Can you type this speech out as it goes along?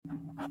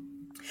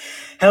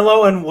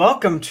Hello and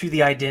welcome to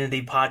the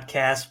Identity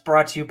Podcast,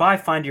 brought to you by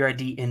Find Your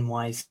ID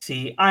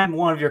NYC. I'm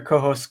one of your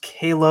co-hosts,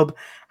 Caleb.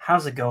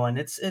 How's it going?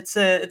 It's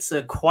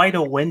a quite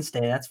a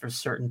Wednesday, that's for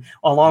certain.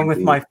 Along with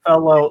my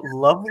fellow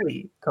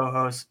lovely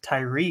co-host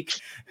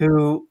Tyreek,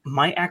 who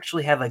might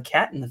actually have a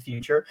cat in the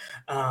future.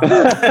 How's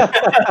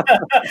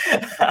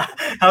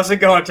it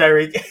going,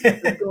 Tyreek?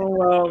 It's going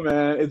well,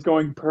 man. It's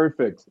going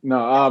perfect.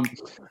 No,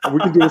 we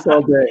can do this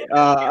all day.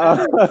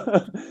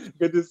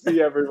 Good to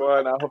see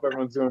everyone. I hope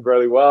everyone's doing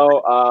really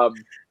well.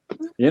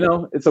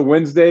 It's a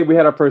Wednesday. We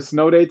had our first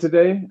snow day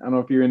today. I don't know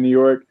if you're in New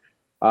York.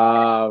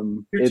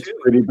 It's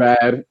pretty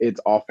bad.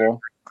 It's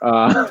awful.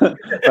 But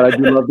I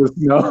do love the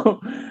snow.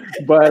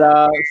 But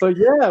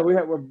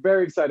we're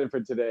very excited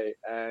for today.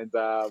 And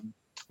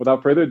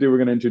without further ado, we're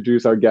going to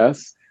introduce our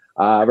guest,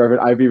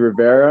 Reverend Ivy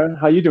Rivera.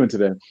 How you doing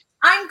today?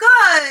 I'm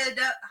good.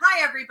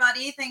 Hi,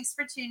 everybody. Thanks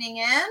for tuning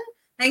in.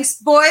 Thanks,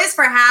 boys,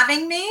 for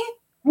having me.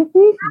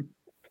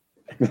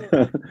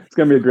 It's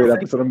going to be a great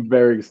episode. I'm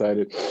very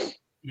excited.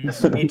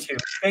 Yes, me too.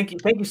 Thank you.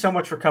 Thank you so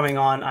much for coming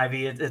on,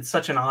 Ivy. It's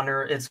such an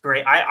honor. It's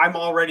great. I'm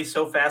already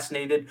so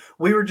fascinated.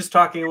 We were just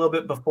talking a little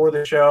bit before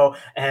the show,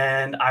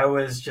 and I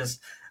was just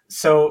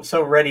so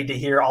ready to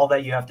hear all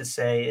that you have to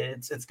say.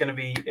 It's going to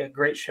be a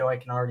great show. I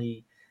can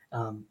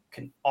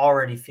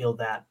already feel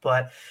that.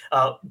 But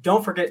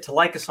don't forget to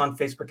like us on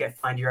Facebook at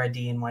Find Your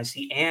ID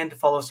NYC and to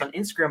follow us on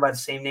Instagram by the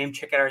same name.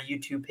 Check out our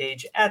YouTube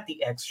page at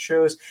The X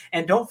Shows.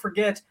 And don't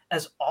forget,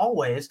 as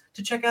always,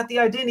 to check out the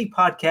Identity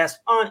Podcast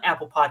on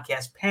Apple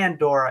Podcasts,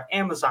 Pandora,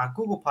 Amazon,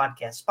 Google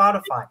Podcasts,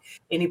 Spotify,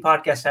 any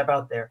podcast app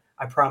out there.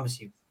 I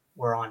promise you,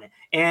 we're on it.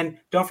 And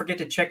don't forget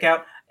to check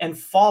out and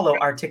follow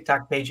our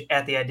TikTok page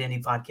at the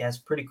Identity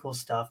Podcast. Pretty cool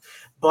stuff.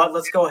 But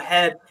let's go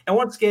ahead and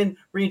once again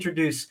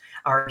reintroduce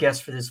our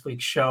guest for this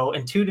week's show,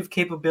 Intuitive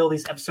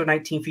Capabilities, episode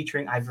 19,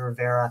 featuring Ivy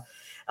Rivera.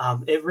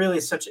 It really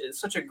is such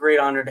a great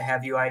honor to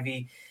have you,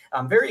 Ivy.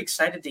 I'm very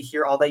excited to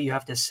hear all that you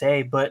have to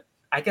say. But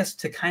I guess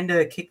to kind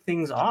of kick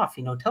things off,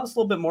 tell us a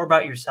little bit more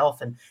about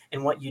yourself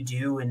and what you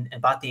do and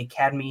about the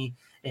Academy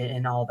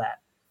and all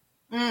that.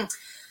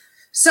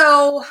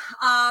 So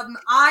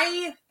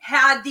I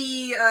had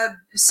the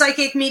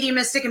psychic,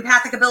 mediumistic,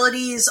 empathic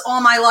abilities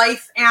all my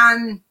life.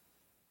 And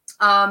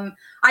I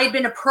had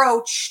been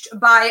approached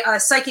by a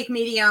psychic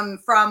medium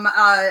from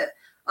a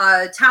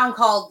town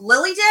called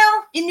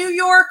Lilydale in New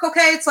York.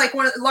 Okay, it's like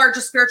one of the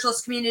largest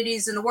spiritualist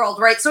communities in the world,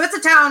 right? So it's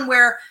a town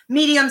where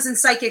mediums and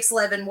psychics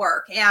live and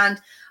work. And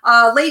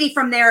a lady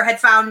from there had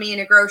found me in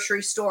a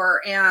grocery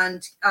store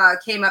and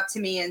came up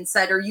to me and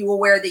said, "Are you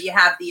aware that you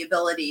have the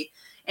ability?"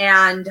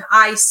 And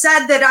I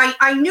said that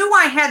I knew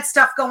I had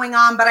stuff going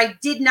on, but I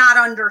did not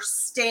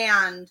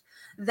understand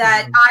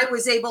that I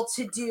was able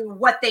to do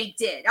what they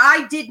did.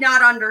 I did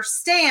not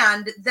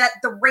understand that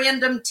the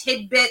random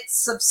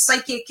tidbits of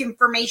psychic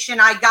information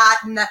I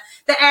got and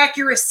the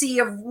accuracy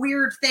of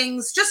weird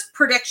things, just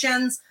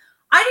predictions,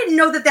 I didn't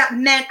know that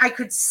meant I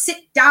could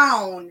sit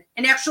down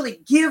and actually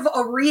give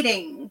a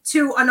reading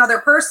to another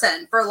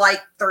person for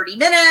like 30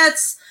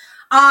 minutes.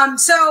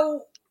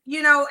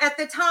 At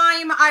the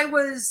time I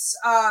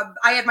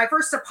had my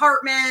first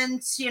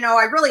apartment,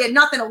 I really had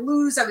nothing to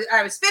lose.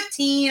 I was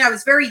 15. I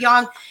was very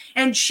young.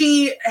 And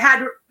she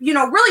had,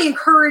 really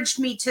encouraged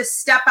me to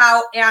step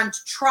out and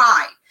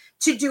try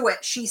to do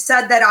it. She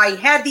said that I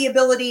had the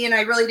ability and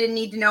I really didn't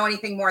need to know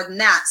anything more than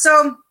that.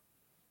 So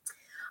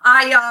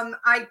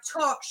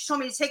she told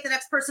me to take the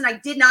next person I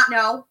did not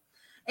know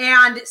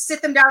and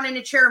sit them down in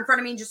a chair in front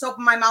of me and just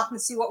open my mouth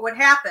and see what would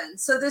happen.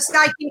 So this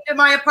guy came to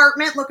my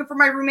apartment looking for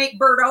my roommate,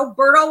 Berto.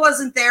 Berto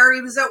wasn't there.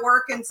 He was at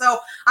work. And so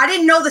I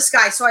didn't know this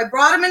guy. So I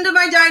brought him into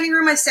my dining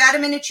room. I sat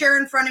him in a chair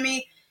in front of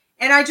me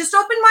and I just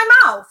opened my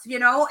mouth,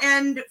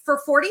 and for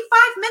 45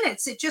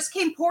 minutes, it just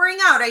came pouring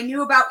out. I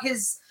knew about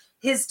his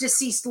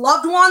deceased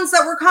loved ones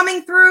that were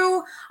coming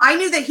through. I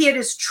knew that he had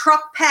his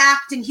truck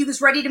packed and he was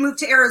ready to move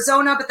to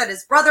Arizona, but that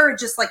his brother had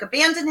just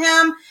abandoned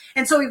him.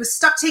 And so he was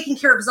stuck taking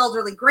care of his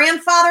elderly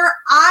grandfather.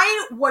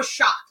 I was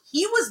shocked.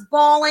 He was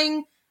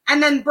bawling.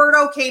 And then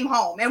Berto came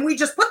home and we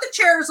just put the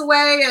chairs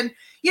away and,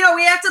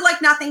 we acted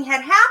like nothing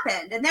had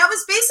happened. And that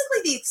was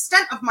basically the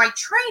extent of my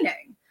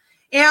training.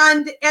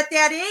 And at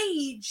that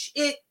age,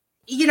 it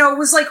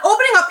was like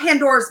opening up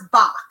Pandora's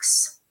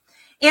box.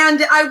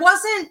 And I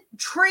wasn't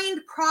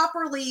trained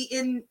properly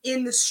in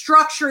the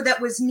structure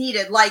that was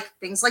needed, like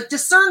things like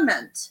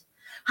discernment,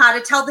 how to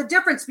tell the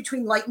difference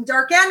between light and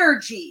dark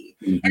energy,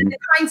 and the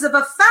kinds of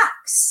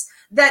effects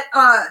that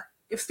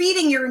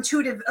feeding your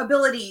intuitive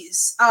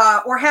abilities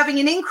or having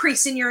an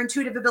increase in your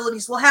intuitive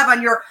abilities will have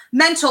on your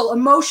mental,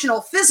 emotional,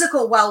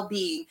 physical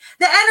well-being,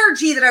 the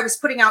energy that I was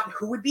putting out, and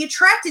who would be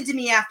attracted to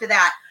me after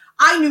that.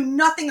 I knew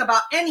nothing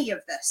about any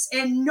of this,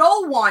 and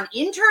no one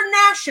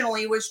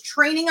internationally was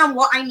training on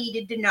what I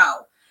needed to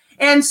know.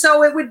 And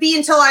so it would be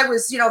until I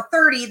was,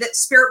 30 that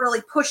Spirit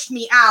really pushed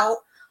me out.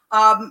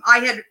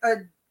 I had a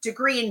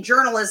degree in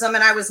journalism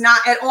and I was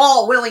not at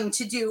all willing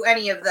to do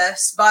any of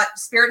this, but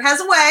Spirit has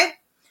a way.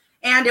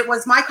 And it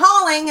was my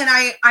calling, and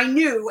I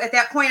knew at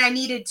that point I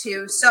needed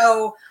to.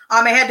 So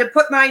I had to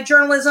put my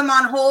journalism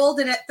on hold,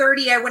 and at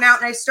 30, I went out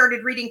and I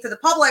started reading for the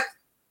public.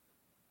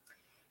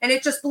 And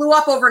it just blew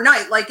up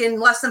overnight. Like in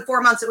less than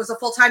 4 months, it was a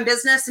full-time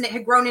business, and it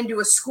had grown into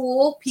a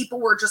school.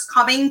 People were just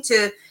coming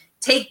to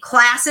take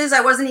classes.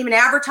 I wasn't even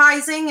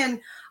advertising.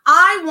 And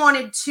I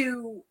wanted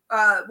to,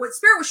 what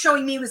Spirit was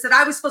showing me was that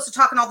I was supposed to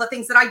talk on all the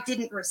things that I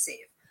didn't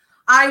receive.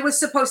 I was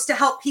supposed to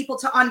help people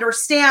to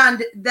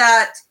understand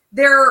that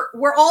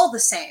we're all the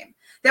same,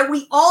 that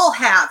we all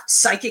have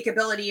psychic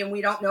ability and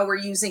we don't know we're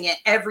using it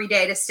every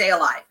day to stay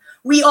alive.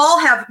 We all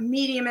have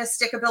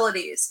mediumistic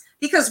abilities,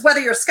 because whether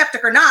you're a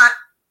skeptic or not,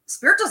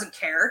 Spirit doesn't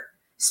care.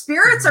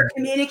 Spirits are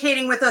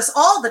communicating with us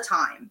all the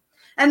time,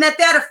 and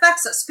that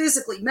affects us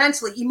physically,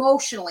 mentally,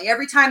 emotionally,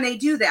 every time they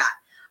do that.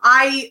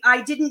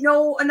 I didn't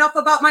know enough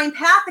about my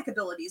empathic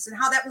abilities and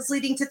how that was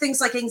leading to things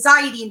like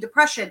anxiety and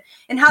depression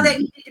and how that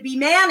needed to be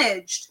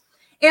managed.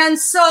 And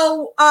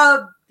so,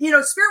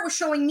 Spirit was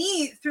showing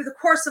me through the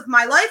course of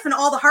my life and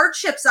all the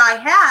hardships I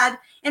had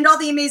and all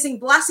the amazing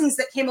blessings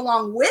that came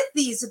along with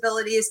these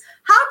abilities,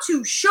 how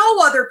to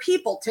show other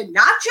people to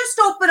not just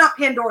open up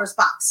Pandora's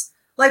box,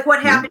 like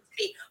what happened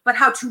to me, but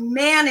how to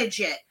manage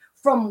it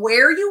from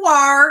where you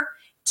are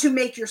to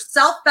make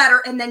yourself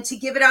better, and then to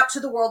give it out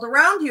to the world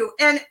around you.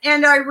 And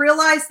I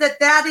realized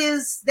that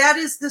is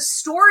the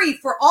story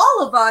for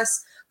all of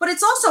us, but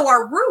it's also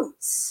our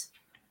roots.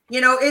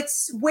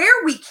 It's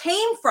where we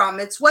came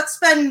from. It's what's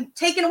been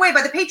taken away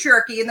by the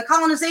patriarchy and the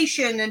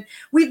colonization. And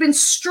we've been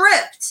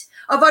stripped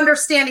of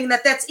understanding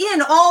that that's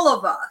in all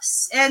of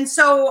us. And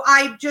so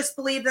I just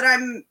believe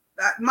that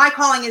my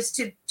calling is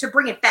to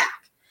bring it back.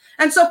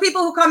 And so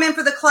people who come in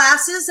for the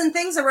classes and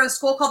things, I run a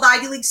school called the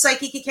Ivy League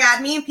Psychic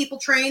Academy, and people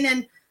train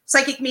in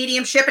psychic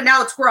mediumship, and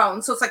now it's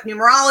grown. So it's like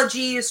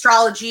numerology,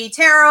 astrology,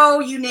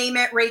 tarot, you name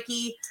it,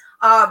 Reiki.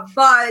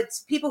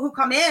 But people who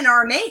come in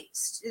are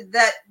amazed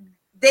that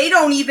they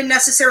don't even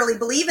necessarily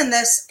believe in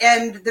this.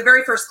 And the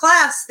very first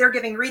class, they're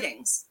giving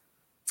readings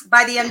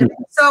by the end of it.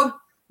 So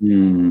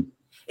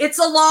it's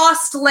a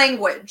lost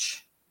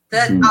language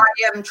that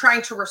I am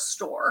trying to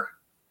restore.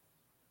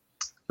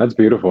 That's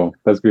beautiful.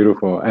 That's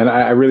beautiful. And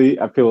I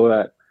feel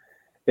that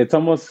it's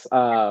almost,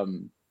 because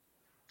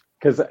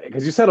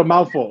you said a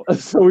mouthful.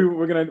 So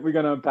we're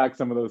gonna unpack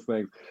some of those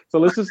things. So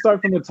let's just start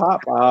from the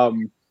top.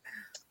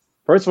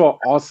 First of all,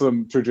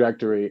 awesome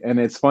trajectory. And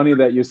it's funny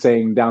that you're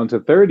saying down to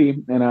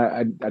 30. And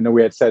I know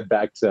we had said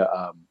back to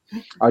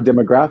our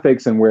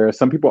demographics and where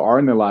some people are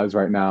in their lives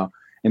right now.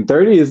 And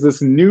 30 is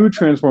this new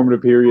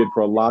transformative period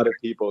for a lot of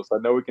people. So I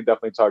know we can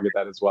definitely target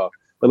that as well.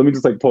 But let me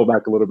just pull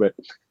back a little bit.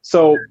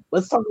 So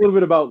let's talk a little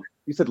bit about,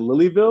 you said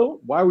Lilyville.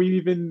 Why were you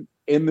even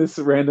in this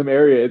random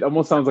area? It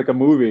almost sounds like a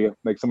movie.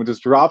 Like someone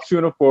just drops you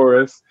in a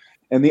forest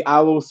and the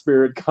owl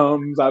spirit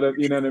comes out of,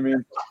 you know what I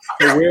mean?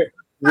 So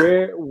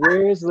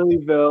where's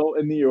Lilyville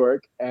in New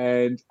York,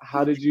 and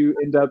how did you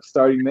end up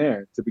starting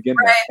there to begin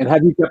with? And how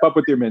do you keep up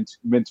with your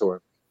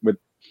mentor?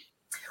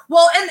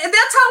 Well, and that's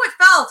how it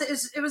felt.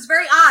 It was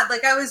very odd.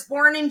 Like I was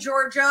born in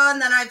Georgia,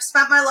 and then I've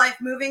spent my life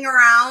moving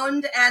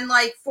around, and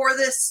like for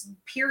this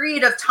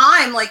period of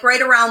time, like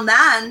right around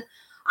then,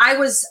 I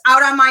was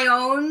out on my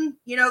own,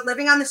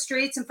 living on the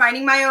streets and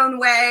finding my own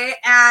way.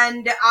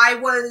 And I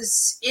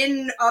was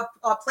in a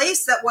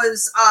place that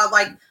was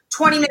like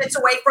 20 minutes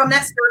away from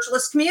that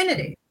spiritualist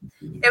community.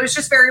 It was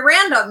just very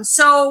random.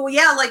 So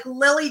yeah, like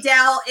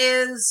Lilydale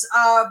is,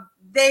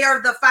 they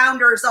are the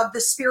founders of the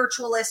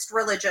spiritualist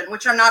religion,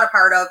 which I'm not a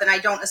part of and I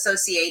don't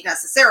associate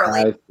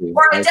necessarily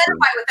or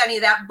identify with any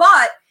of that.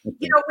 But,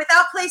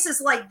 without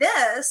places like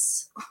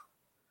this,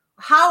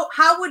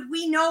 how would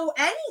we know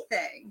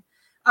anything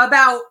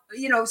about,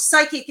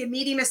 psychic and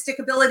mediumistic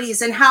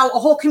abilities and how a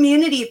whole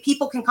community of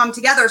people can come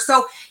together?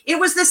 So it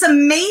was this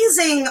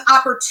amazing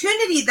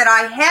opportunity that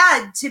I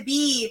had to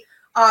be,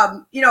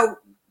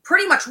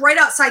 pretty much right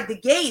outside the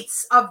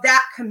gates of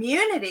that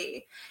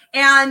community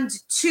and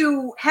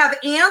to have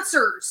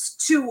answers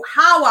to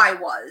how I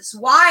was,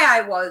 why I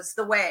was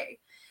the way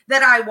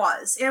that I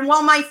was. And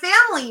while my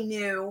family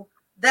knew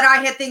that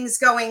I had things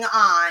going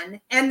on,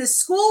 and the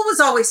school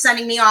was always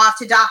sending me off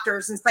to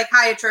doctors and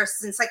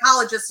psychiatrists and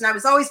psychologists, and I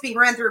was always being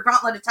ran through a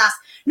gauntlet of tests,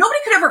 nobody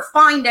could ever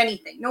find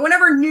anything. No one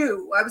ever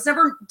knew. I was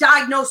never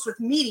diagnosed with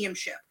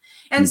mediumship.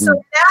 And so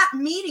that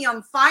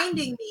medium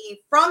finding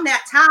me from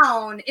that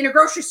town in a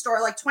grocery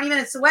store, like 20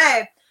 minutes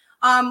away,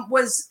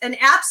 was an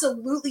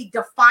absolutely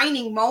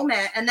defining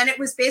moment. And then it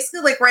was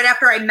basically like right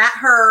after I met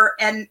her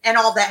and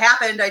all that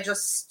happened, I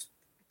just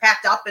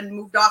packed up and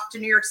moved off to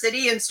New York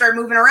City and started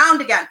moving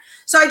around again.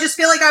 So I just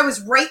feel like I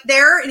was right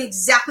there in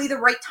exactly the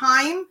right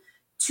time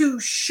to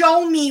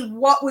show me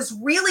what was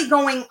really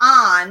going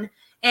on.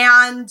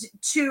 And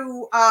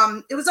to,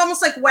 it was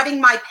almost like whetting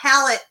my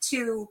palate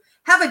to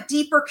have a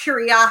deeper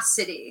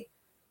curiosity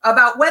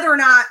about whether or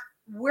not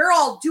we're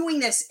all doing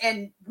this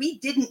and we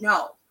didn't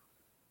know.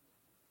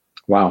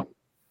 Wow,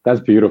 that's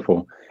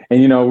beautiful.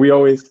 And, we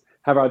always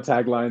have our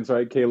taglines,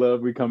 right,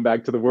 Caleb? We come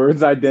back to the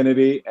words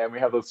identity and we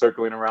have those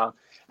circling around.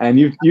 And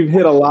you've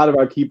hit a lot of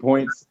our key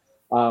points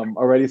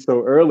already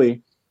so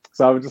early.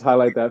 So I would just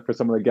highlight that for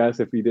some of the guests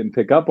if you didn't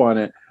pick up on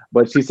it.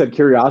 But she said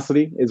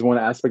curiosity is one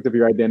aspect of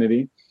your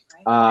identity.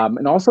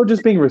 And also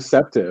just being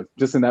receptive,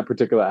 just in that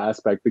particular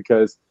aspect,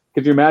 because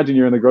could you imagine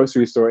you're in the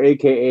grocery store,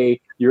 AKA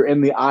you're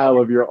in the aisle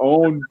of your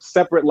own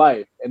separate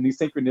life, and these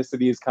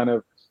synchronicities kind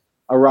of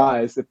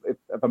arise, if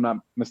I'm not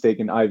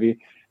mistaken, Ivy,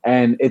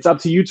 and it's up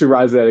to you to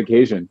rise to that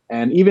occasion.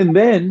 And even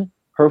then,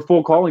 her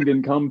full calling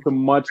didn't come to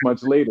much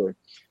later.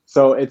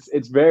 So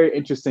it's very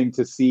interesting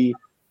to see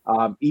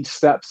each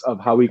steps of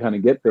how we kind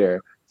of get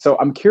there. So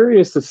I'm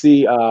curious to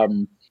see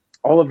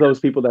all of those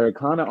people that are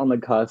kind of on the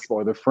cusp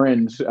or the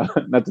fringe,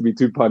 not to be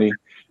too punny,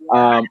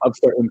 of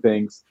certain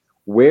things.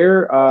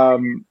 Where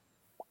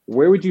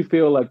would you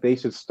feel like they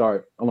should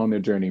start along their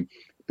journey?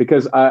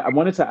 Because I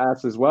wanted to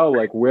ask as well,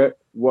 like what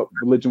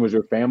religion was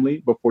your family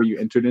before you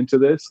entered into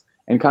this,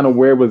 and kind of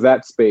where was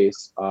that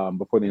space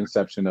before the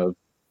inception of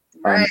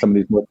some of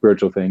these more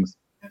spiritual things?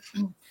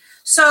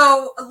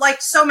 So,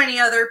 like so many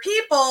other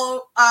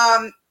people,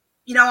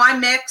 I'm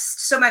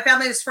mixed. So my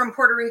family is from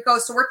Puerto Rico.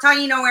 So we're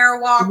Taino,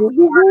 Arawak.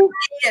 We're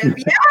native.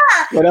 Yeah.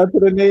 Shout out to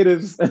the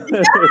natives. Yeah.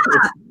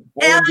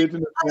 And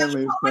indigenous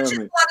families. Which is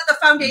a lot of the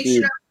foundation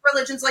Indeed. of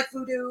religions like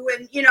voodoo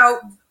and,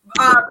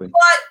 exactly.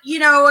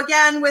 But,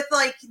 again, with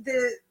like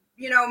the,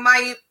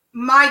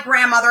 my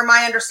grandmother,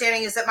 my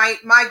understanding is that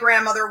my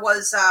grandmother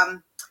was,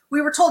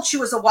 we were told she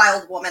was a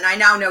wild woman. I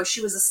now know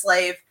she was a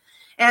slave.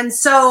 And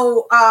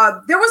so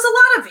there was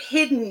a lot of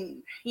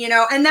hidden,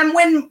 and then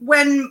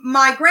when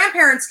my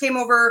grandparents came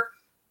over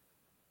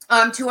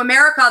to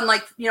America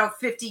in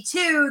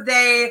 52,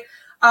 they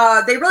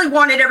really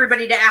wanted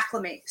everybody to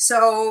acclimate.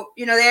 So,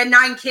 they had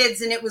 9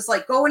 kids, and it was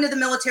like, go into the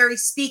military,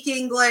 speak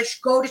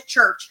English, go to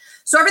church.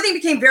 So everything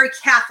became very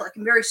Catholic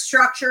and very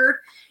structured.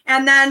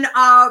 And then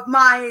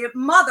my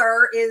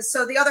mother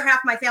so the other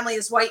half of my family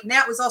is white, and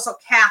that was also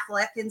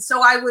Catholic. And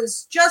so I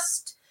was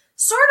just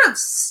sort of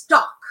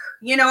stuck,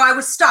 I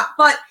was stuck.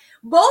 But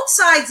both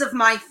sides of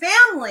my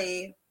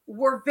family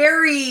were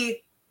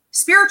very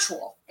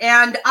spiritual.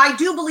 And I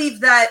do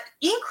believe that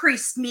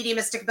increased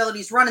mediumistic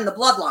abilities run in the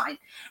bloodline,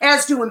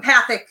 as do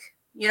empathic,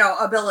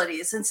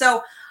 abilities. And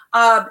so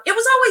it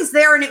was always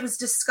there, and it was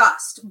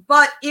discussed,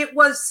 but it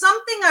was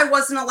something I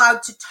wasn't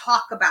allowed to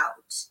talk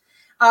about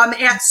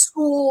at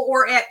school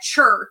or at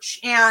church.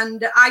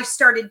 And I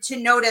started to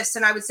notice,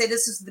 and I would say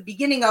this is the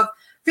beginning of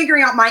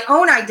figuring out my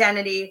own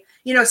identity,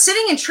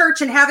 sitting in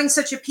church and having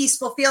such a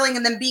peaceful feeling,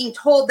 and then being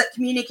told that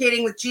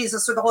communicating with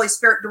Jesus or the Holy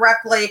Spirit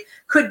directly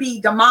could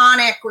be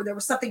demonic, or there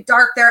was something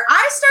dark there.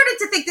 I started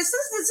to think this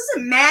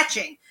isn't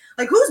matching.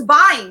 Like, who's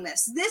buying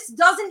this? This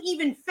doesn't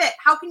even fit.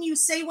 How can you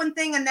say one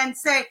thing and then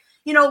say,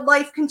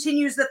 life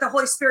continues, that the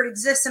Holy Spirit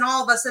exists in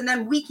all of us, and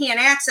then we can't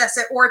access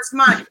it, or it's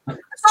demonic? So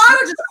I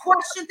would just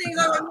question things.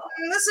 I was like,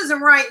 this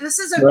isn't right. This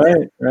isn't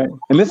right.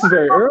 And this is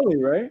very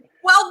early, right?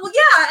 Well,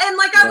 yeah. And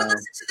I would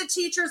listen to the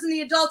teachers and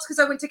the adults, because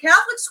I went to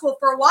Catholic school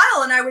for a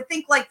while, and I would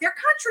think they're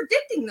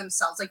contradicting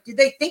themselves. Like, do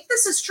they think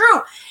this is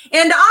true?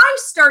 And I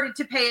started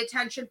to pay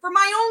attention for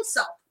my own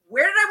self.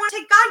 Where did I want to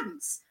take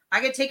guidance? Am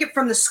I going to take it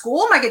from the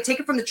school? Am I going to take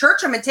it from the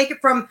church? Am I going to take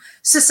it from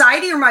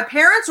society or my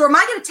parents? Or am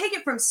I going to take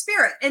it from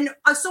spirit? And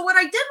so what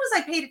I did was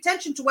I paid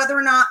attention to whether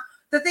or not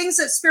the things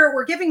that spirit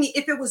were giving me,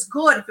 if it was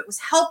good, if it was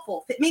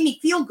helpful, if it made me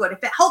feel good,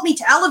 if it helped me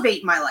to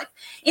elevate my life.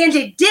 And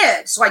it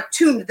did. So I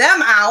tuned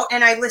them out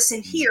and I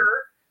listened here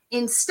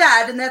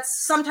instead. And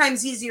that's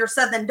sometimes easier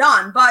said than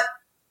done. But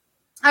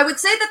I would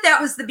say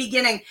that was the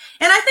beginning.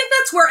 And I think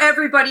that's where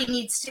everybody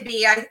needs to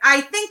be.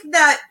 I think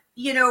that,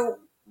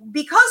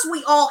 because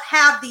we all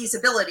have these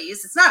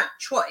abilities, it's not a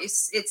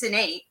choice, it's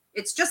innate,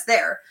 it's just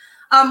there.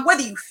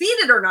 Whether you feed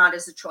it or not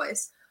is a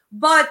choice.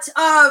 But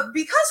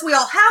because we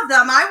all have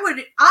them,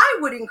 I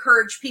would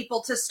encourage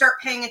people to start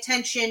paying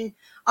attention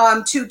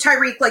to,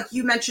 Tyreek, like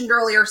you mentioned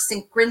earlier,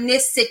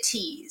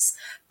 synchronicities.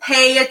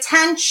 Pay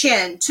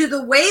attention to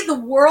the way the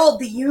world,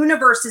 the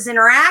universe is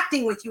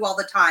interacting with you all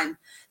the time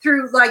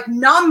through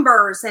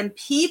numbers and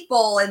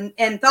people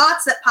and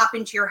thoughts that pop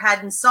into your head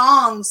and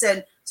songs,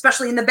 and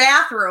especially in the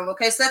bathroom.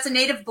 Okay, so that's a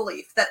native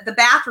belief that the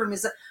bathroom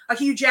is a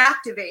huge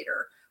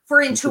activator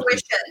for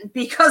intuition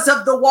because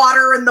of the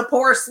water and the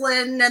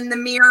porcelain and the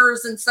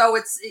mirrors. And so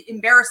it's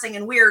embarrassing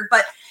and weird,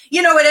 but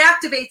it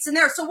activates in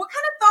there. So what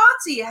kind of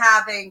thoughts are you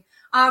having?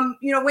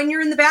 When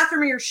you're in the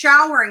bathroom or you're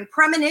showering,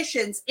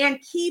 premonitions,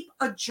 and keep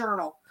a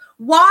journal.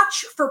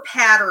 Watch for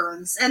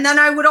patterns. And then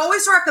I would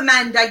always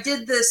recommend, I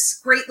did this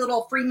great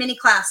little free mini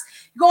class.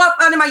 Go up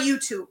onto my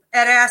YouTube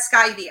at Ask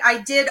Ivy.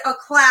 I did a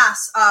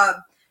class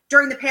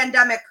during the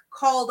pandemic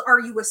called, Are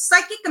You a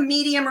Psychic, a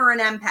Medium, or an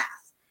Empath?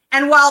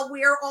 And while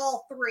we're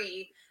all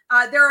three,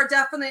 there are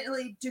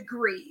definitely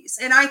degrees.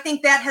 And I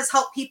think that has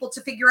helped people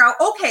to figure out,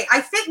 okay, I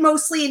fit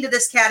mostly into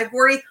this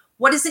category.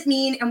 What does it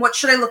mean? And what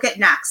should I look at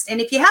next? And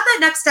if you have that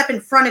next step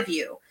in front of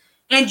you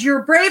and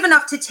you're brave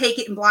enough to take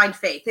it in blind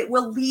faith, it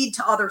will lead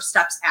to other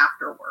steps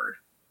afterward.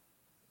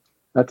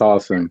 That's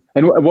awesome.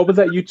 And what was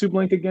that YouTube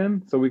link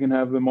again? So we can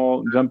have them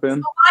all jump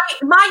in.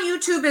 So my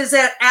YouTube is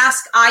at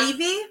Ask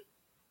Ivy.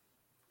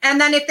 And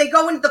then if they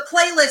go into the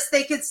playlist,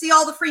 they can see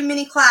all the free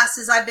mini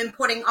classes I've been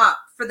putting up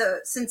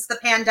since the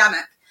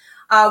pandemic,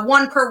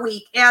 one per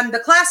week. And the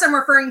class I'm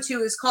referring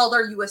to is called,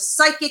 Are You a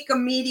Psychic, a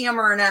Medium,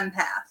 or an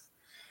Empath?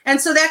 And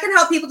so that can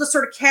help people to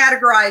sort of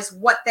categorize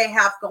what they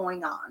have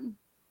going on.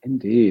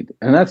 Indeed.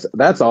 And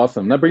that's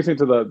awesome. That brings me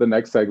to the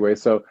next segue.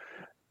 So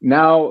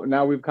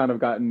now we've kind of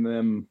gotten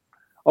them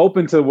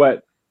open to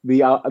what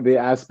the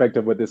aspect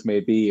of what this may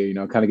be,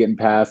 kind of getting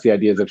past the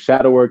ideas of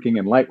shadow working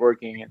and light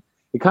working. And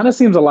it kind of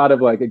seems a lot of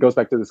like, it goes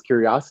back to this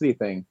curiosity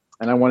thing.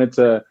 And I wanted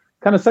to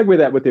kind of segue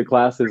that with your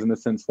classes in the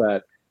sense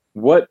that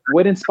what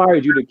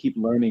inspired you to keep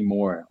learning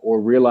more, or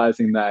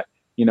realizing that,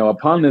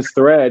 upon this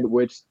thread,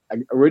 which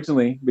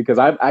originally, because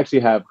I actually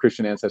have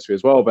Christian ancestry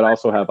as well, but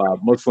also have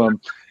Muslim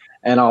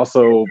and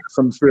also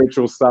some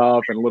spiritual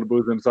stuff and a little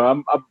Buddhism. So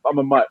I'm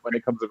a mutt when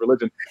it comes to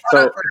religion.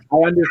 So I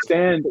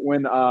understand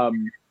when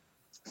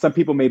some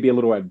people may be a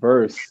little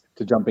adverse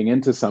to jumping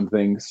into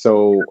something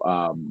so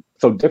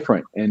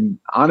different. And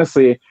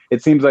honestly,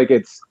 it seems like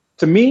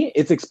to me,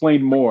 it's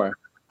explained more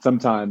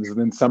sometimes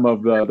than some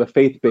of the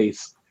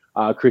faith-based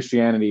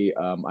Christianity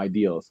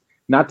ideals.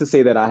 Not to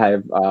say that I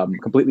have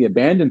completely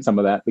abandoned some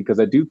of that, because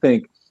I do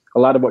think a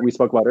lot of what we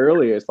spoke about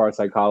earlier as far as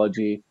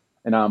psychology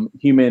and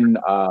human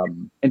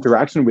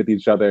interaction with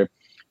each other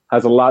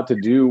has a lot to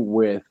do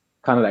with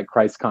kind of that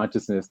Christ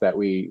consciousness that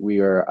we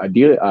are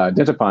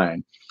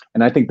identifying.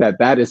 And I think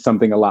that is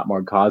something a lot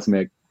more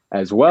cosmic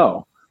as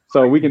well.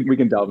 So we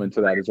can delve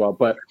into that as well.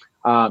 But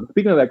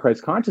speaking of that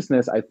Christ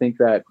consciousness, I think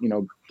that,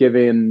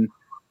 given,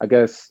 I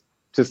guess,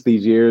 just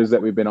these years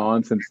that we've been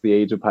on since the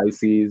age of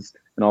Pisces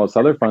and all this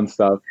other fun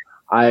stuff,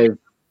 I've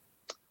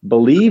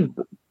believed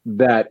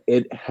that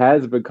it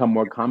has become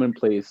more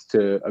commonplace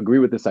to agree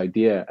with this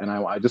idea. And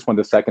I just want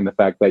to second the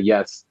fact that,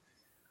 yes,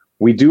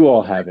 we do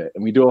all have it,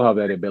 and we do all have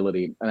that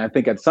ability. And I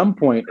think at some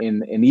point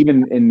and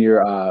even in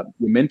your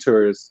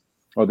mentors,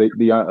 or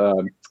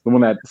the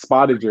one that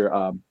spotted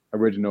your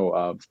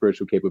original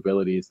spiritual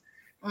capabilities,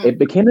 it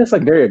became this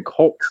like very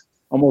occult,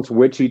 almost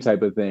witchy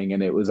type of thing.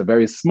 And it was a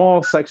very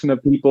small section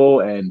of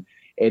people, and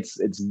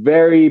it's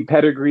very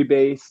pedigree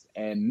based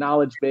and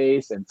knowledge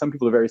based, and some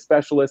people are very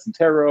specialists in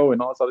tarot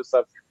and all this other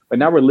stuff. But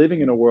now we're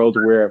living in a world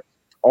where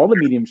all the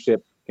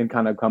mediumship can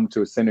kind of come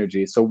to a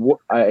synergy. So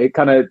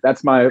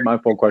that's my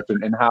full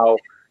question, and how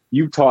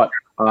you taught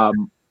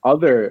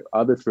other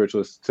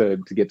spiritualists to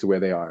get to where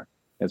they are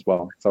as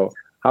well. So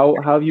how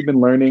have you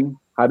been learning?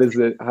 How do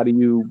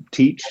you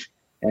teach,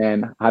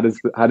 and how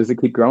does it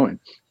keep growing?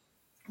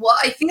 Well,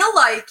 I feel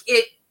like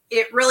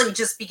it really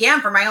just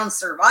began for my own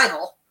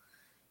survival.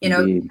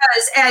 Indeed.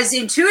 Because as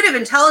intuitive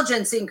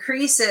intelligence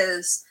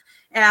increases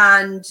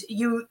and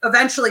you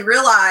eventually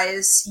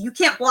realize you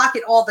can't block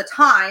it all the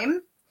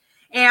time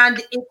and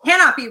it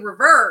cannot be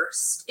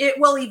reversed, it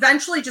will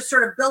eventually just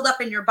sort of build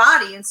up in your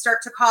body and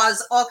start to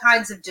cause all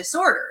kinds of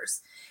disorders.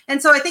 And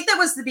so I think that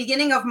was the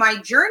beginning of my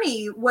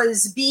journey,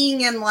 was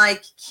being in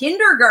like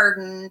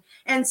kindergarten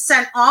and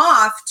sent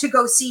off to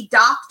go see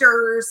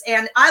doctors.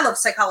 And I love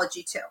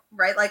psychology too,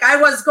 right? Like I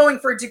was going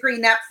for a degree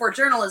in that before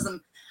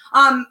journalism.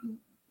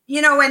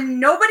 And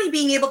nobody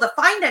being able to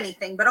find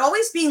anything, but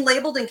always being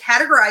labeled and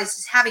categorized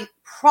as having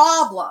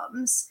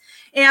problems.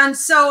 And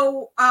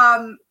so,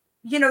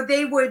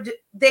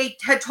 they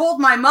had told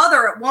my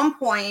mother at one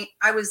point,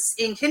 I was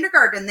in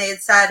kindergarten, they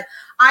had said,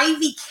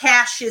 Ivy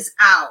cashes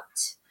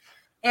out.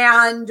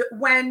 And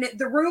when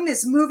the room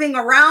is moving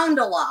around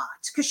a lot,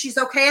 because she's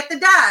okay at the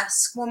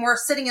desk when we're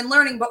sitting and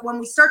learning, but when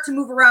we start to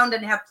move around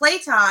and have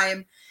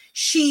playtime,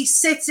 she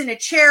sits in a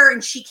chair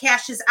and she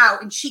cashes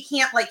out, and she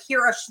can't like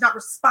hear us. She's not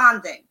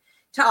responding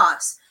to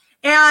us.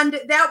 And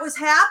that was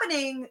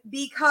happening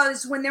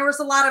because when there was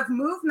a lot of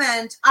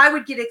movement, I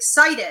would get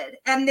excited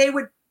and they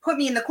would put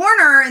me in the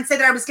corner and say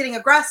that I was getting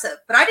aggressive,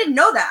 but I didn't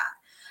know that.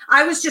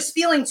 I was just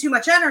feeling too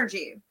much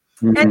energy.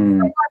 Mm-hmm.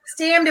 And I was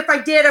damned if I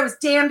did, I was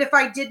damned if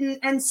I didn't.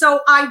 And so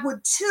I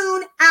would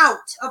tune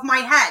out of my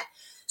head.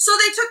 So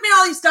they took me to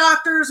all these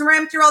doctors and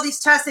ran through all these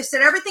tests. They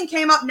said everything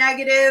came up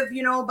negative,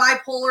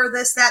 bipolar,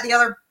 this, that, the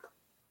other.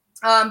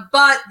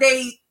 But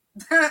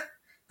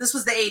this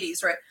was the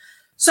 80s, right?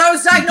 So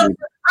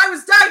I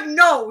was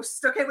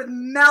diagnosed, with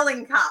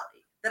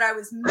melancholy, that I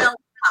was melancholy.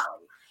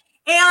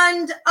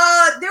 And there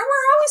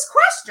were always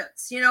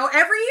questions,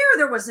 every year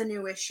there was a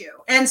new issue.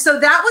 And so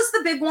that was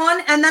the big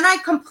one. And then I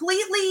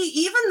completely,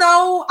 even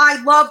though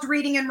I loved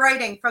reading and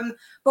writing, from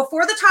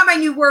before the time I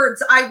knew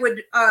words, I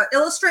would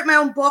illustrate my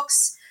own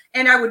books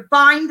and I would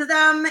bind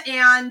them.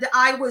 And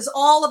I was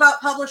all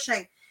about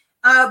publishing.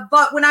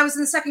 But when I was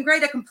in the second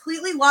grade, I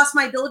completely lost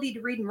my ability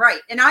to read and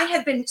write. And I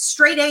had been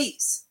straight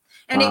A's.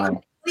 And it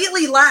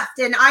completely left,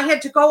 and I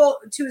had to go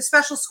to a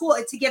special school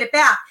to get it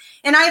back.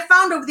 And I have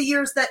found over the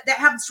years that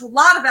happens to a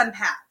lot of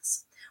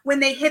empaths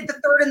when they hit the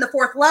third and the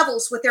fourth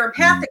levels with their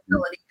empathic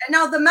ability. And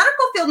now the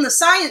medical field and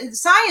the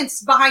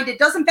science behind it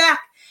doesn't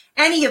back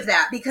any of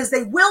that, because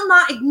they will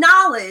not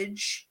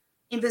acknowledge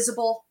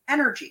invisible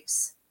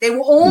energies. They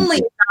will only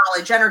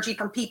acknowledge energy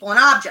from people and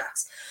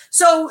objects.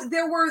 So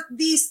there were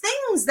these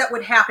things that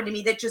would happen to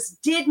me that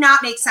just did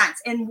not make sense.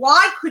 And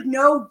why could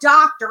no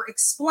doctor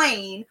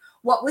explain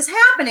what was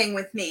happening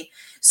with me.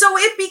 So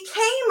it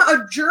became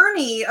a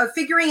journey of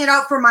figuring it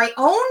out for my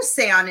own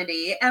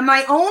sanity and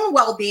my own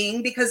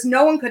well-being, because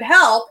no one could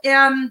help.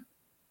 And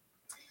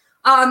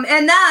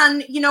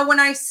then, when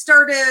I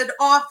started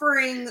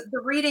offering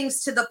the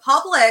readings to the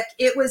public,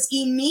 it was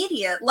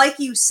immediate. Like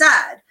you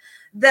said,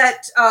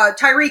 that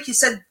Tyreek, you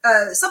said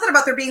something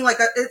about there being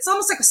it's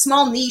almost like a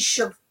small niche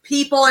of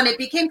people, and it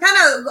became kind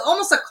of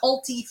almost a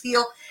culty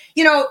feel.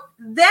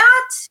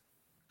 That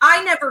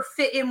I never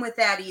fit in with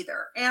that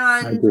either.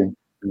 And when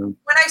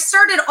I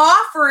started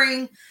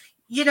offering,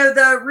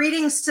 the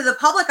readings to the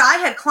public, I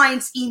had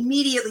clients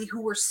immediately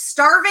who were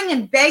starving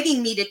and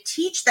begging me to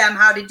teach them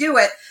how to do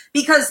it,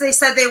 because they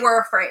said they were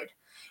afraid.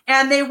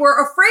 And they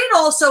were afraid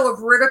also of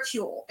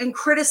ridicule and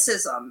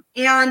criticism,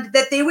 and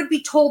that they would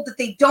be told that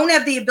they don't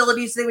have the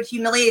abilities, they would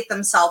humiliate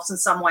themselves in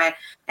some way.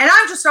 And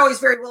I'm just always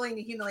very willing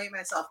to humiliate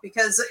myself,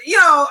 because,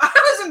 I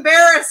was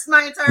embarrassed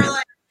my entire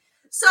life.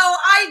 So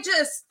I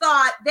just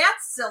thought,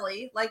 that's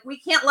silly. Like, we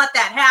can't let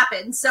that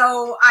happen.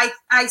 So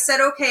I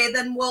said, okay,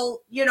 then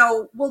we'll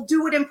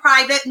do it in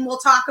private, and we'll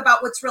talk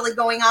about what's really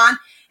going on.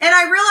 And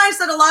I realized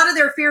that a lot of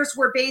their fears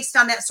were based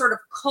on that sort of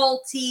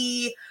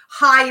culty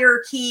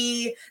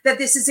hierarchy, that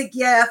this is a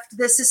gift,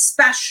 this is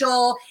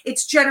special,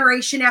 it's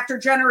generation after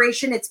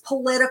generation, it's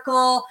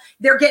political.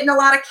 They're getting a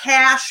lot of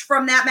cash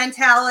from that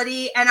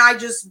mentality. And I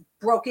just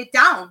broke it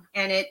down,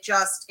 and it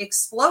just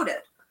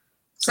exploded.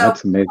 So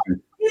that's amazing.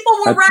 People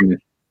were ready.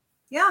 Amazing.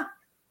 Yeah.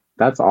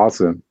 That's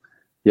awesome.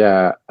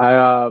 Yeah.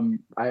 I'm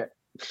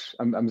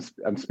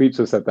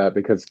speechless at that,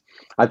 because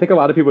I think a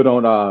lot of people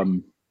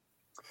don't,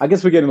 I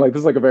guess we're getting this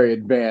is a very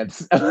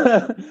advanced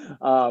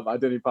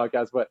identity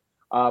podcast, but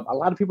a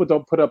lot of people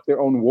don't put up their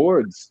own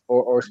wards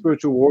or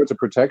spiritual wards of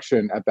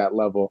protection at that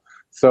level.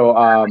 So,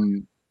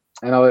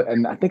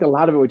 and I think a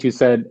lot of it, what you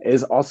said,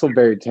 is also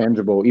very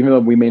tangible, even though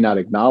we may not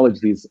acknowledge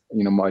these,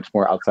 much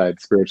more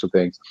outside spiritual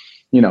things,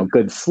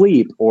 good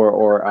sleep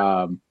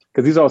or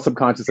because these are all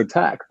subconscious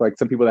attacks, like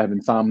some people that have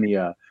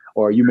insomnia,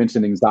 or you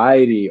mentioned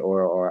anxiety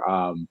or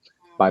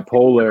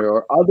bipolar,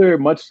 or other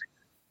much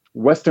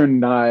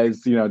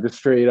westernized, just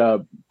straight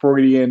up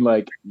Freudian,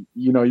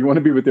 you want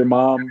to be with your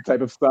mom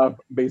type of stuff,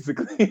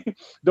 basically.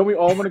 Don't we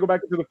all want to go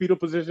back into the fetal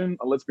position?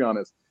 Let's be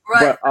honest.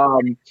 Right.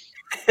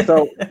 But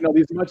so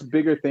these much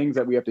bigger things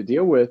that we have to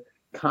deal with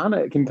can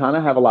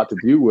have a lot to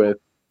do with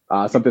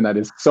something that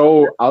is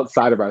so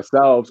outside of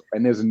ourselves,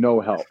 and there's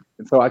no help.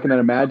 And so I can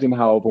imagine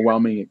how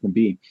overwhelming it can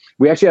be.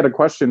 We actually had a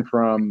question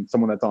from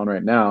someone that's on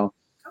right now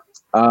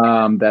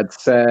that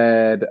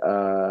said,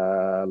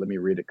 let me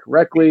read it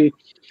correctly.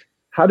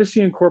 How does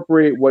she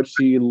incorporate what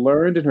she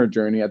learned in her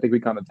journey? I think we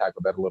kind of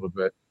tackled that a little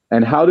bit.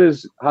 And how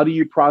do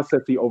you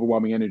process the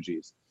overwhelming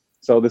energies?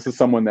 So this is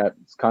someone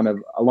that's kind of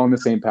along the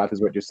same path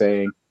as what you're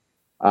saying,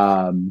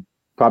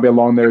 probably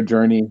along their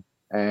journey,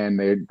 and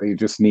they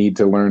just need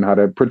to learn how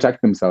to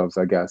protect themselves,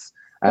 I guess,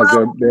 as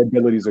their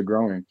abilities are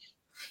growing.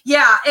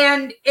 Yeah,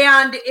 and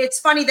it's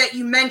funny that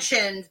you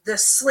mentioned the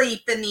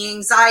sleep and the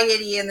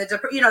anxiety and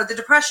the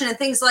depression and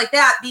things like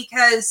that,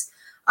 because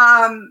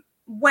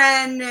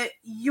when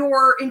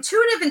your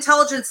intuitive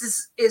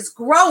intelligence is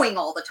growing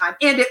all the time,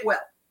 and it will,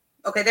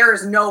 okay, there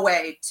is no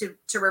way to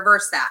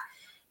reverse that.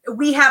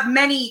 We have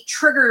many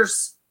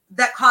triggers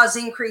that cause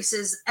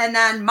increases, and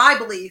then my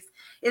belief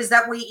is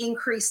that we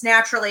increase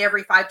naturally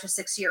every 5 to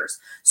 6 years.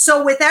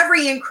 So with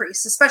every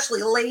increase,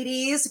 especially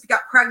ladies, if you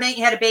got pregnant,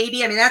 you had a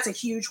baby, I mean, that's a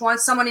huge one.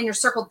 Someone in your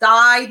circle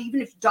died,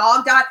 even if your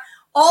dog died,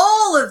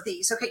 all of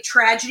these, okay,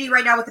 tragedy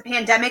right now with the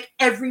pandemic,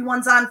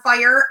 everyone's on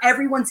fire,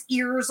 everyone's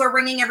ears are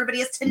ringing, everybody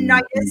has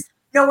tinnitus,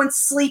 no one's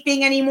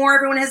sleeping anymore,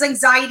 everyone has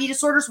anxiety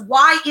disorders.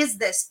 Why is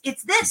this?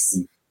 It's this.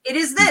 It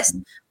is this.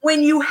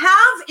 When you have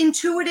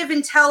intuitive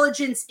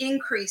intelligence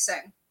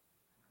increasing,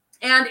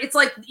 and it's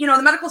like,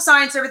 the medical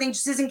science, everything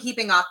just isn't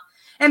keeping up.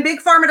 And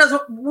Big Pharma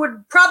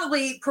would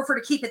probably prefer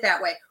to keep it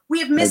that way. We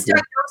have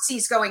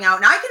misdiagnoses going out.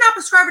 And I cannot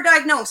prescribe or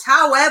diagnose.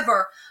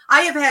 However,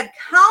 I have had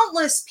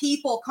countless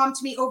people come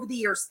to me over the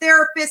years,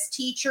 therapists,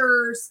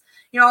 teachers,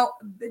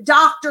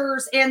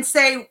 doctors, and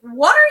say,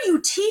 what are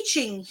you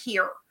teaching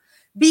here?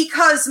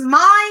 Because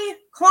my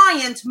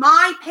client,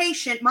 my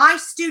patient, my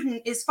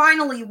student is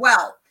finally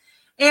well.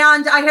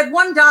 And I had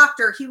one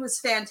doctor, he was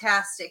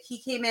fantastic. He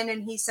came in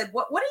and he said,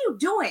 what are you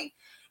doing?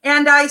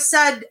 And I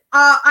said,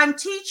 I'm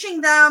teaching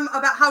them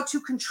about how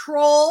to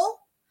control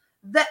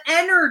the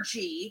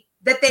energy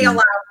that they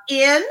allow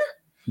in,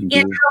 and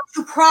how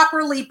to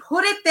properly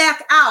put it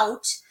back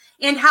out,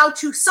 and how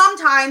to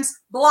sometimes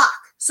block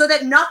so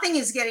that nothing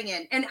is getting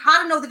in, and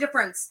how to know the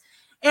difference.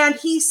 And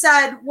he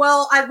said,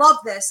 well, I love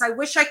this. I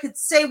wish I could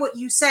say what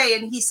you say.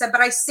 And he said,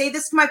 but I say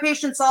this to my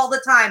patients all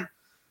the time.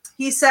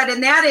 He said,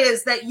 and that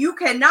is that you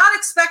cannot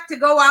expect to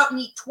go out and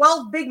eat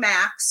 12 Big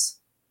Macs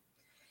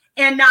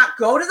and not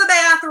go to the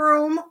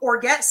bathroom or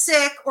get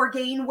sick or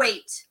gain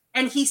weight.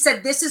 And he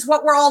said, this is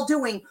what we're all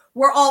doing.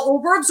 We're all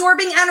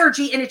overabsorbing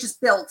energy, and it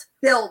just builds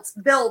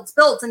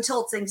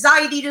until it's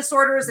anxiety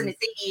disorders, and it's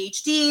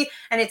ADHD,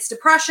 and it's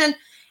depression.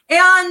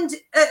 And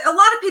a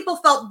lot of people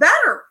felt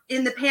better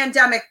in the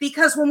pandemic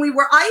because when we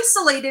were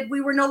isolated,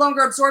 we were no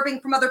longer absorbing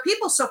from other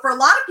people. So for a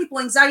lot of people,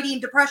 anxiety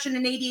and depression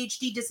and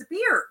ADHD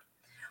disappeared.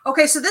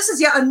 Okay, so this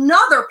is yet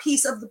another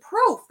piece of the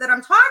proof that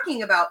I'm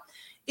talking about.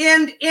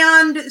 And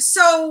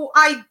so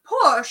I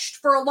pushed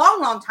for a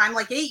long time,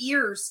 like 8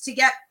 years, to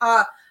get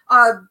a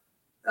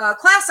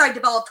class I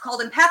developed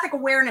called Empathic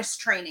Awareness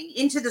Training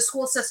into the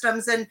school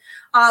systems. And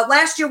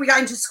last year we got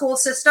into school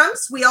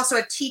systems. We also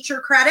had teacher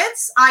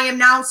credits. I am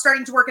now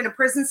starting to work in a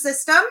prison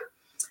system.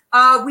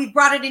 We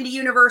brought it into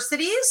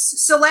universities.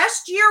 So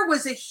last year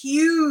was a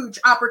huge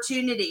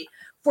opportunity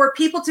for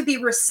people to be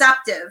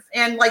receptive,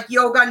 and like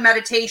yoga and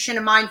meditation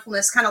and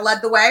mindfulness kind of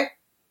led the way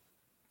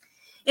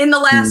in the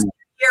last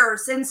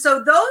years. And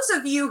so those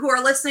of you who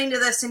are listening to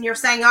this and you're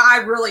saying, oh, I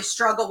really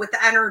struggle with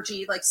the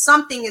energy, like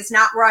something is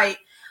not right.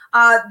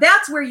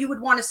 That's where you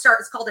would want to start.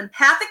 It's called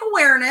Empathic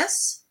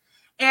Awareness.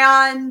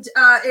 And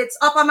it's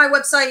up on my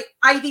website,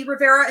 Ivy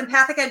Rivera,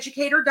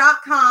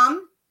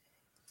 empathiceducator.com.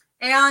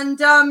 And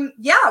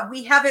yeah,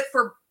 we have it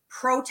for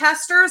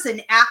protesters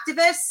and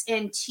activists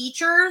and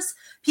teachers,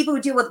 people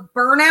who deal with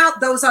burnout,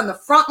 those on the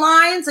front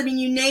lines. I mean,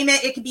 you name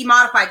it, it can be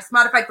modified. It's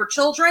modified for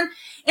children.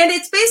 And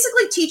it's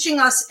basically teaching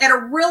us at a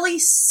really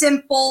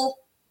simple,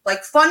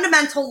 like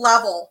fundamental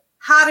level,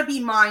 how to be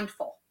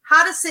mindful,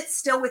 how to sit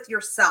still with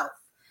yourself,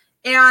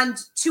 and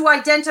to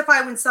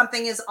identify when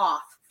something is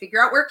off,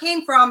 figure out where it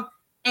came from,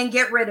 and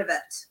get rid of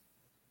it.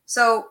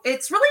 So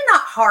it's really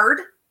not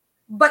hard,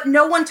 but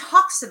no one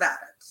talks about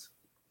it.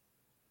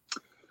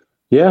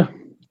 Yeah.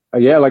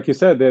 Yeah, like you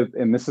said,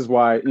 and this is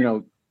why,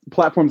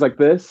 platforms like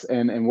this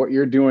and what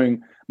you're doing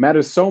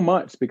matters so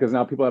much, because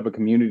now people have a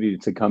community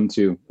to come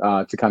to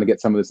kind of get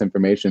some of this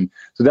information.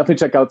 So definitely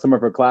check out some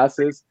of her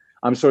classes.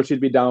 I'm sure she'd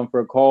be down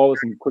for a call,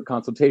 some quick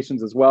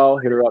consultations as well.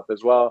 Hit her up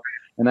as well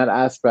in that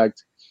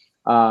aspect.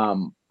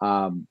 But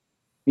a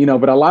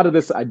lot of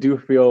this, I do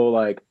feel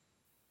like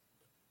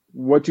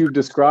what you've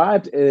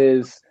described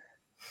is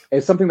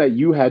something that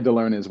you had to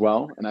learn as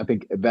well. And I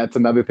think that's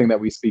another thing that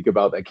we speak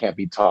about that can't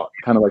be taught,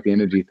 kind of like the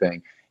energy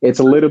thing. It's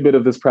a little bit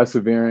of this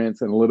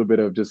perseverance and a little bit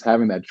of just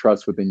having that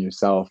trust within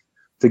yourself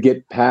to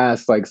get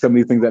past like some of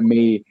these things that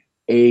may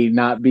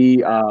not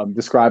be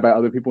described by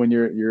other people in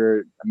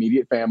your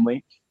immediate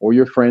family or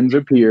your friends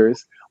or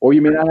peers, or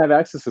you may not have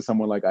access to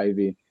someone like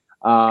Ivy.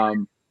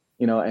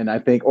 And I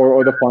think,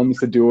 or the funds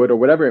to do it or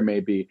whatever it may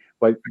be,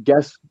 but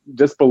just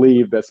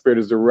believe that Spirit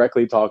is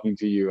directly talking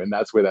to you, and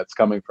that's where that's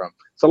coming from.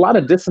 So a lot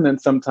of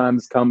dissonance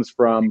sometimes comes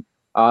from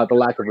the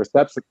lack of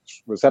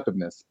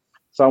receptiveness.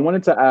 So I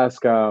wanted to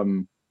ask,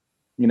 along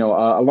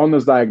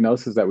those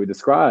diagnoses that we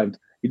described,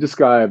 you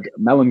described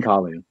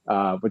melancholy,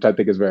 which I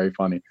think is very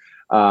funny.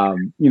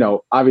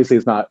 Obviously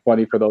it's not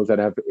funny for those that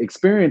have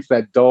experienced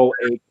that dull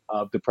ache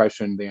of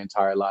depression their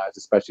entire lives,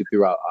 especially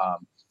throughout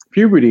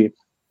puberty,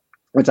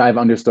 which I've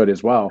understood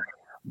as well.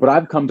 But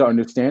I've come to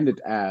understand it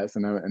as,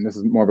 and this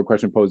is more of a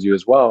question posed to you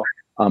as well,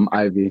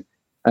 Ivy,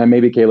 and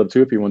maybe Caleb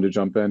too, if you want to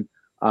jump in.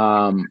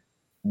 How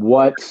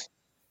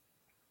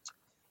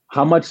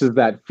much does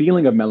that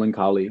feeling of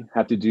melancholy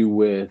have to do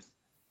with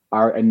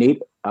our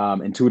innate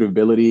intuitive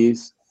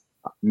abilities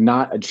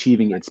not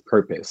achieving its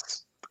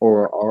purpose,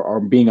 or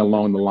being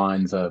along the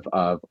lines of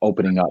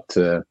opening up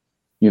to,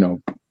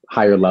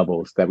 higher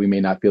levels that we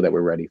may not feel that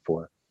we're ready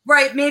for?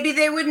 Right. Maybe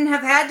they wouldn't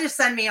have had to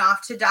send me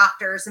off to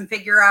doctors and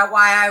figure out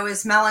why I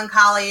was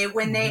melancholy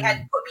when they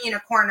had put me in a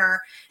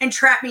corner and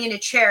trapped me in a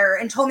chair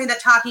and told me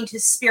that talking to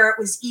spirit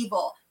was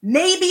evil.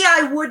 Maybe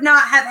I would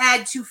not have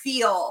had to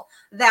feel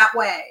that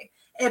way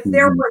if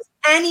there was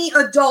any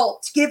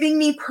adult giving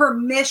me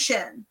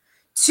permission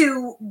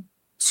to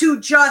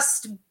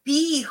just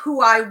be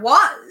who I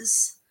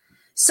was.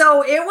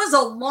 So it was a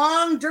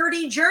long,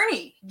 dirty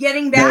journey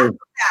getting back to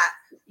that,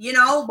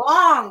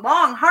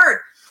 long, hard.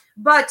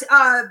 But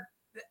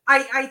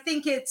I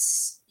think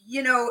it's,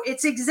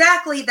 it's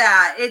exactly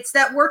that. It's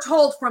that we're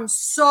told from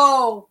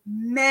so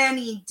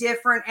many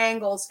different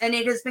angles, and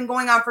it has been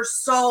going on for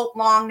so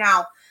long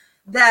now,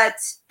 that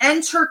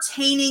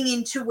entertaining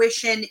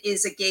intuition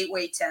is a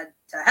gateway to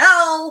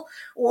hell,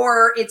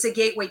 or it's a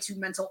gateway to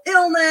mental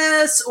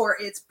illness, or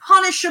it's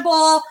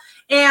punishable.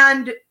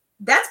 And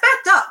that's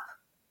backed up.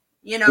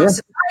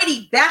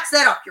 Society backs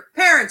that up. Your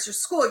parents, your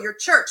school, your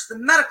church, the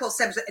medical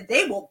centers,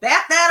 they will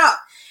back that up.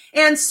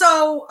 And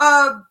so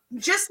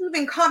just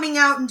even coming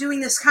out and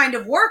doing this kind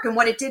of work and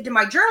what it did to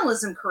my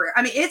journalism career,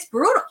 I mean, it's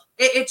brutal.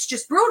 It's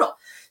just brutal.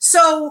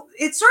 So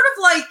it's sort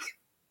of like,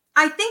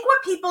 I think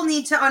what people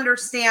need to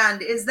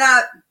understand is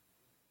that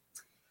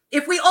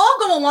if we all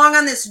go along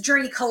on this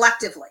journey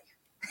collectively,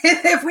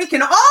 if we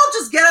can all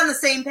just get on the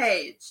same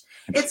page,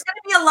 it's going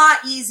to be a lot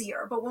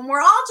easier. But when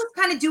we're all just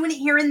kind of doing it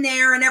here and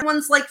there, and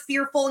everyone's like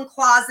fearful and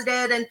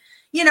closeted and,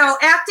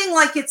 acting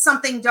like it's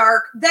something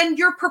dark, then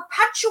you're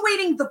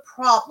perpetuating the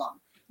problem.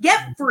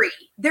 Get free.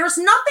 There's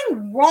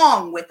nothing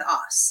wrong with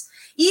us.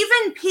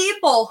 Even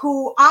people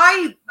who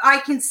I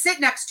can sit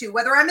next to,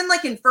 whether I'm in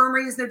like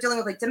infirmaries, they're dealing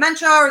with like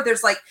dementia, or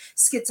there's like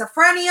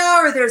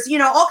schizophrenia, or there's,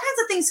 all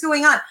kinds of things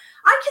going on.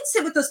 I can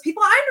sit with those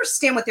people. I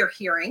understand what they're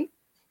hearing.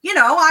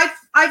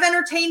 I've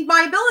entertained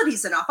my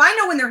abilities enough. I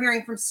know when they're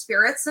hearing from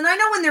spirits, and I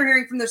know when they're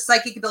hearing from their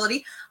psychic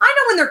ability. I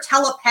know when they're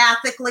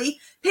telepathically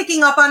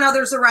picking up on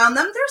others around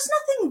them. There's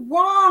nothing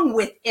wrong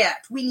with it.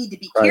 We need to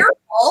be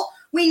careful.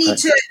 We need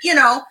to,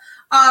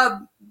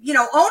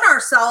 own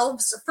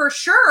ourselves for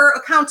sure,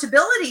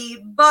 accountability,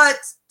 but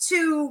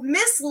to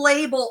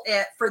mislabel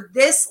it for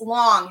this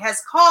long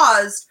has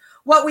caused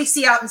what we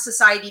see out in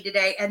society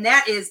today. And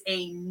that is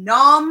a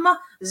numb,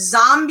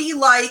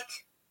 zombie-like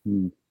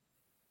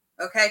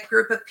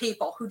group of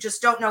people who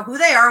just don't know who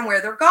they are and where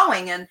they're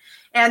going. And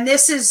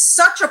this is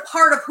such a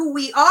part of who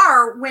we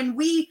are. When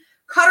we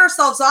cut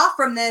ourselves off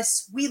from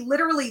this, we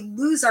literally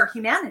lose our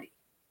humanity.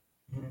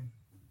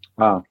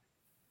 Wow.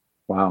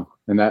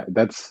 And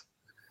that's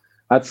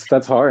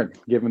hard,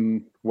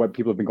 given what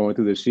people have been going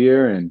through this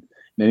year, and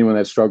anyone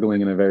that's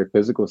struggling in a very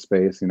physical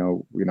space.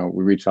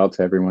 We reach out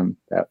to everyone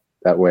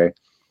that way,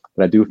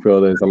 but I do feel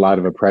there's a lot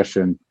of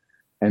oppression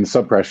and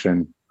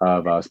suppression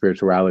of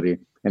spirituality.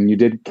 And you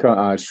did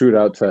shoot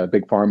out to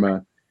Big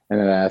Pharma in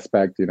that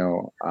aspect.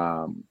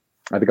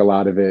 I think a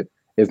lot of it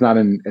is not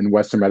in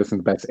Western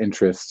medicine's best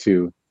interest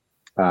to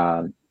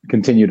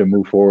continue to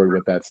move forward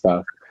with that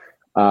stuff.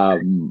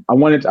 I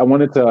wanted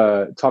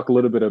to talk a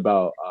little bit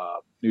about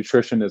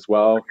nutrition as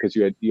well, because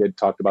you had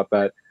talked about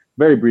that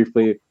very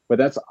briefly. But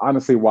that's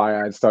honestly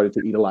why I started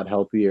to eat a lot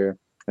healthier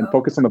and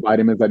focus on the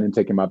vitamins I didn't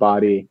take in my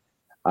body.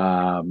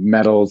 Different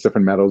metals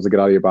to get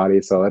out of your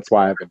body. So that's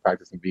why I've been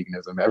practicing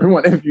veganism.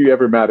 Everyone, if you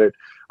ever mattered,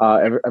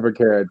 ever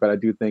cared, but I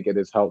do think it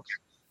has helped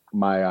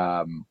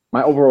my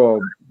my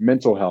overall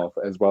mental health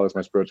as well as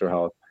my spiritual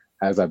health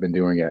as I've been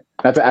doing it.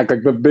 Not to act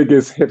like the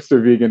biggest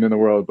hipster vegan in the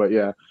world, but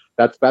yeah,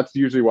 that's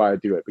usually why I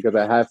do it, because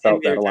I have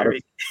felt that a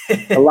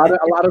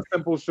lot of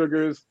simple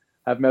sugars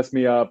have messed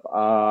me up.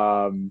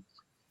 I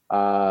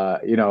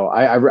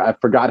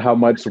forgot how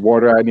much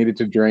water I needed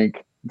to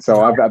drink.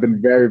 So I've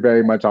been very,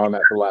 very much on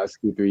that for the last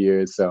 2-3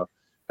 years. So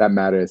that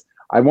matters.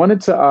 I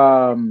wanted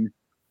to,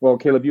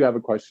 Caleb, you have a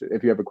question.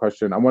 If you have a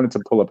question, I wanted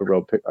to pull up a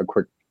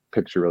quick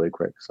picture really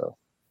quick. So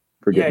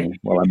forgive me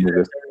while I move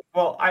this.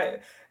 Well,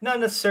 not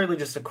necessarily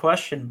just a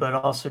question, but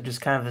also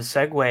just kind of a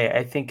segue.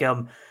 I think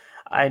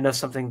I know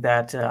something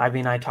that Ivy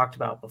and I talked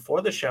about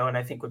before the show, and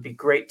I think would be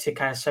great to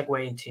kind of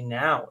segue into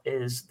now,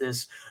 is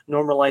this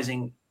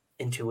normalizing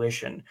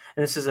intuition.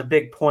 And this is a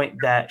big point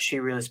that she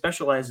really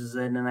specializes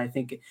in, and I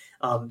think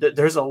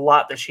there's a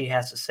lot that she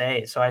has to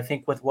say. So I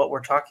think with what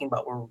we're talking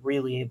about, we're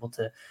really able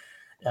to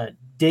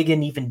dig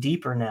in even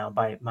deeper now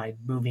by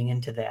moving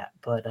into that.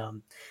 But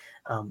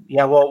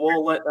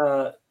we'll let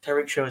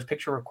Tyreek show his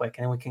picture real quick,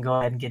 and then we can go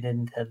ahead and get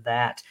into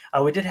that.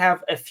 We did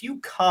have a few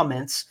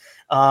comments.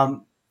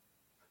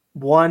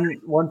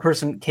 One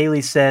person,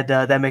 Kaylee, said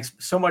that makes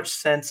so much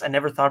sense. I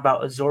never thought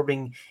about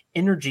absorbing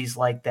energies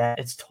like that.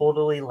 It's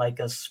totally like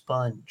a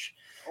sponge.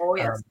 Oh,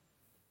 yes.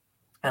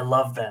 I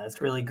love that.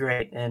 It's really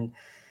great. And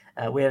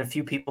we had a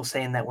few people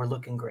saying that we're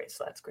looking great,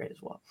 so that's great as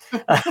well.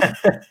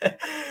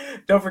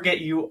 Don't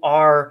forget, you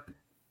are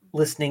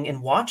listening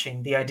and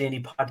watching the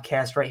Identity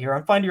Podcast right here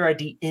on Find Your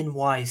ID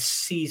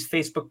NYC's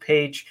Facebook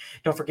page.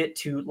 Don't forget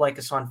to like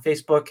us on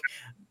Facebook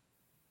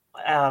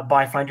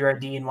by Find Your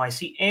ID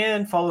NYC,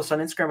 and follow us on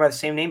Instagram by the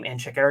same name, and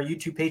check out our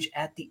YouTube page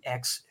at The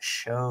X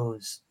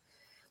Shows.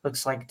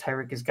 Looks like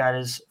Tyreek has got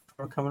his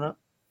coming up.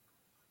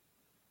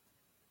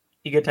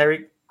 You good,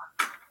 Tyreek?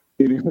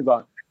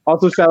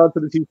 Also, shout out to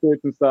the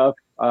t-shirts and stuff.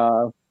 We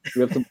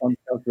have some fun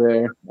stuff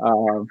there.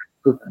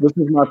 This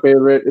is my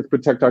favorite. It's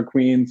Protect Our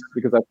Queens,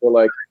 because I feel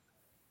like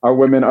our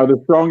women are the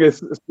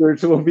strongest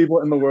spiritual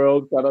people in the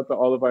world. Shout out to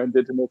all of our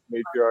indigenous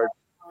matriarchs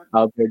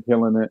out there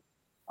killing it.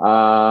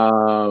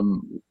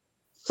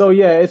 So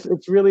yeah, it's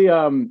really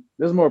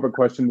this is more of a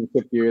question than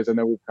 50 years. I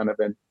know we've kind of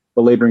been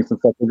belaboring some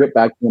stuff. We'll get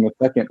back to you in a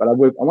second, but I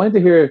wanted to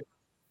hear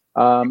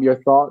your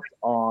thoughts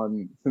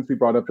on, since we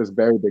brought up this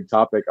very big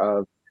topic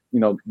of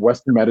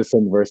Western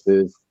medicine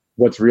versus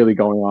what's really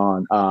going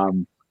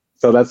on.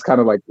 So that's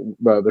kind of like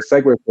the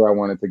segue where I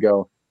wanted to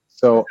go.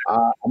 So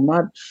I'm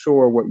not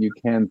sure what you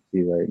can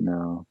see right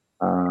now.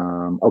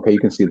 Okay, you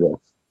can see this.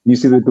 You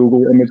see the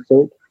Google image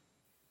search?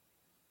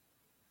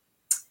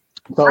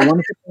 So I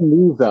wanted to put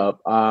these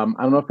up. I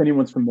don't know if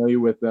anyone's familiar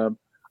with them.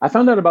 I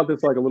found out about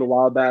this like a little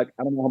while back.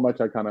 I don't know how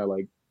much I kind of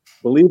like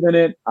believe in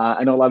it.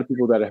 I know a lot of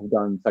people that have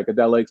done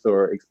psychedelics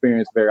or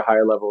experienced very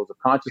higher levels of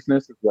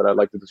consciousness is what I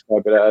like to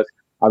describe it as.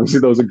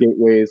 Obviously, those are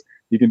gateways.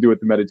 You can do it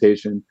through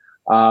meditation.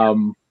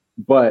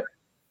 But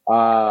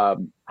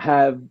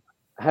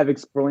have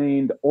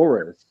explained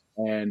auras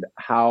and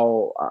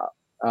how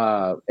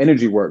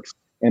energy works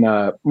in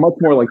a much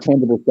more like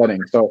tangible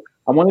setting. So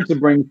I wanted to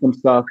bring some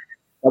stuff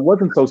that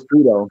wasn't so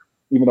pseudo,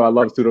 even though I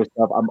love pseudo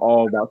stuff. I'm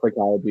all about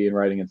psychology and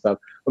writing and stuff,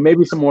 but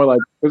maybe some more like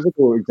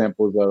physical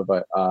examples of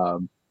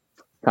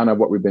kind of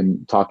what we've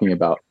been talking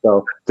about.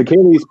 So to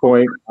Kaylee's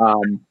point,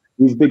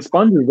 these big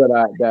sponges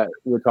that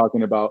we're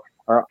talking about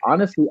are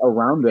honestly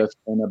around us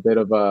in a bit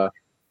of an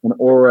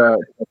aura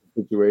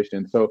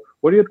situation. So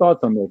what are your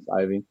thoughts on this,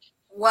 Ivy?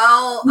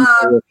 Well,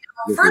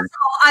 first of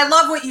all, I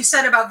love what you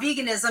said about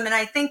veganism. And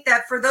I think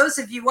that for those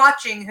of you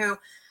watching who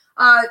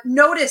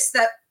notice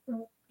that,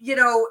 you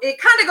know, it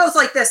kind of goes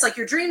like this, like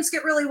your dreams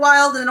get really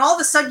wild and all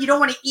of a sudden you don't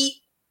want to eat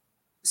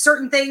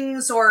certain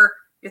things, or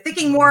you're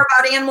thinking more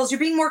about animals. You're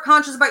being more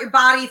conscious about your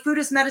body. Food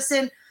is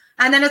medicine.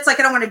 And then it's like,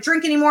 I don't want to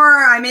drink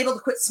anymore. I'm able to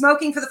quit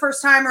smoking for the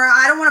first time, or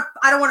I don't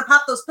want to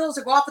pop those pills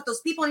or go off with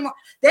those people anymore.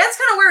 That's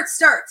kind of where it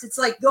starts. It's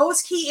like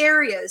those key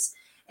areas.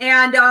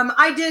 And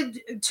I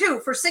did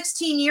too for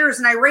 16 years,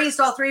 and I raised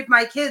all 3 of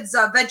my kids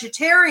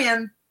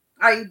vegetarian.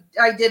 I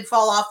did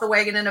fall off the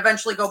wagon and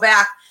eventually go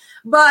back.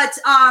 But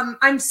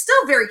I'm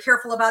still very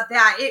careful about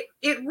that.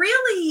 It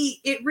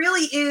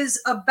really is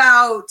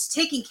about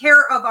taking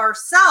care of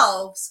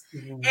ourselves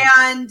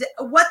and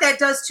what that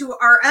does to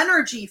our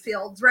energy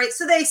fields, right?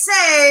 So they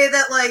say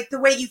that like the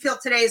way you feel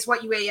today is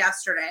what you ate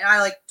yesterday. And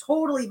I like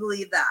totally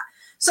believe that.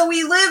 So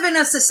we live in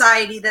a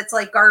society that's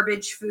like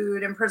garbage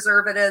food and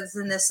preservatives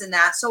and this and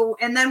that. So,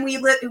 and then we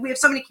have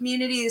so many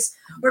communities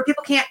where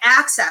people can't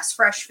access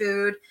fresh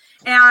food.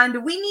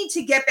 And we need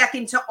to get back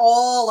into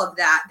all of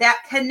that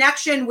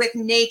connection with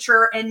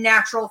nature and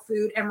natural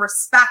food and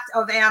respect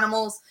of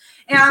animals.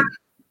 And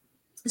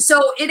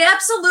so it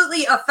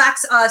absolutely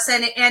affects us.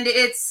 And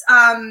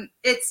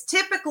it's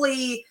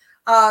typically,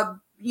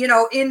 you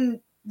know,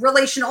 in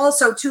relation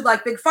also to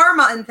like big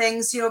pharma and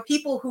things, you know,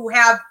 people who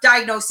have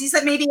diagnoses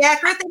that may be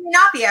accurate, they may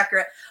not be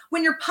accurate.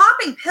 When you're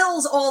popping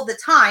pills all the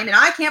time, and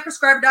I can't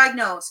prescribe or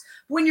diagnose,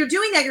 when you're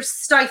doing that, you're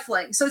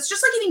stifling. So it's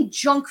just like eating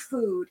junk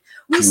food.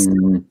 We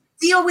still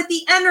deal with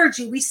the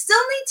energy. We still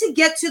need to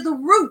get to the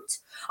root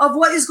of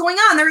what is going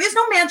on. There is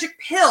no magic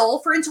pill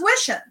for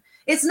intuition.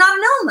 It's not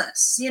an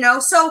illness, you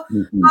know? So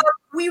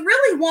we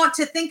really want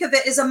to think of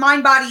it as a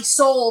mind, body,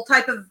 soul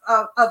type of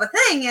a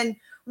thing. And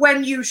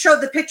when you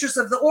showed the pictures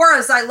of the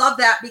auras, I love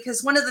that,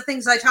 because one of the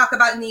things I talk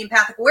about in the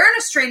empathic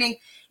awareness training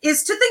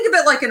is to think of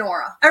it like an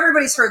aura.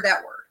 Everybody's heard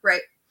that word,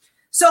 right?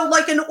 So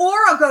like an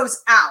aura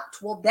goes out.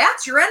 Well,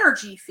 that's your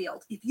energy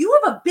field. If you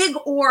have a big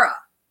aura,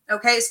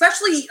 okay,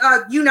 especially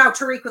you now,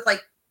 Tariq, with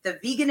like the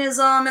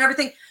veganism and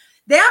everything,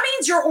 that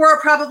means your aura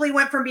probably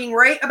went from being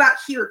right about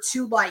here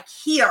to like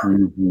here,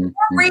 or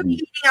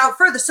radiating out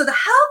further. So the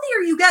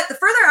healthier you get, the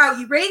further out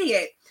you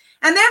radiate.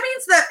 And that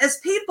means that as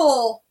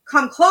people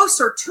come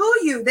closer to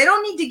you, they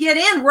don't need to get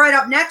in right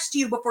up next to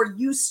you before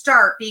you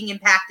start being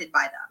impacted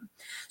by them.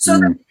 So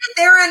that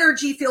their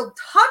energy field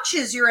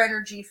touches your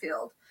energy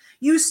field,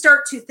 you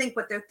start to think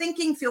what they're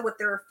thinking, feel what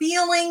they're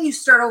feeling. You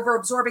start over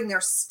absorbing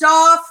their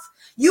stuff.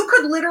 You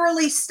could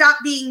literally stop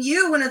being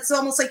you, and it's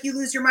almost like you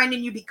lose your mind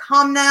and you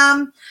become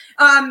them.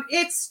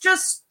 It's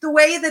just the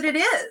way that it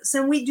is.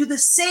 And we do the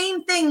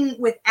same thing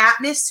with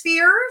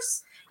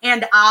atmospheres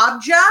and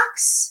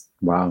objects.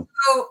 Wow.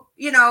 So,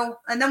 you know,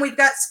 and then we've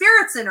got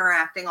spirits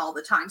interacting all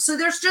the time. So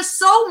there's just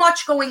so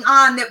much going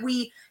on that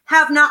we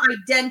have not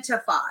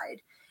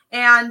identified.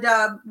 And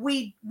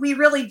we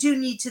really do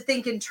need to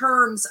think in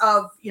terms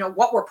of, you know,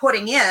 what we're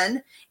putting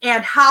in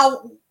and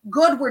how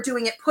good we're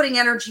doing at putting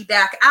energy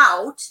back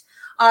out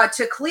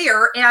to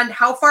clear, and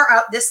how far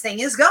out this thing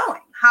is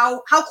going.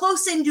 How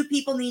close in do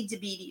people need to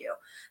be to you?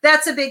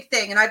 That's a big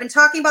thing. And I've been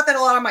talking about that a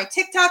lot on my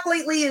TikTok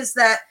lately, is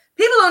that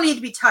people don't need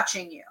to be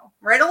touching you,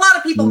 right? A lot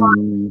of people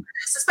want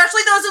this,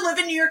 especially those who live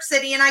in New York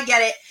City, and I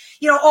get it.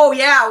 You know, oh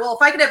yeah, well,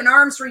 if I could have an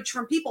arm's reach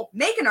from people,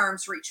 make an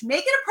arm's reach.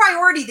 Make it a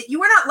priority that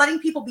you are not letting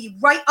people be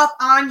right up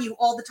on you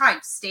all the time.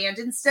 Stand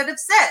instead of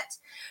sit.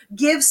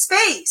 Give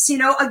space. You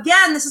know,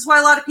 again, this is why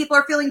a lot of people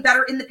are feeling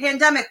better in the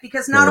pandemic,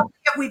 because not only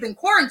have we been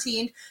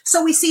quarantined,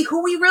 so we see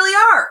who we really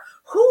are.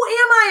 Who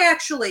am I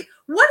actually?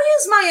 What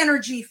is my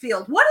energy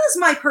field? What is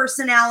my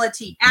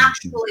personality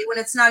actually when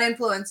it's not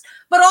influenced?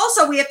 But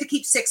also we have to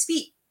keep 6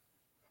 feet.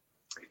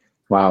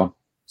 Wow.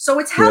 So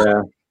it's healthy.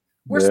 Yeah.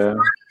 We're starting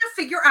to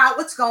figure out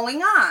what's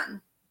going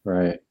on.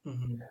 Right.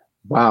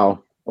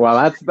 Wow.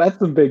 Wow, that's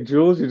some big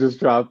jewels you just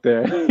dropped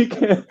there.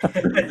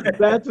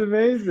 That's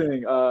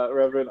amazing,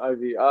 Reverend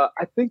Ivy. I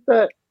think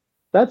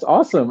that's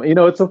awesome. You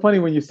know, it's so funny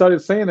when you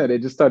started saying that,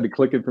 it just started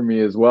clicking for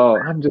me as well.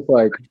 I'm just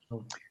like,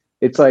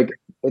 it's like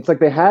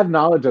they have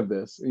knowledge of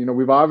this. You know,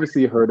 we've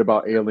obviously heard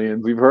about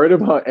aliens. We've heard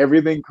about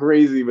everything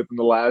crazy within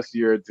the last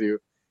year or two.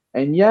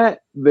 And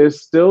yet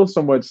there's still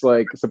so much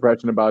like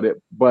suppression about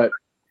it. But,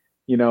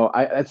 you know,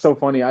 it's so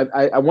funny.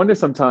 I wonder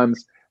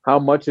sometimes how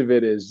much of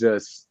it is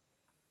just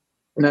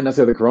not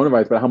necessarily the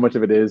coronavirus, but how much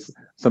of it is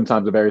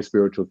sometimes a very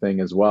spiritual thing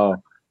as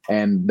well.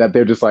 And that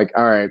they're just like,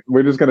 all right,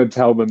 we're just going to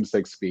tell them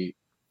 6 feet.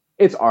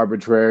 It's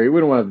arbitrary. We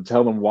don't want to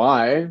tell them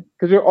why,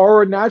 because your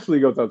aura naturally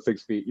goes out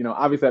 6 feet. You know,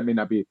 obviously that may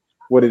not be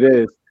what it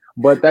is,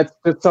 but that's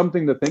just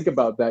something to think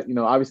about, that, you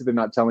know, obviously they're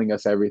not telling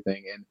us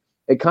everything. And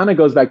it kind of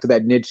goes back to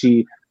that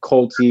niche-y,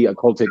 culty,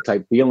 occultic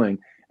type feeling.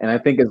 And I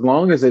think as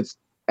long as it's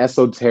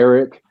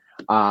esoteric,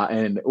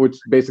 and which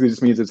basically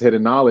just means it's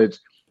hidden knowledge,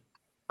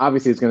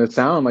 obviously it's going to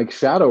sound like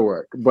shadow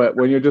work. But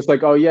when you're just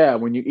like, oh yeah,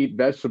 when you eat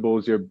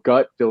vegetables, your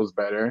gut feels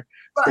better,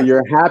 so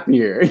you're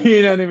happier.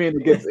 You know what I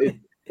mean?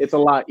 It's a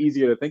lot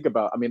easier to think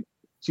about. I mean,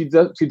 she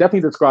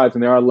definitely describes,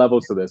 and there are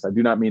levels to this. I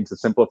do not mean to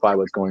simplify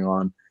what's going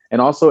on.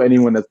 And also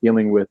anyone that's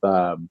dealing with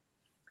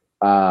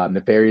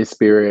nefarious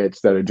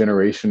spirits that are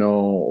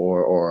generational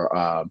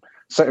or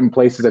certain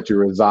places that you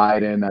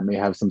reside in that may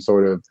have some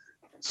sort of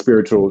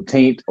spiritual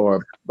taint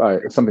or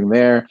something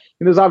there.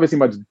 And there's obviously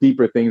much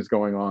deeper things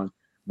going on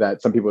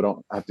that some people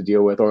don't have to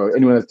deal with, or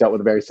anyone that's dealt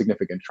with a very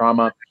significant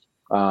trauma,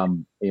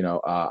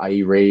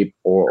 i.e. rape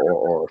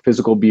or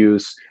physical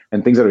abuse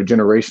and things that are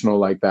generational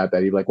like that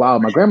you're like, wow,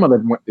 my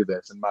grandmother went through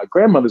this and my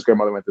grandmother's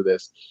grandmother went through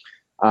this.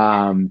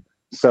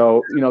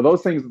 So,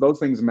 those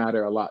things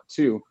matter a lot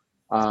too.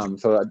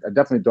 So I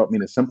definitely don't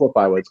mean to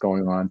simplify what's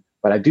going on,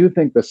 but I do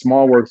think the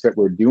small works that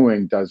we're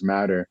doing does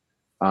matter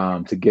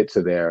to get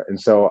to there. And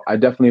so I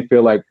definitely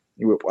feel like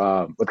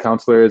with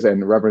counselors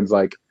and reverends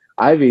like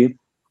Ivy,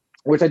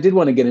 which I did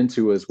want to get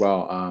into as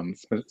well,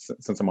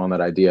 since I'm on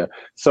that idea.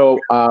 So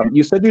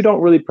you said you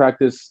don't really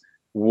practice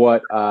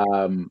what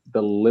the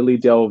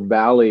Lilydale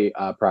Valley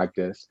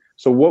practice.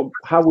 So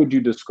how would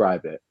you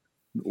describe it?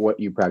 What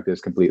you practice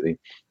completely?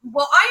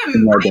 Well,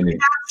 I'm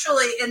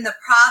actually in the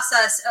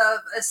process of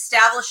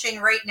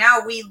establishing right now.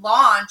 We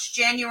launched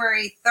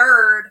January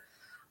 3rd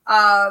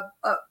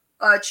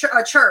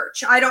a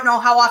church. I don't know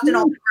how often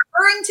I'll be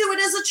referring to it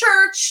as a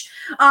church.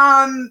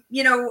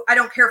 I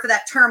don't care for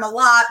that term a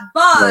lot,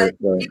 but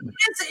right.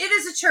 It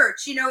is a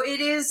church.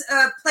 It is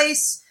a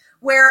place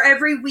where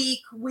every week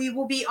we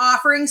will be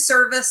offering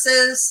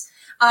services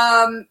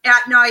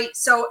at night.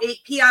 So 8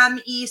 p.m.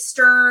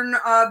 Eastern.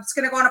 It's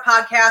going to go on a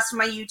podcast on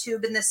my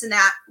YouTube and this and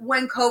that.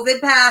 When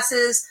COVID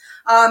passes,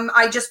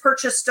 I just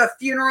purchased a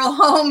funeral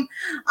home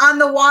on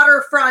the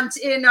waterfront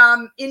in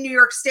New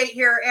York State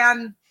here,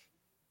 and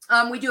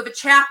we do have a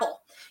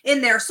chapel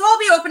in there. So I'll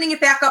be opening it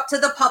back up to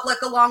the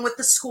public along with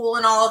the school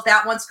and all of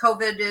that once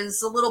COVID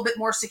is a little bit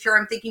more secure.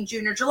 I'm thinking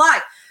June or July.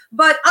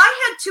 But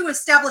I had to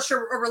establish a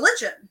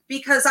religion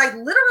because I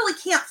literally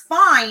can't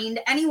find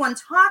anyone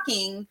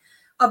talking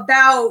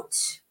about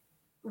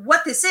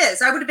what this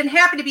is. I would have been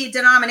happy to be a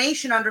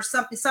denomination under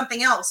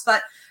something else.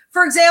 But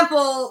for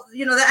example,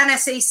 the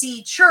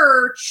NSAC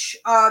church,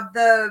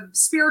 the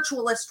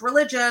spiritualist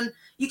religion,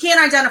 you can't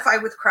identify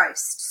with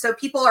Christ. So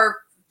people are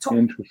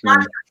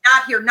not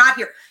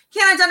here.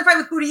 Can't identify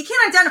with Buddha. You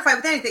can't identify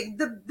with anything.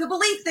 The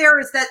belief there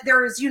is that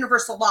there is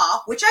universal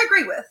law, which I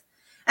agree with.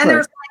 And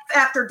there's life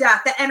after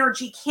death. The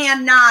energy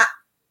cannot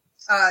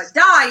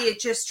die. It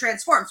just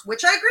transforms,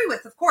 which I agree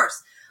with, of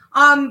course.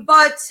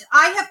 But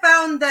I have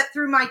found that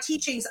through my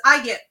teachings,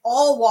 I get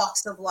all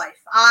walks of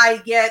life.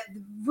 I get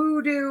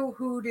voodoo,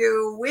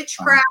 hoodoo,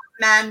 witchcraft,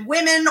 men,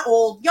 women,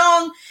 old,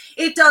 young.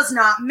 It does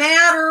not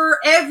matter.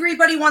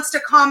 Everybody wants to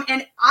come.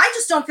 And I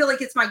just don't feel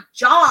like it's my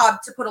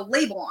job to put a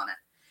label on it.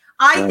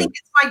 I think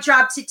it's my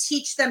job to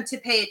teach them to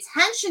pay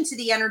attention to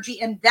the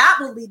energy, and that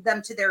will lead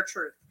them to their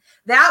truth.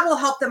 That will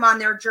help them on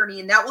their journey,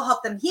 and that will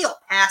help them heal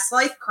past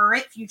life,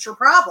 current, future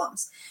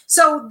problems.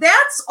 So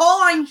that's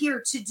all I'm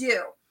here to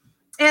do.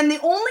 And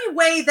the only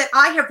way that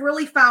I have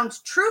really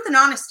found truth and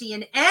honesty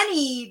in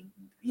any,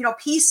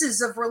 pieces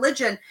of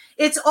religion,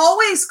 it's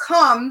always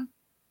come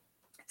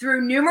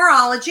through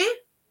numerology.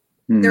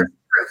 There's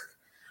truth.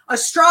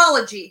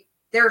 Astrology,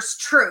 there's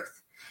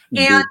truth.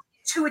 And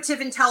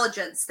intuitive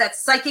intelligence,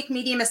 that's psychic,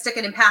 mediumistic,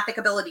 and empathic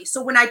ability.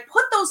 So when I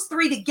put those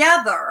three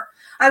together,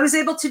 I was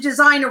able to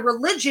design a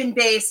religion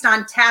based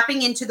on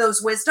tapping into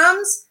those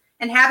wisdoms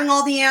and having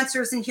all the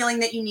answers and healing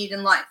that you need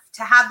in life,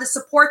 to have the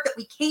support that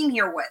we came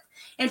here with,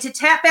 and to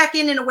tap back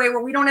in a way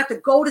where we don't have to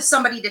go to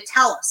somebody to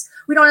tell us.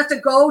 We don't have to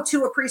go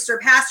to a priest or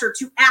pastor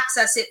to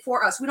access it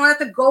for us. We don't have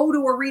to go to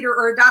a reader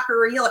or a doctor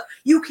or a healer.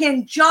 You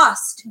can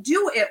just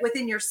do it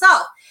within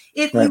yourself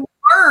if you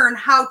learn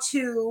how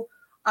to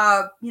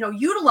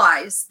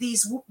utilize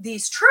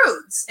these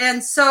truths.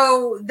 And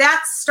so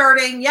that's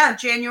starting,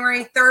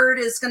 January 3rd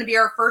is going to be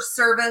our first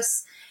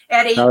service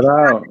at 8. Shout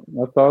out.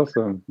 That's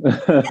awesome.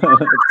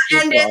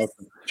 And it's,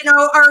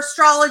 our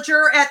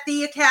astrologer at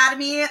the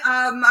Academy,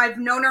 I've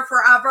known her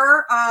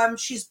forever.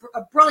 She's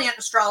a brilliant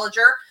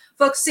astrologer,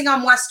 focusing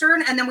on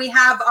Western. And then we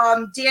have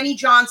Danny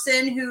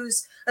Johnson,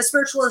 who's a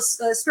spiritual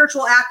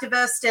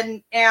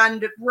activist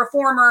and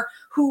reformer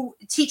who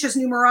teaches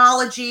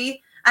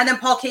numerology. And then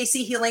Paul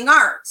Casey, Healing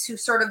Arts, who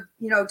sort of,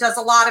 does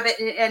a lot of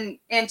it,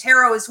 and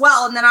tarot as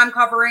well. And then I'm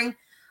covering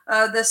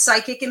the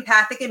psychic,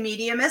 empathic, and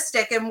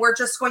mediumistic. And we're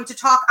just going to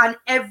talk on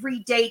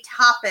everyday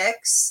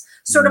topics,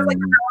 sort of like a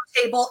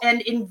round table,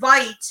 and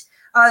invite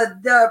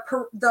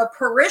the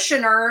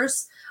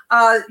parishioners,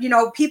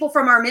 people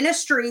from our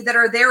ministry that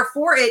are there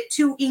for it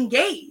to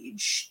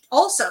engage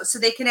also, so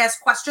they can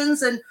ask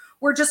questions. And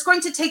we're just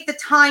going to take the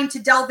time to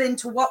delve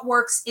into what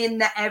works in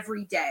the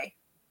everyday.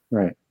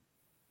 Right.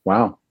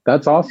 Wow.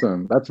 That's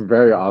awesome. That's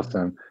very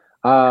awesome.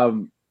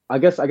 I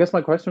guess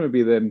my question would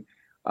be then,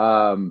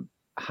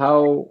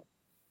 how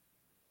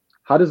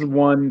does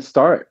one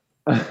start?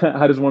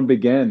 How does one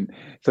begin?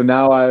 So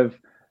now I've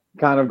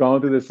kind of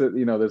gone through this,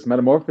 this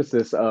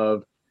metamorphosis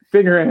of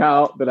figuring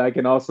out that I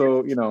can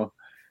also,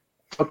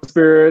 talk to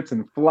spirits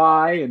and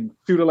fly and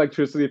shoot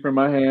electricity from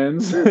my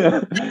hands.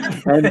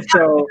 And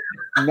so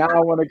now I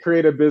want to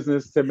create a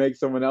business to make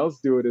someone else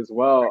do it as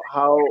well.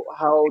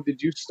 How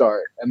did you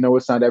start? I know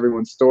it's not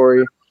everyone's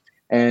story.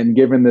 And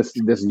given this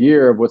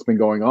year of what's been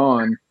going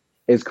on,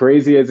 as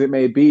crazy as it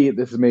may be,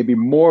 this is maybe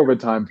more of a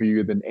time for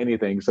you than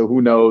anything. So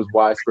who knows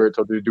why Spirit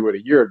told you to do it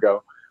a year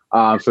ago,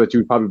 so that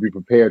you would probably be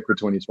prepared for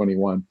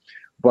 2021.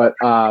 But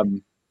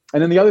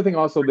and then the other thing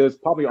also, there's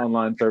probably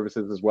online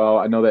services as well.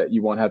 I know that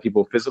you won't have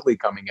people physically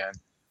coming in,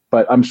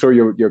 but I'm sure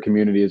your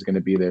community is going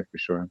to be there for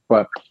sure.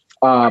 But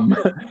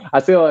I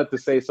say all that to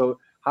say, so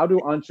how do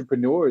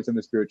entrepreneurs in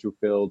the spiritual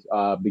field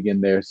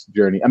begin their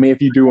journey? I mean,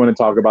 if you do want to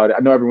talk about it,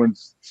 I know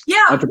everyone's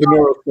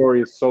entrepreneurial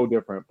story is so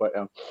different, but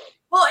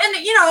well, and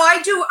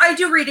I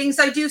do readings.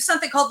 I do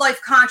something called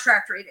life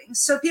contract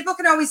readings. So people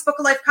can always book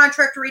a life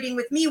contract reading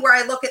with me where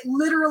I look at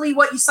literally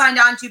what you signed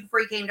on to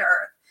before you came to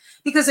Earth.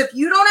 Because if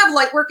you don't have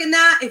light work in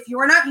that, if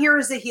you're not here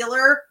as a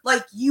healer,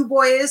 like you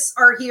boys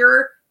are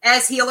here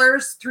as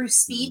healers through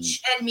speech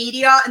and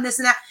media and this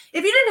and that,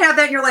 if you didn't have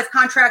that in your life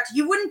contract,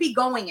 you wouldn't be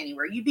going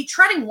anywhere. You'd be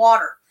treading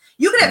water.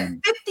 You could have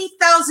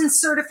 50,000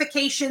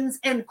 certifications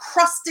and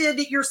crusted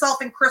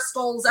yourself in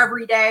crystals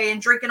every day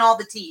and drinking all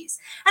the teas.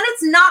 And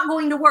it's not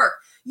going to work.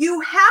 You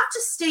have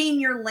to stay in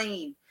your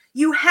lane.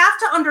 You have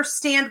to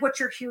understand what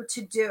you're here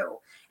to do.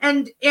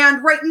 And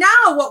right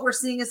now what we're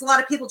seeing is a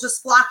lot of people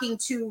just flocking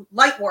to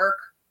light work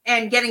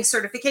and getting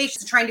certifications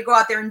and trying to go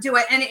out there and do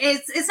it. And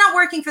it's not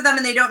working for them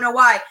and they don't know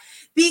why.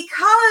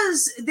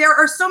 Because there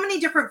are so many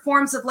different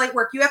forms of light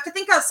work, you have to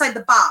think outside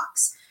the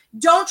box.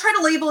 Don't try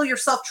to label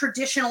yourself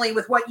traditionally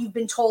with what you've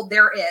been told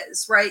there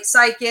is, right?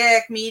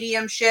 Psychic,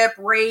 mediumship,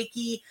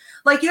 Reiki.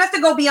 Like you have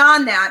to go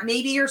beyond that.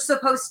 Maybe you're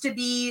supposed to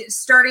be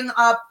starting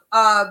up,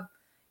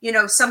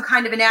 some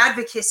kind of an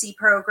advocacy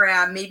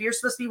program. Maybe you're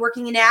supposed to be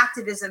working in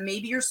activism.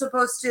 Maybe you're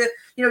supposed to,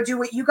 do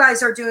what you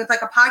guys are doing with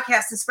like a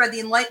podcast and spread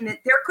the enlightenment.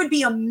 There could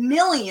be a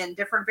million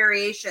different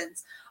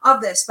variations of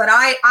this, but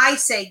I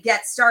say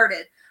get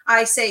started.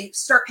 I say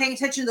start paying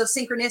attention to those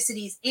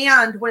synchronicities.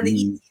 And one of the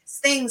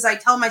easiest things I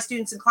tell my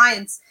students and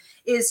clients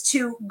is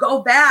to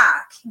go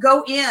back,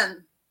 go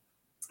in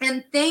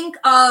and think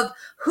of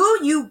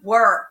who you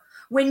were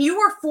when you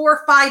were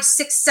 4, 5,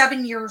 6,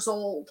 7 years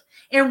old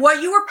and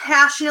what you were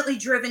passionately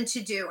driven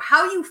to do,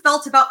 how you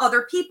felt about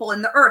other people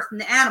and the earth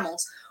and the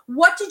animals.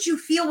 What did you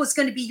feel was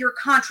going to be your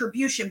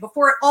contribution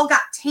before it all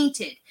got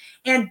tainted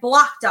and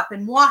blocked up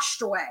and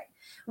washed away?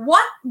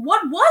 What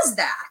was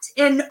that?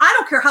 And I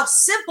don't care how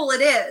simple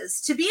it is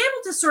to be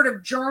able to sort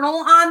of journal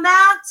on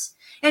that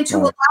and to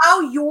allow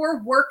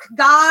your work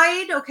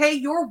guide. Okay.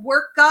 Your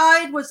work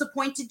guide was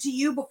appointed to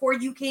you before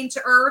you came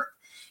to Earth.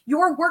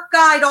 Your work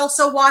guide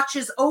also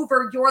watches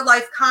over your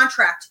life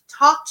contract.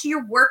 Talk to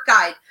your work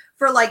guide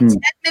for like 10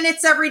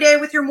 minutes every day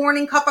with your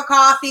morning cup of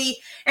coffee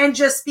and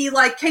just be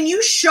like, can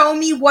you show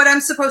me what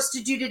I'm supposed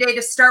to do today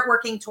to start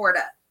working toward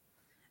it?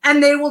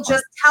 And they will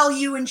just tell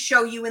you and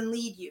show you and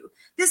lead you.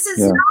 This is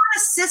not a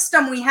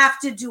system we have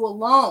to do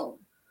alone.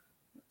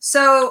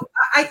 So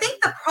I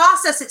think the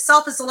process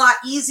itself is a lot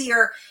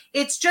easier.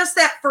 It's just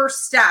that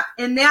first step.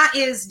 And that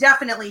is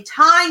definitely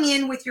tying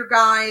in with your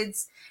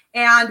guides.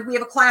 And we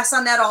have a class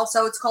on that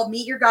also. It's called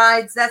Meet Your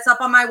Guides. That's up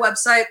on my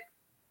website.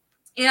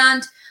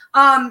 And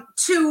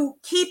to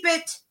keep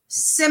it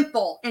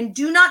simple and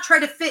do not try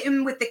to fit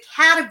in with the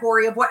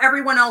category of what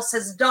everyone else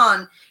has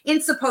done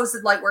in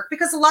supposed light work,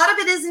 because a lot of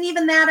it isn't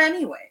even that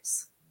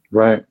anyways.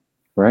 Right.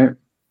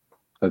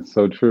 That's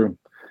so true.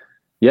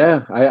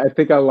 Yeah, I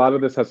think a lot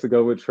of this has to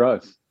go with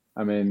trust.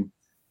 I mean,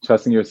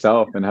 trusting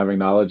yourself and having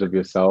knowledge of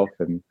yourself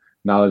and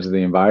knowledge of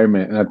the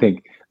environment. And I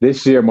think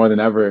this year more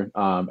than ever,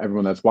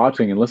 everyone that's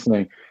watching and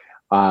listening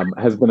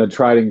has been a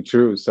tried and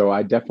true. So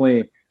I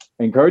definitely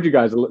encourage you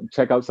guys to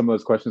check out some of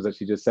those questions that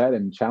she just said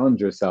and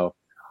challenge yourself.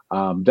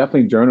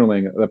 Definitely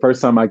journaling. The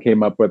first time I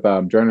came up with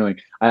journaling,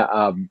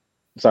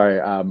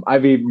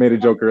 Ivy made a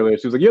joke earlier.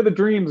 She was like, "You're the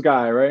dreams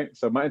guy, right?"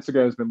 So my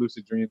Instagram has been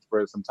Lucid Dreams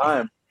for some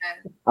time.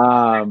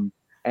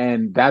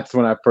 And that's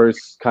when I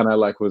first kind of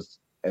like was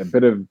a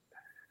bit of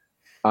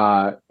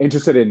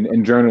interested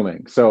in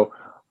journaling. So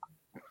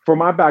for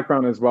my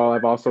background as well,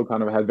 I've also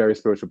kind of had very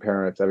spiritual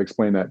parents. I've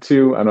explained that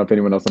too. I don't know if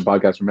anyone else on the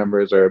podcast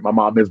remembers, or my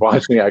mom is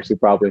watching actually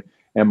probably,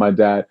 and my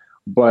dad.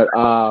 But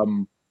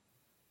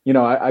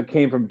I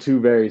came from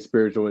two very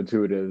spiritual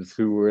intuitives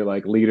who were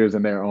like leaders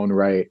in their own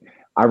right.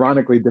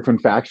 Ironically,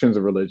 different factions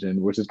of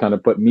religion, which has kind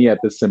of put me at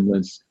this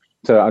semblance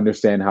to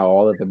understand how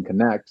all of them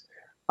connect.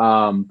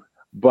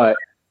 But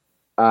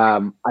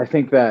I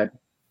think that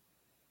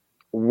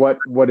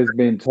what is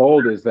being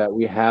told is that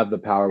we have the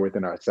power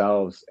within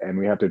ourselves, and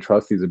we have to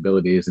trust these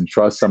abilities and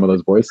trust some of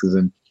those voices.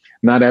 And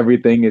not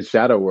everything is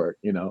shadow work.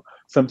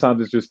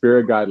 Sometimes it's your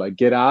spirit guide, like,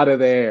 get out of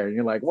there. And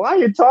you're like, why are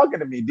you talking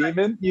to me,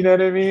 demon? You know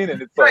what I mean?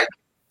 And it's like,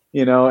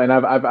 and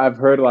I've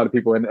heard a lot of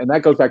people, and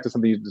that goes back to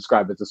something you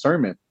described as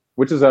discernment,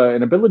 which is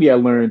an ability I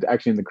learned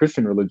actually in the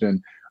Christian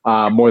religion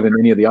more than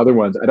any of the other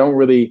ones. I don't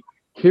really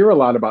hear a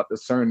lot about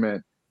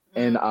discernment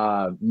in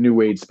New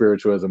Age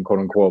spiritualism, quote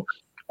unquote.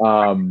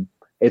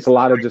 It's a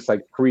lot of just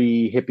like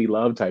pre-hippie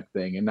love type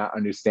thing and not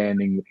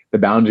understanding the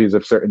boundaries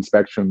of certain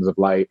spectrums of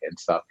light and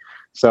stuff.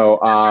 So,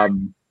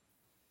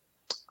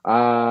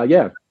 that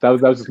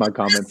was just my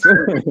comments.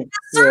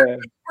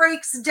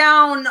 Breaks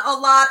down a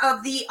lot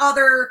of the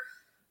other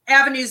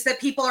avenues that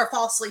people are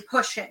falsely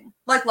pushing,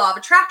 like law of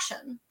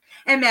attraction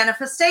and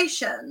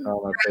manifestation.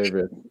 Oh, my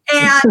favorite.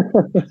 And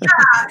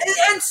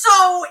and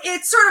so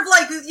it's sort of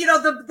like,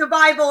 the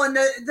Bible and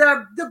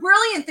the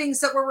brilliant things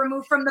that were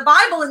removed from the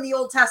Bible in the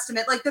Old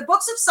Testament. Like the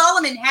books of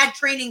Solomon had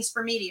trainings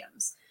for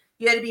mediums.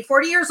 You had to be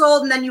 40 years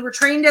old, and then you were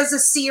trained as a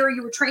seer,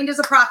 you were trained as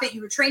a prophet,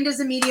 you were trained as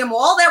a medium. Well,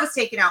 all that was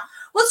taken out.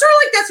 Well, it's sort of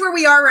like that's where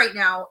we are right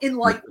now in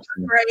life,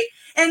 right?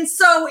 And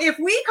so if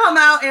we come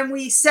out and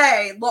we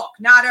say, look,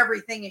 not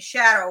everything is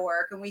shadow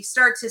work, and we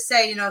start to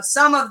say,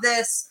 some of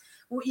this,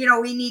 we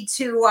need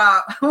to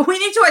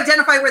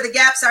identify where the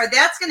gaps are,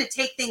 that's going to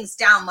take things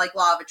down, like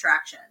law of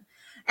attraction.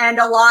 And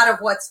a lot of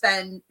what's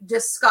been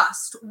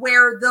discussed,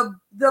 where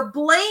the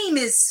blame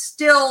is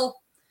still,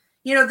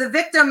 the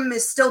victim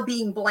is still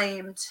being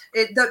blamed.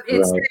 It's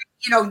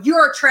right.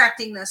 You're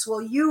attracting this.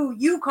 Well,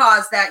 you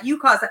caused that. You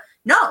caused that.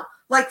 No,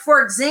 like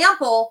for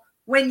example,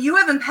 when you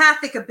have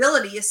empathic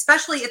ability,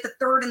 especially at the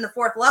 3rd and the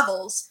 4th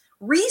levels,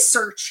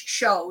 research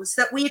shows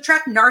that we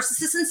attract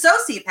narcissists and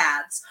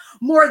sociopaths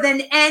more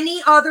than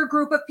any other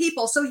group of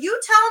people. So you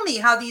tell me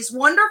how these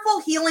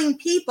wonderful healing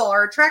people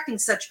are attracting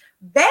such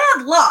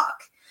bad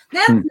luck.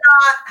 That's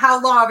not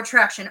how law of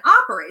attraction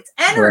operates.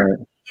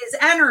 Energy is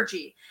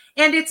energy.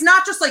 And it's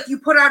not just like you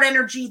put out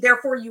energy,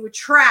 therefore you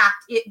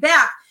attract it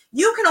back.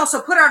 You can also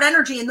put out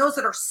energy, and those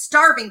that are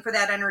starving for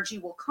that energy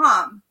will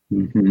come.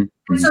 And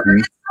so there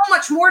is so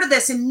much more to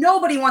this, and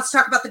nobody wants to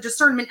talk about the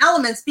discernment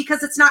elements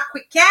because it's not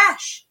quick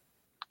cash.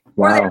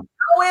 Wow. Or they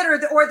know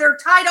it, or they're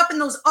tied up in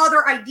those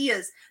other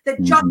ideas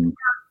that just aren't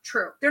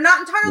true. They're not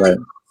entirely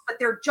false, but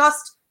they're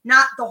just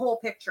not the whole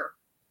picture.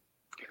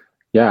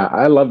 Yeah,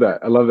 I love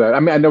that. I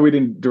mean, I know we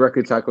didn't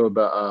directly tackle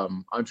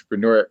the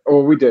entrepreneur,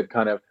 or we did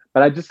kind of,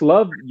 but I just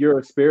love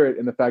your spirit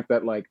in the fact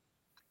that like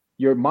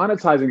you're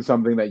monetizing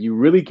something that you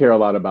really care a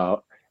lot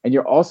about, and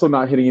you're also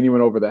not hitting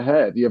anyone over the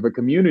head. You have a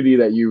community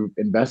that you've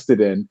invested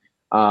in,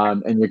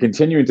 and you're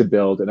continuing to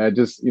build. And I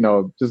just,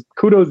 just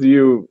kudos to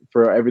you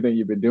for everything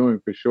you've been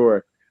doing, for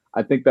sure.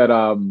 I think that,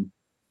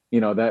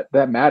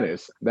 that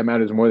matters. That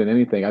matters more than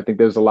anything. I think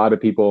there's a lot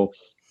of people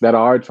that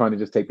are trying to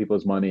just take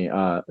people's money,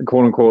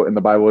 quote unquote, in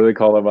the Bible, what do they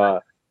call them?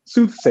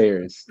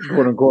 Soothsayers,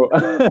 quote unquote,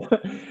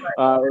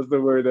 was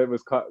the word that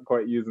was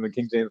quite used in the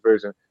King James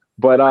Version.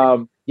 But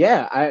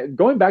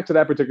going back to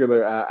that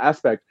particular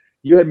aspect,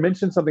 you had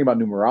mentioned something about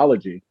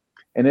numerology.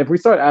 And if we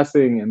start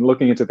asking and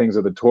looking into things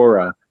of the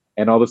Torah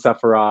and all the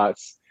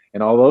Sephirots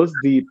and all those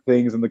deep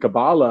things in the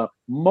Kabbalah,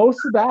 most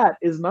of that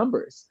is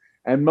numbers.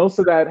 And most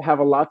of that have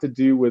a lot to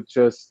do with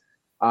just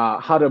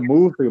how to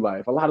move through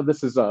life. A lot of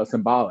this is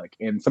symbolic.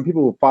 And some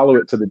people will follow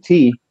it to the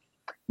T,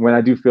 when I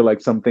do feel like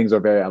some things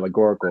are very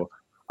allegorical.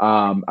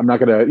 I'm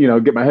not going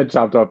to, get my head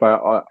chopped off by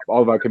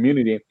all of our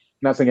community. I'm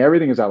not saying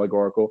everything is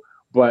allegorical,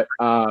 but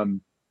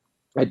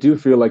I do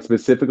feel like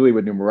specifically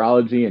with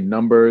numerology and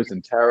numbers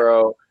and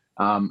tarot,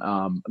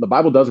 the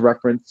Bible does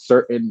reference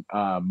certain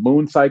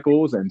moon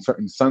cycles and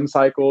certain sun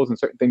cycles and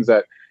certain things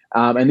that,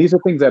 and these are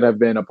things that have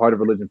been a part of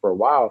religion for a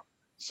while.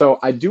 So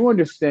I do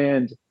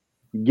understand,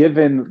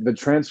 given the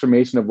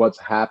transformation of what's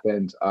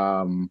happened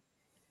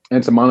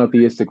into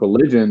monotheistic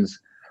religions,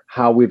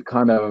 how we've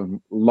kind of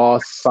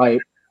lost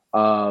sight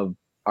of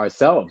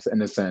ourselves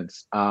in a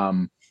sense.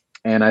 And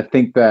I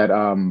think that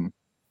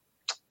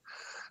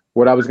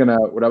what I was gonna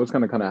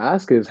kind of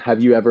ask is,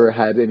 have you ever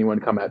had anyone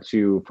come at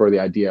you for the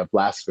idea of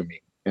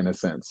blasphemy in a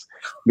sense?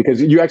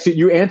 Because you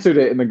answered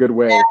it in a good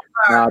way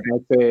by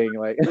saying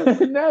like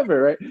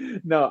never, right?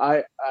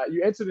 No,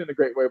 you answered it in a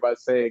great way by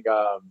saying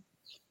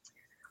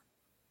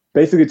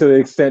basically to the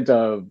extent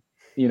of,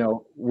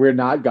 we're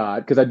not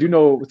God, because I do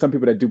know some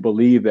people that do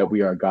believe that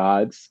we are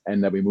gods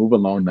and that we move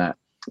along that.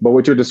 But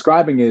what you're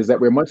describing is that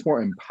we're much more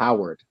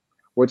empowered,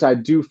 which I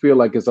do feel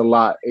like is a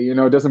lot. It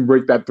doesn't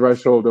break that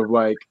threshold of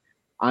like,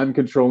 I'm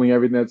controlling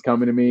everything that's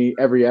coming to me,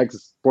 every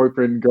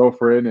ex-boyfriend,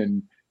 girlfriend,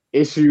 and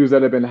issues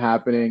that have been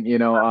happening.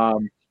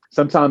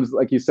 Sometimes,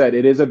 like you said,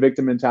 it is a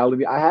victim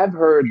mentality. I have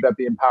heard that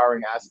the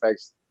empowering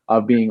aspects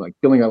of being like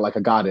feeling like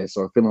a goddess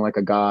or feeling like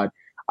a god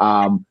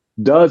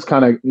does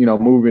kind of,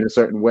 move in a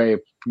certain way.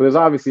 But there's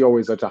obviously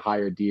always such a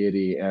higher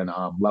deity and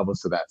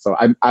levels to that. So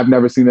I've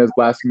never seen it as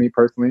blasphemy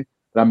personally,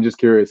 but I'm just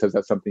curious, is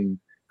that something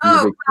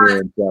you've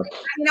experienced?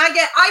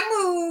 I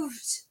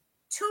moved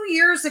 2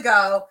 years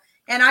ago,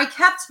 and I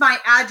kept my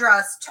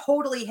address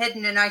totally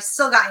hidden, and I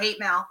still got hate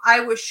mail. I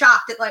was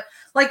shocked at like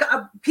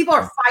people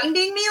are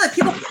finding me, like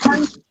people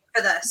find me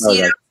for this.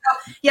 Okay. So,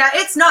 yeah,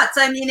 it's nuts.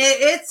 I mean,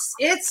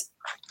 it's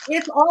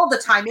all the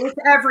time. It's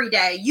every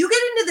day. You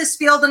get into this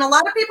field, and a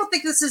lot of people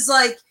think this is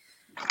like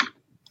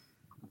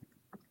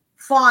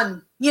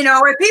fun,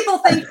 or people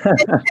think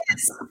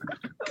it's,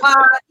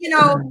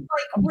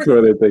 I'm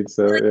sure they think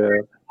so. Yeah.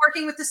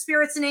 Working with the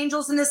spirits and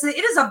angels and this, and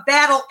it is a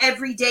battle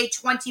every day,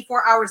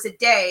 24 hours a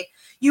day.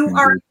 You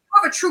have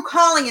a true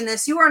calling in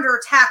this. You are under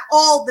attack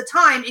all the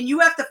time, and you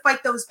have to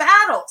fight those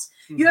battles.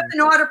 You have to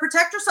know how to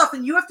protect yourself,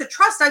 and you have to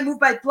trust. I move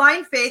by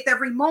blind faith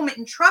every moment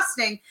and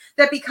trusting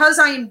that because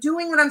I am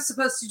doing what I'm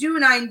supposed to do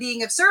and I am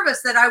being of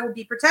service, that I will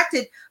be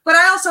protected. But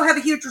I also have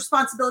a huge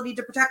responsibility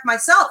to protect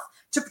myself,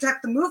 to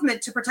protect the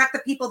movement, to protect the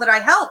people that I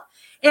help.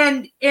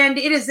 And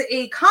it is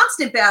a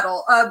constant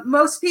battle.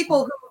 Most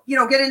people who,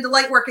 get into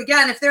light work,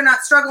 again, if they're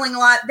not struggling a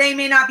lot, they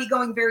may not be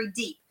going very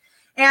deep.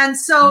 And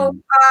so,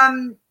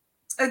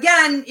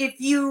 again, if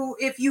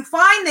you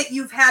find that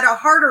you've had a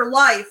harder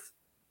life,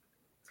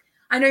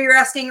 I know you're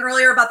asking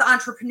earlier about the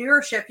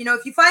entrepreneurship.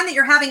 If you find that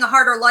you're having a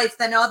harder life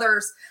than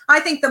others, I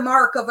think the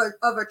mark of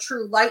a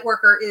true light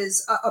worker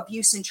is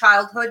abuse in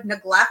childhood,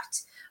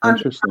 neglect,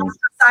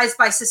 ostracized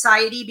by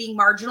society, being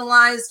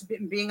marginalized,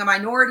 being a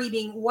minority,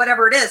 being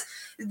whatever it is.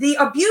 The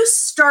abuse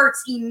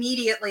starts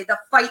immediately. The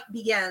fight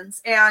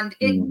begins, and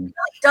it really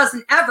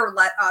doesn't ever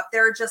let up.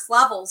 There are just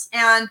levels.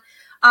 And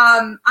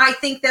I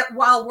think that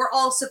while we're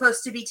all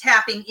supposed to be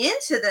tapping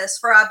into this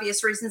for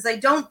obvious reasons, I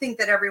don't think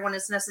that everyone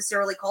is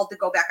necessarily called to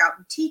go back out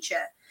and teach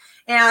it.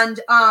 And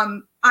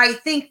I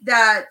think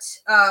that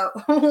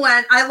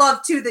when I love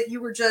too that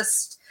you were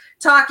just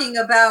talking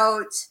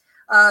about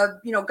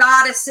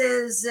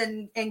goddesses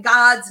and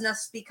gods and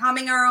us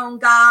becoming our own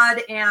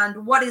god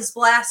and what is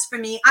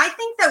blasphemy. I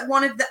think that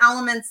one of the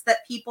elements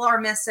that people are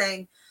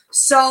missing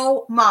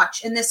so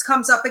much, and this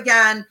comes up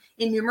again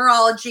in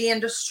numerology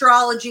and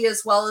astrology,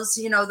 as well as,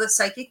 the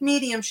psychic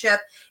mediumship,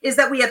 is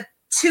that we have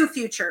two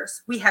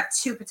futures. We have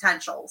two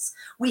potentials.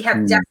 We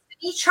have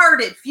destiny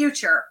charted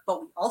future,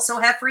 but we also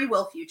have free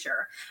will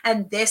future.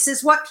 And this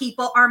is what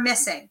people are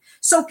missing.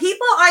 So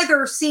people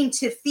either seem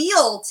to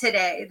feel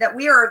today that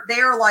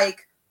they're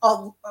like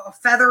a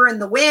feather in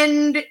the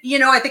wind.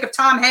 I think of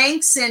Tom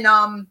Hanks in,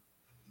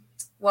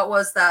 what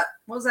was that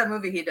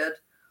movie he did?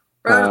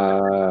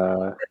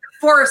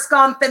 Forrest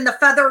Gump, and the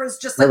feather is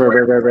just like right.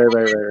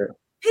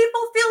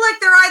 People feel like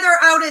they're either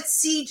out at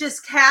sea,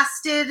 just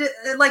casted,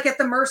 like at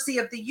the mercy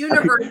of the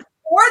universe,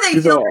 or they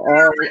feel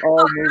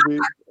all movies.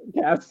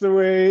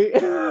 Castaway,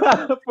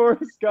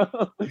 Forrest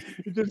Gump,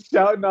 just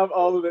shouting off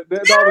all of it.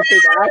 They're all the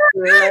same actor,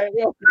 right?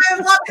 I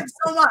love him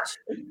so much.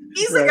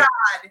 He's a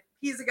god.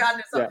 He's a god in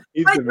himself.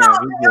 Yeah, he's the man.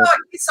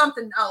 He's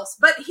something else.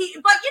 But or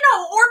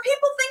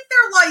people think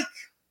they're like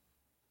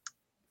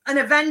an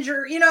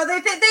Avenger, they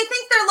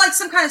think they're like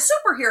some kind of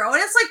superhero.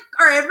 And it's like,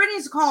 all right, everybody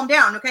needs to calm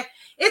down, okay?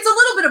 It's a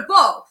little bit of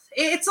both.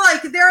 It's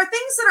like there are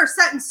things that are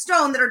set in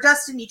stone that are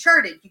destiny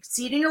charted. You can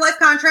see it in your life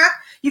contract.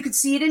 You could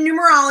see it in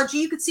numerology.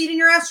 You could see it in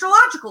your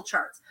astrological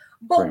charts.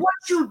 But what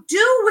you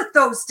do with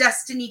those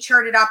destiny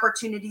charted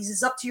opportunities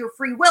is up to your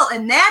free will.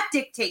 And that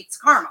dictates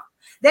karma.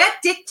 That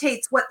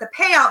dictates what the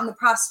payout and the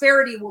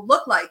prosperity will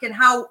look like and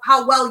how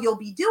well you'll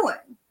be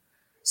doing.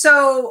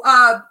 So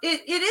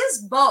it is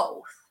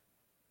both.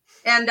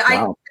 And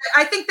wow.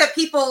 I think that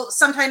people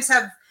sometimes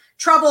have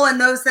trouble,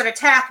 and those that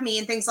attack me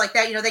and things like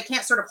that, they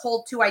can't sort of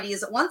hold two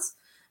ideas at once.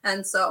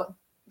 And so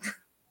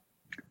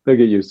they'll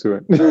get used to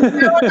it. They'll get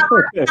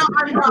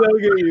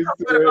used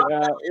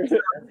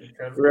to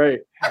it. Right.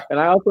 And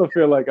I also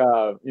feel like,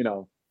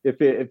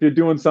 if you're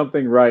doing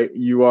something right,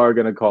 you are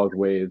going to cause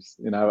waves.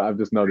 I've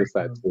just noticed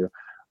that too.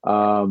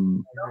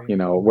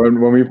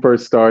 When we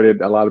first started,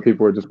 a lot of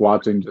people were just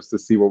watching just to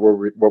see what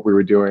we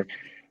were doing.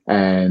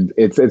 And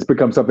it's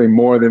become something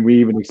more than we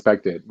even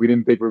expected. We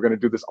didn't think we were going to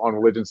do this On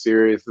Religion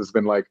series. This has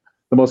been like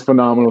the most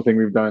phenomenal thing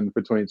we've done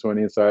for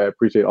 2020. So I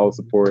appreciate all the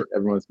support.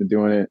 Everyone's been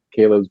doing it.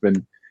 Caleb's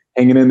been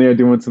hanging in there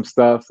doing some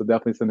stuff. So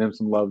definitely send him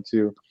some love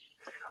too.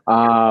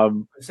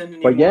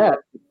 But yeah.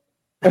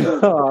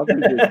 So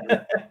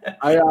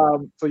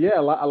yeah,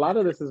 a lot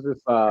of this is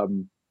just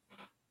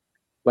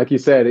like you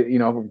said,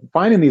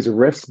 finding these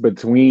rifts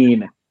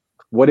between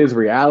what is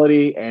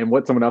reality and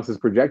what someone else has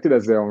projected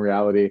as their own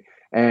reality.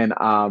 And,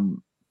 a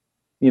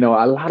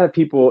lot of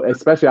people,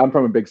 especially I'm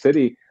from a big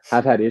city,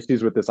 have had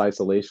issues with this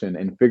isolation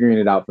and figuring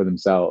it out for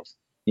themselves.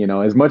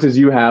 As much as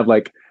you have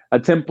like a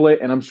template,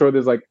 and I'm sure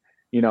there's like,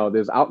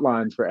 there's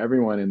outlines for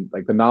everyone, and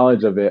like the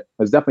knowledge of it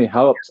has definitely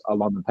helped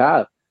along the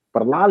path.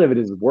 But a lot of it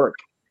is work,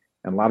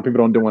 and a lot of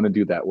people don't want to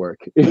do that work.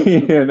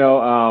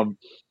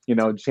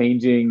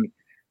 Changing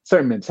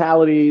certain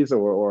mentalities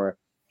or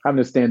having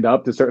to stand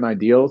up to certain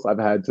ideals. I've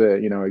had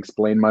to,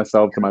 explain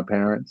myself to my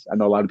parents. I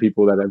know a lot of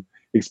people that have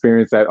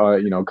experienced that,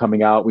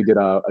 coming out. We did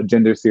a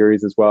gender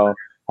series as well,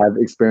 have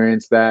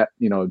experienced that,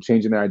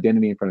 changing their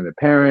identity in front of their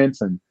parents.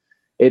 And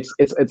it's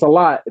a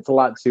lot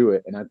to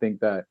it. And I think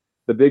that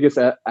the biggest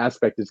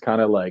aspect is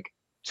kind of like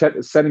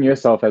setting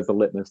yourself as the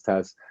litmus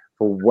test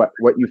for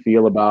what you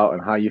feel about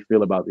and how you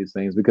feel about these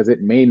things, because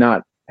it may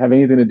not have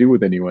anything to do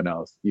with anyone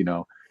else,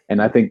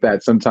 And I think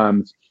that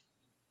sometimes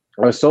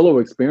our solo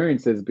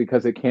experiences,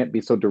 because it can't be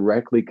so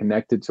directly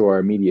connected to our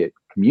immediate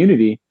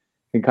community,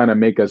 can kind of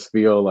make us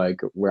feel like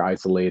we're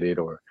isolated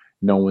or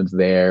no one's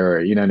there,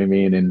 or, you know what I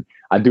mean? And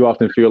I do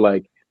often feel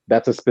like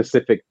that's a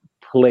specific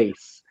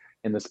place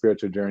in the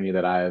spiritual journey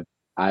that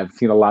I've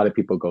seen a lot of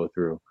people go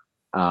through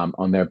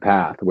on their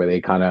path,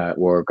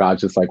 where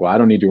God's just like, well, I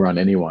don't need to run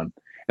anyone.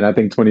 And I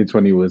think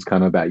 2020 was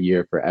kind of that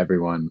year for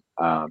everyone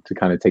to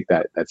kind of take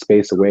that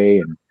space away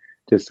and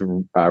just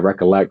to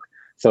recollect.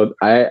 So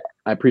I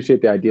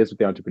appreciate the ideas with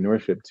the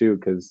entrepreneurship too,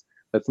 because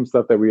that's some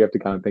stuff that we have to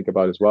kind of think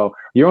about as well.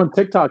 You're on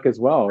TikTok as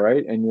well,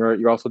 right? And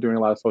you're also doing a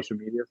lot of social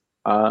media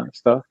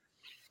stuff.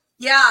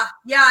 Yeah,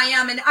 I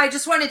am. And I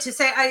just wanted to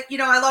say, I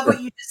love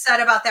what you just said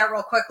about that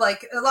real quick.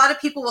 Like, a lot of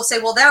people will say,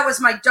 well, that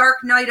was my dark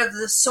night of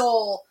the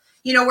soul,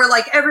 where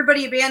like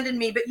everybody abandoned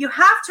me. But you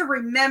have to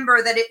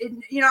remember that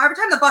every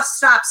time the bus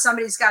stops,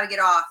 somebody's got to get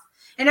off.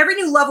 And every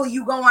new level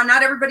you go on,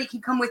 not everybody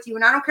can come with you.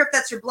 And I don't care if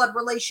that's your blood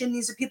relation.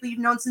 These are people you've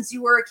known since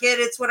you were a kid.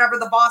 It's whatever,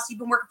 the boss you've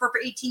been working for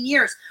 18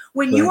 years.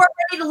 When you are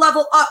ready to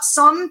level up,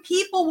 some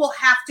people will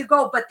have to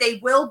go, but they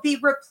will be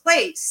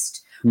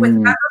replaced with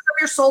members of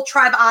your soul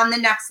tribe on the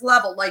next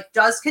level. Life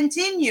does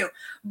continue,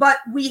 but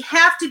we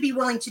have to be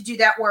willing to do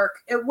that work.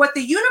 What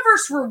the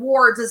universe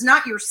rewards is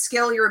not your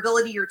skill, your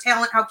ability, your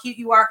talent, how cute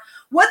you are.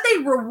 What they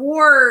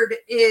reward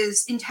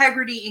is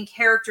integrity and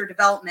character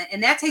development.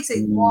 And that takes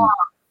a long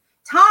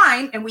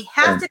time, and we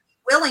have to be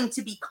willing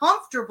to be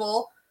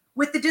comfortable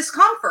with the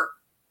discomfort.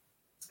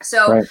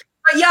 So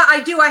but yeah, I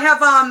do. I have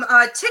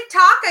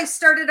TikTok. I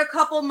started a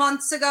couple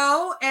months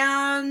ago,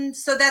 and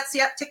so that's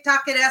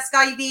TikTok at Ask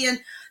Ivy. And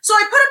so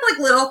I put up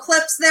like little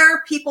clips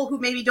there, people who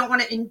maybe don't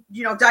want to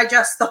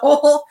digest the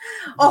whole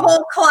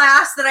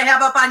class that I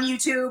have up on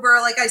YouTube, or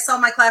like I sell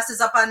my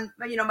classes up on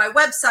my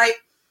website.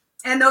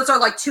 And those are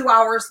like 2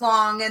 hours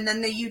long. And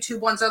then the YouTube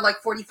ones are like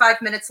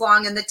 45 minutes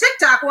long. And the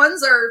TikTok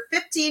ones are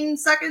 15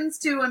 seconds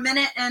to a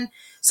minute. And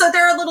so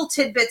there are little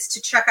tidbits to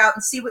check out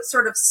and see what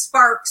sort of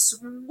sparks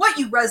what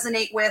you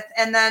resonate with.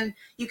 And then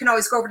you can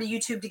always go over to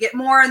YouTube to get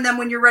more. And then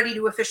when you're ready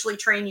to officially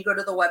train, you go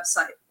to the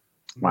website.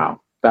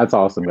 Wow. That's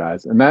awesome,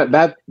 guys. And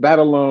that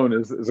alone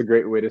is a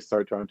great way to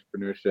start your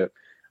entrepreneurship.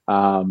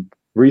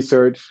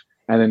 Research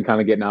and then kind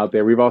of getting out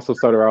there. We've also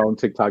started our own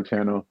TikTok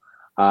channel.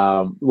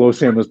 Little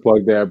shameless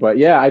plug there, but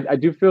yeah, I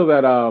do feel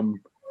that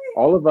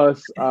all of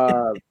us,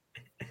 I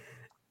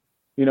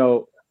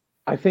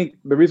think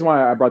the reason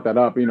why I brought that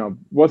up,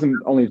 wasn't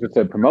only just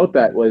to promote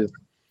that, was,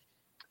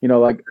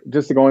 like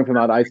just going from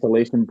that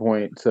isolation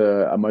point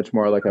to a much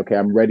more like, okay,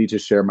 I'm ready to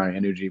share my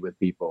energy with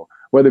people,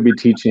 whether it be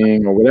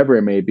teaching or whatever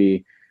it may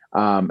be.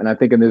 And I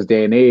think in this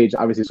day and age,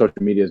 obviously social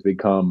media has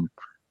become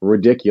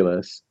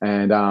ridiculous,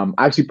 and I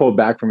actually pulled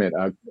back from it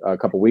a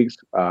couple weeks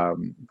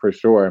for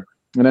sure.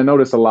 And I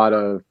notice a lot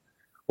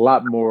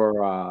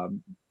more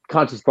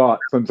conscious thought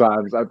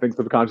sometimes. I think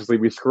subconsciously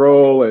we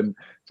scroll, and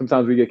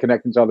sometimes we get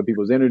connected to other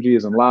people's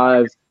energies and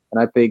lives. And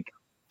I think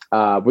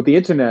with the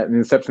internet and the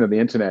inception of the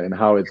internet and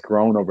how it's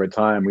grown over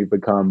time, we've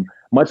become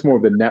much more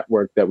of the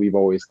network that we've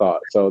always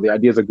thought. So the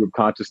ideas of group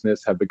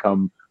consciousness have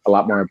become a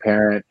lot more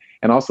apparent.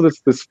 And also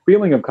this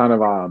feeling of kind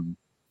of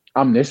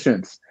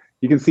omniscience.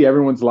 You can see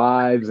everyone's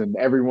lives and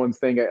everyone's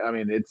thing. I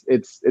mean,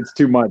 it's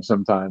too much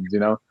sometimes,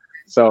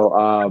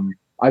 So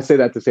I say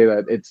that to say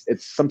that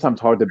it's sometimes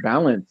hard to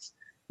balance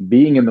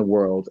being in the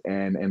world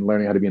and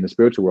learning how to be in the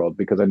spiritual world,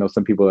 because I know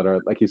some people that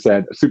are, like you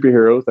said,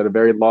 superheroes that are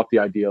very lofty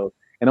ideals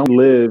and don't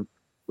live,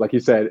 like you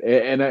said,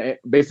 and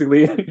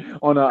basically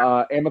on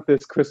a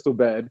amethyst crystal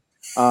bed,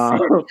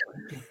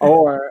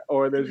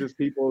 or there's just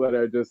people that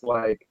are just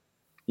like,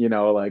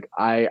 like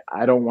I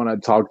don't want to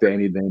talk to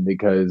anything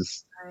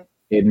because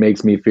it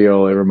makes me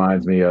feel, it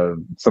reminds me of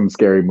some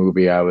scary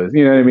movie I was,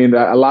 you know what I mean?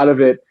 A lot of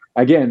it,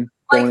 again,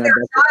 like their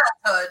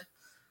childhood.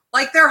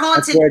 Like they're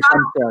haunted.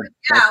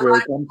 That's where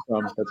it comes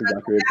from. That's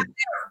exactly it.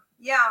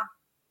 Yeah.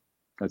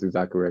 That's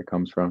exactly where it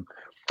comes from.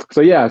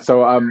 So yeah.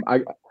 So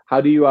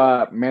how do you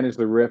manage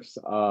the rifts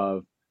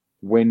of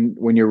when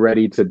you're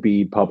ready to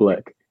be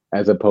public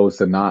as opposed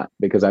to not?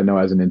 Because I know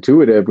as an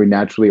intuitive, we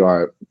naturally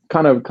are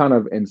kind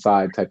of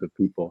inside type of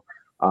people,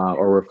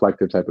 or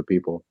reflective type of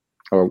people,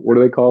 or what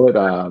do they call it?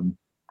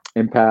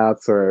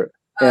 Empaths or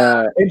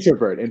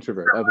introvert. That was the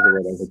word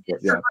I was looking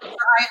for. Yeah.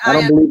 I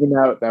don't believe in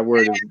that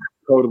word is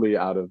totally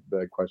out of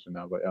the question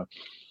now, but yeah.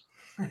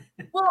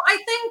 Well,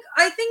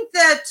 I think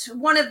that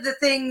one of the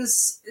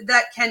things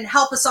that can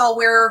help us all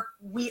where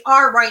we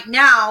are right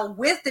now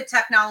with the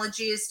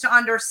technology is to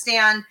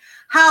understand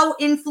how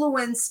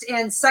influenced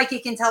and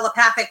psychic and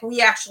telepathic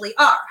we actually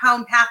are, how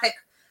empathic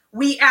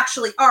we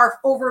actually are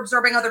over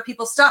absorbing other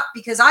people's stuff.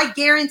 Because I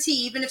guarantee,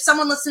 even if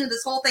someone listened to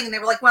this whole thing and they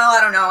were like, well,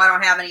 I don't know, I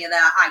don't have any of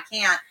that, I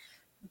can't.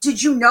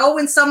 Did you know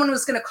when someone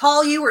was going to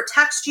call you or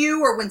text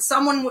you, or when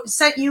someone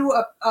sent you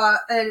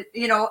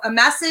a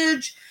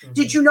message? Mm-hmm.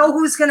 Did you know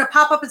who's going to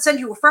pop up and send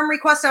you a friend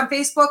request on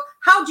Facebook?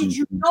 How did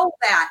you know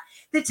that?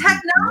 The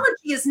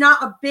technology is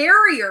not a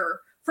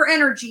barrier for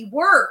energy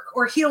work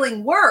or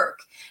healing work.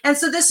 And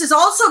so this has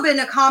also been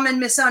a common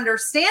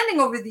misunderstanding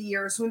over the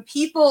years when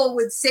people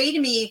would say to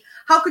me,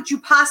 how could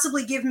you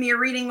possibly give me a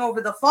reading over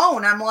the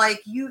phone? I'm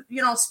like, you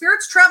know,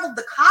 spirits traveled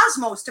the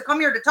cosmos to come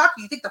here to talk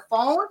to you. You think the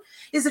phone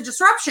is a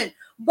disruption?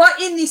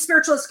 But in these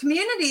spiritualist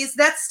communities,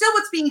 that's still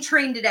what's being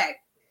trained today,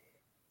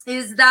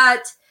 is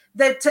that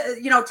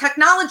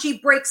technology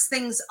breaks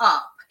things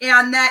up.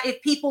 And that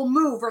if people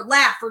move or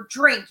laugh or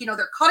drink,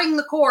 they're cutting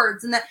the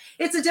cords, and that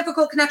it's a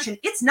difficult connection.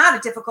 It's not a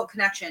difficult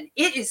connection.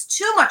 It is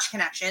too much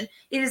connection.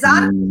 It is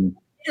out of,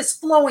 it is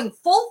flowing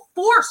full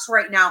force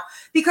right now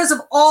because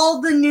of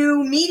all the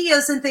new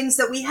medias and things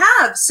that we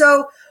have.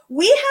 So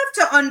we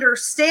have to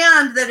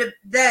understand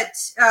that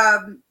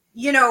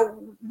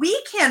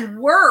we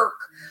can work.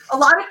 A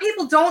lot of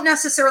people don't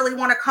necessarily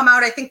want to come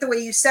out. I think the way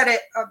you said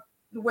it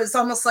was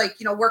almost like,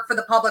 work for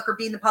the public or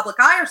be in the public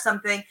eye or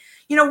something.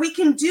 We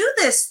can do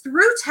this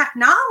through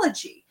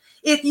technology.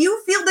 If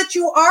you feel that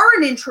you are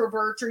an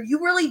introvert or you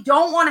really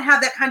don't want to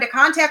have that kind of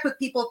contact with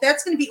people, if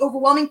that's going to be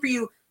overwhelming for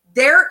you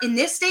there in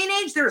this day and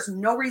age, there's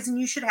no reason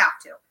you should have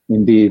to.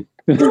 Indeed.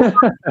 You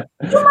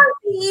might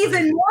be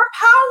even more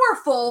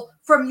powerful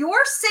from your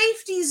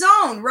safety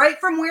zone, right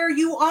from where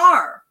you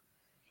are.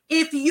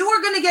 If you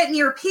are going to get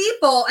near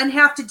people and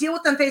have to deal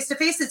with them face to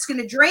face, it's going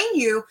to drain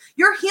you.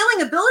 Your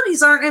healing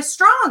abilities aren't as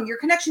strong. Your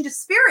connection to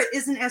spirit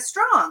isn't as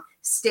strong.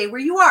 Stay where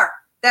you are.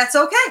 That's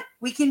okay.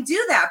 We can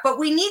do that, but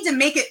we need to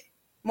make it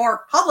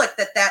more public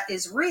that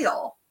is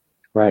real.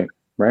 Right.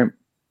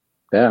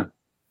 Yeah.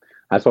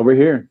 That's why we're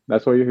here.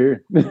 That's why you're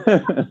here.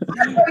 Exactly.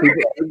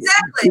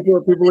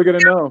 People are going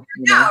to know.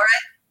 Right?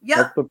 Yeah.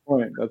 That's the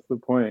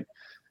point.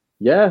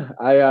 Yeah.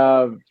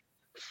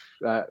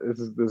 This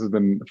has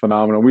been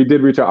phenomenal. We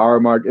did reach our hour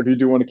mark. If you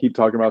do want to keep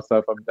talking about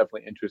stuff, I'm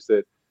definitely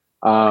interested.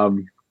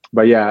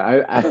 But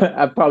yeah,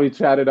 I've probably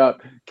chatted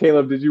up.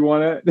 Caleb, did you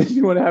want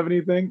to have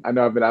anything? I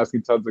know I've been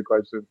asking tons of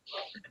questions.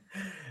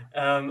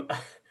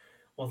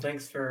 Well,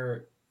 thanks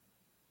for.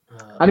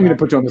 I didn't mean to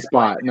put you on the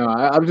spot. No,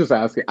 I was just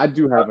asking. I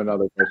do have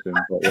another question.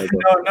 But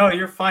no,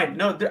 you're fine.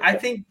 No, I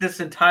think this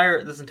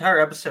entire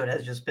episode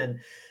has just been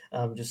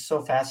just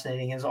so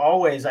fascinating. As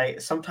always,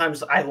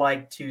 sometimes I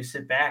like to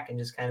sit back and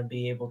just kind of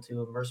be able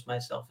to immerse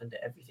myself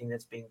into everything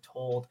that's being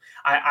told.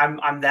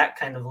 I'm that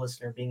kind of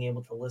listener, being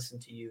able to listen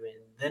to you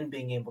and then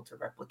being able to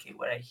replicate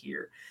what I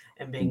hear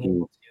and being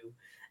able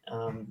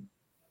to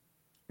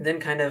then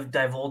kind of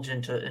divulge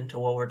into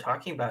what we're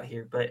talking about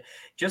here. But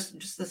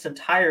just this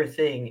entire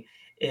thing,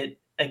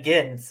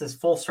 it's this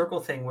full circle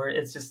thing where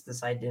it's just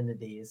this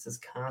identity. It's this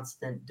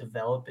constant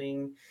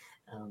developing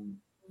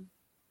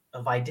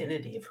of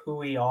identity, of who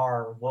we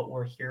are, what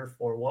we're here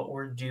for, what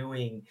we're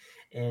doing.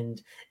 And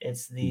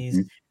it's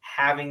these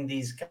having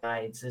these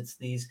guides. It's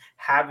these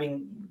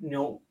having,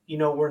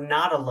 we're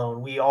not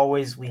alone. We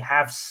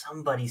have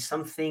somebody,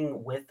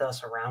 something with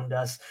us, around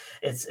us.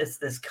 It's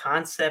this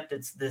concept.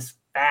 It's this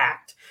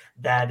fact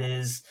that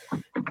is,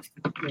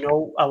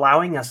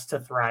 allowing us to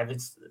thrive.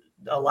 It's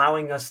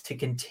allowing us to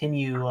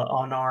continue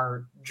on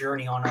our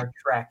journey, on our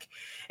trek.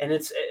 And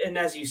as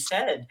you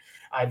said,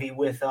 Ivy,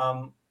 with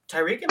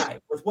Tyreek and I,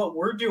 with what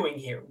we're doing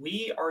here,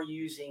 we are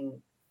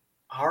using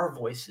our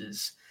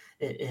voices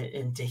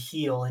and to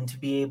heal and to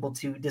be able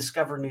to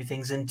discover new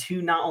things. And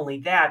to not only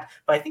that,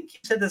 but I think you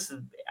said this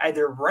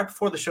either right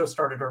before the show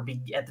started or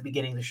at the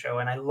beginning of the show,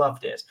 and I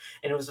loved it.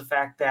 And it was the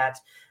fact that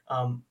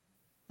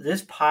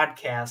this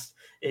podcast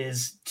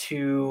is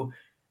to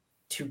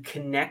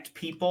connect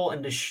people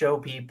and to show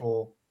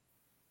people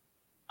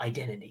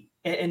identity.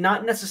 And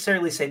not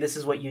necessarily say this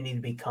is what you need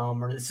to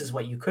become or this is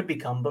what you could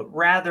become, but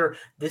rather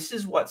this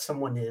is what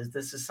someone is.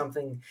 This is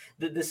something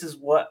this is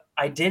what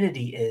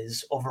identity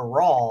is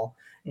overall.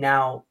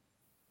 Now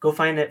go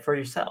find it for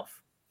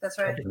yourself. That's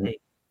right.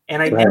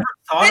 And I never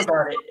thought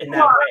about it in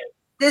that way.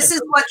 This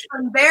is what's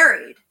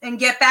unburied, and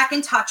get back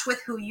in touch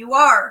with who you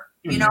are.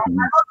 I love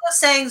those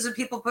sayings when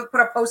people put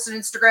a post on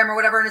Instagram or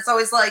whatever, and it's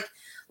always like,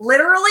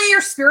 literally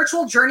your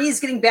spiritual journey is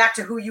getting back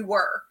to who you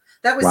were.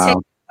 That was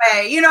taken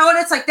away, and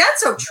it's like,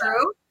 that's so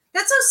true.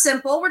 That's so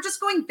simple. We're just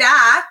going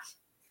back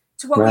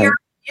to what we already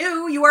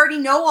knew. You already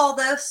know all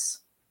this.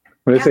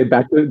 When they say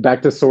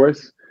back to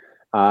source,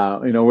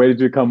 where did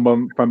you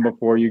come from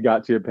before you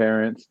got to your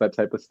parents, that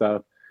type of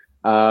stuff.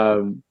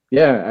 I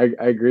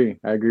agree.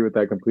 I agree with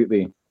that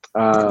completely.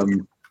 What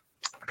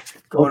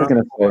was I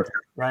going to say?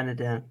 Write it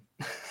down.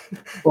 I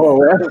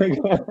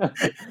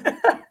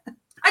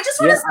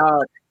just want to say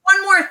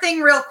one more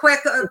thing real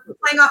quick,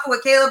 playing off of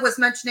what Caleb was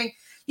mentioning.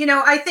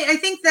 I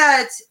think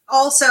that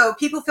also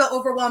people feel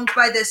overwhelmed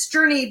by this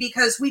journey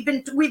because we've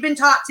been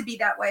taught to be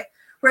that way.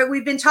 Right?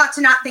 We've been taught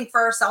to not think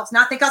for ourselves,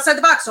 not think outside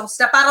the box. Don't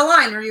step out of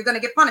line or you're going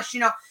to get punished,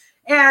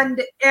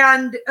 And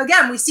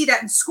again, we see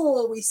that in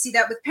school. We see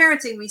that with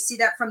parenting. We see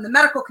that from the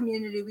medical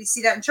community. We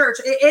see that in church.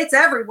 It's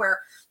everywhere.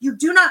 You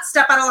do not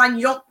step out of line.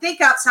 You don't think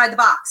outside the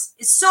box.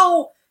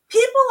 So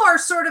people are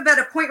sort of at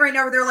a point right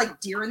now where they're like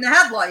deer in the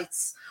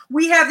headlights.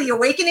 We have the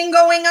awakening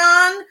going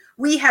on.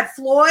 We had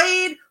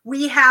Floyd.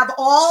 We have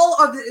all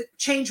of the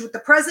change with the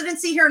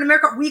presidency here in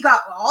America. We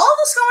got all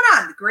this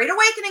going on. The Great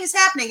Awakening is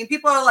happening. And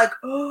people are like,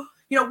 oh,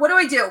 what do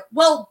I do?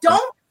 Well,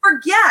 don't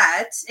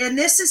forget, and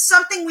this is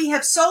something we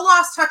have so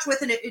lost touch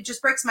with, and it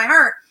just breaks my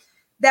heart,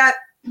 that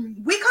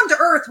we come to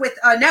Earth with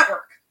a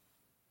network,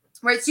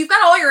 right? So you've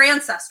got all your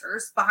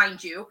ancestors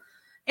behind you,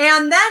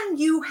 and then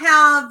you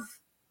have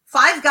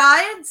 5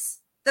 guides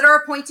that are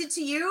appointed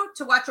to you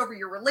to watch over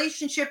your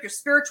relationship, your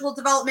spiritual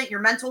development,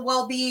 your mental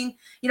well-being,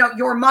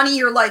 your money,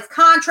 your life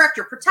contract,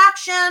 your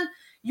protection,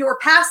 your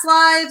past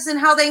lives and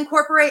how they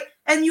incorporate,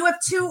 and you have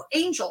 2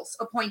 angels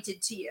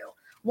appointed to you.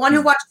 one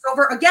who watches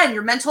over, again,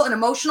 your mental and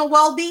emotional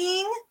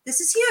well-being. This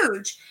is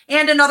huge.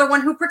 And another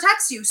one who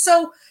protects you.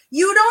 So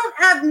you don't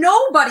have,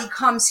 nobody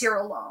comes here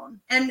alone.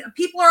 And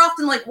people are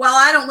often like, well,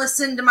 I don't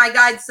listen to my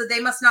guides, so they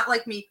must not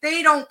like me.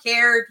 They don't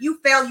care. If you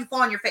fail, you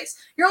fall on your face.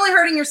 You're only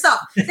hurting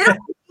yourself. They don't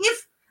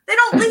leave. They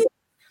don't leave.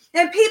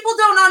 And people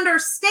don't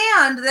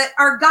understand that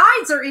our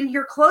guides are in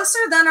here closer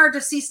than our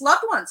deceased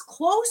loved ones,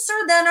 closer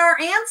than our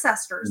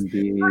ancestors.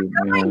 Indeed, Our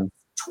guides,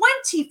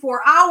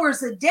 24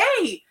 hours a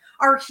day,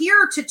 are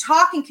here to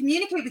talk and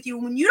communicate with you.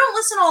 When you don't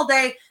listen all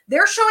day,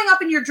 they're showing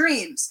up in your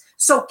dreams.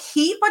 So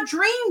keep a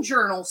dream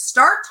journal.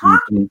 Start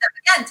talking to them.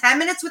 Again, 10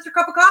 minutes with your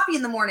cup of coffee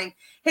in the morning.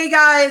 Hey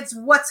guys,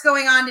 what's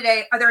going on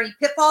today? Are there any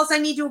pitfalls I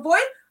need to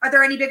avoid? Are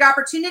there any big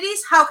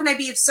opportunities? How can I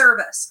be of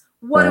service?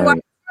 What do I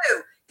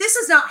do? This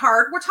is not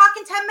hard. We're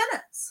talking 10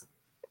 minutes.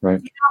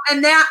 Right. You know,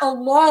 and that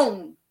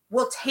alone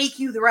will take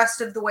you the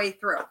rest of the way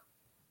through.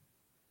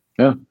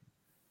 Yeah.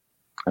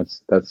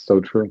 That's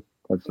so true.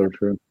 That's so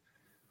true.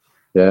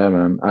 Yeah,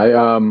 man.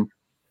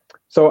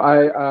 What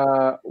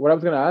I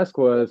was gonna ask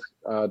was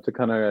to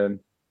kind of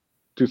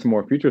do some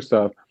more future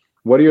stuff.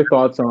 What are your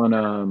thoughts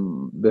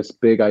on this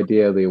big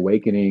idea of the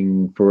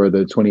awakening for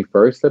the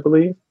 21st, I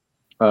believe?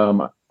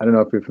 I don't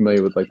know if you're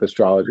familiar with like the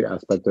astrology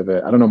aspect of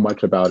it. I don't know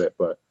much about it,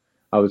 but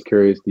I was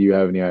curious. Do you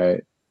have any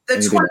anything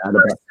to add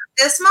about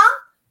this month?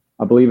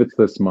 I believe it's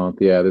this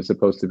month. Yeah, there's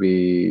supposed to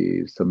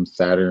be some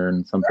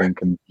Saturn, something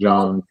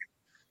conjunct.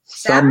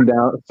 Some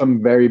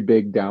very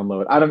big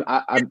download. I'm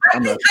not sure.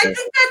 I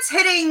think that's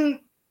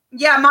hitting,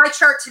 my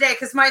chart today,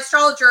 because my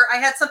astrologer, I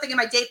had something in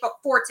my date book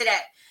for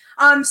today.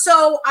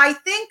 So I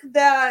think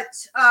that,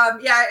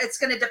 it's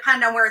going to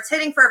depend on where it's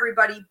hitting for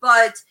everybody.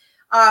 But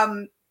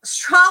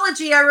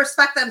astrology, I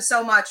respect them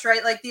so much,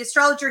 right? Like the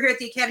astrologer here at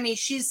the Academy,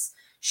 she's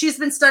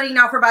been studying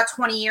now for about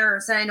 20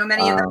 years. And I know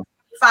many of them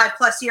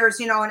 5+ years,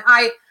 you know, and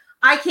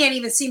I can't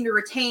even seem to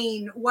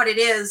retain what it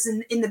is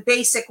in the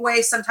basic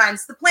way.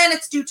 Sometimes the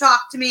planets do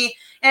talk to me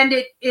and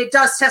it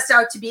does test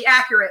out to be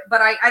accurate,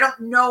 but I don't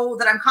know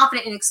that I'm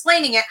confident in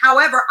explaining it.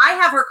 However, I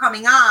have her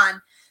coming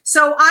on.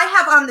 So I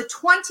have on the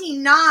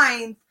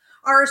 29th,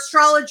 our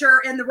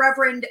astrologer and the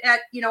Reverend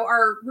at,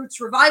 our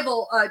Roots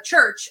Revival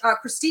Church,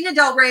 Christina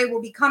Del Rey,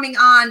 will be coming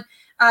on.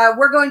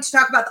 We're going to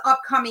talk about the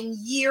upcoming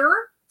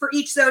year for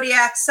each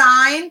zodiac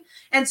sign.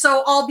 And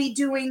so I'll be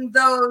doing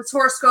those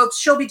horoscopes.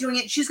 She'll be doing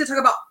it. She's going to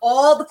talk about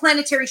all the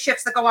planetary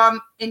shifts that go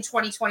on in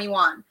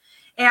 2021.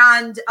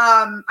 And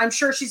I'm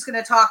sure she's going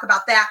to talk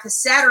about that because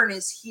Saturn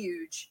is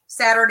huge.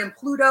 Saturn and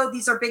Pluto,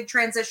 these are big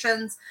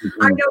transitions.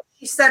 Mm-hmm. I know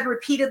she said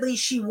repeatedly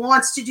she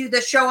wants to do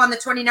the show on the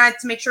 29th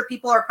to make sure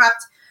people are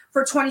prepped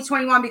for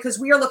 2021 because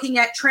we are looking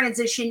at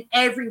transition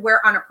everywhere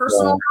on a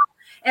personal level.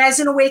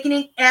 As an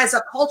awakening, as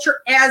a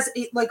culture, as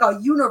a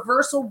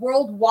universal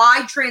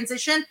worldwide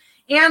transition.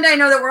 And I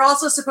know that we're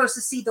also supposed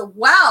to see the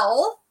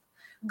wealth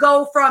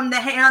go from the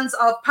hands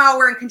of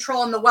power and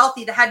control and the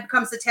wealthy. The head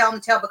becomes the tail and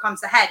the tail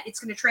becomes the head. It's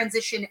going to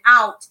transition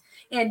out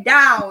and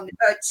down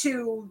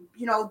to,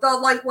 the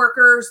light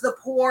workers, the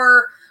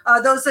poor,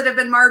 those that have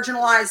been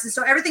marginalized. And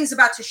so everything's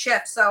about to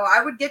shift. So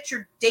I would get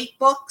your date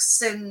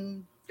books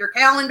and your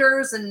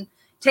calendars and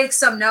take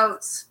some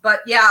notes. But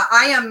yeah,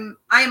 I am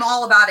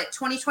all about it.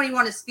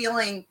 2021 is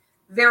feeling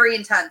very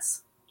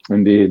intense.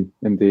 Indeed.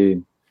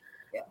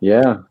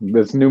 Yeah.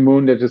 This new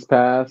moon that just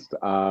passed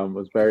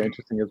was very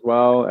interesting as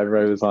well.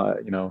 Everybody was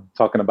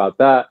talking about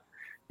that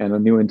and the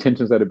new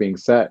intentions that are being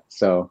set.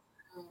 So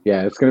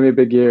yeah, it's going to be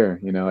a big year.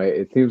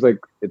 It seems like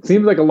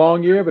a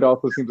long year, but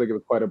also seems like it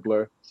was quite a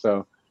blur.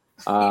 So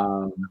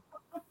I'm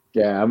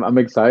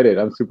excited.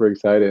 I'm super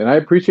excited. And I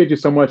appreciate you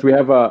so much. We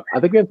have I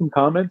think we have some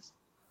comments,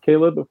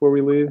 Caleb, before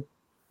we leave.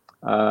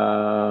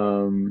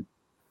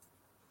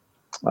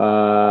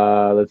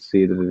 Let's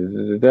see.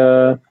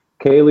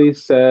 Kaylee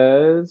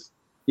says,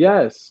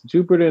 yes,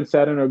 Jupiter and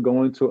Saturn are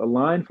going to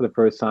align for the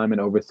first time in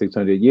over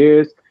 600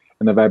 years,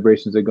 and the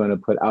vibrations they're going to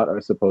put out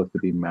are supposed to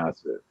be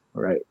massive.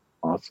 All right.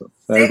 Awesome.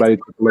 So everybody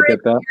take a look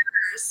at that.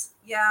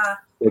 Yeah.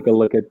 Take a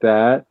look at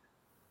that.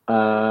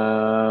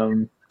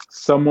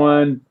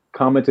 Someone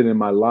commented in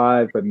my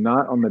live, but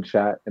not on the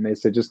chat, and they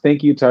said, just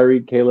thank you,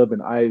 Tyreek, Caleb,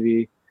 and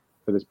Ivy,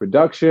 for this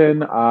production.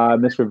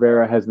 Miss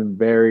Rivera has been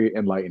very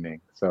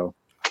enlightening. So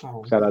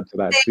shout out to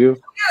that too.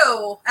 Thank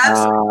you.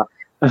 Absolutely.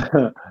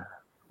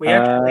 We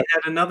actually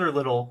had another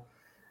little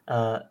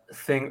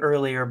thing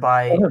earlier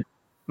by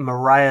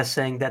Mariah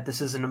saying that this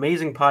is an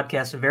amazing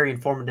podcast and very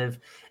informative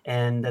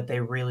and that they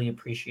really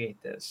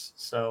appreciate this.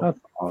 So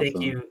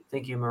awesome.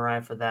 Thank you,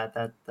 Mariah, for that.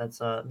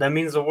 That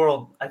means the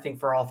world, I think,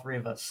 for all three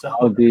of us. So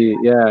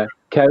Navek,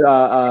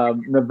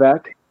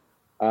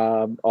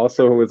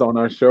 also who was on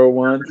our show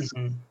once.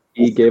 Mm-hmm.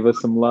 He gave us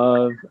some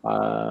love,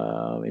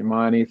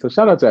 Imani. So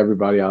shout out to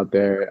everybody out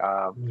there.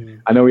 I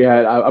know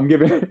I'm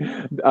giving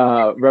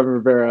Reverend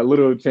Rivera a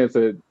little chance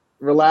to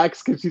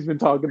relax because she's been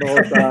talking the whole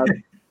time.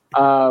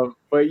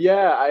 But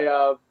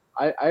yeah,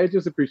 I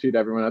just appreciate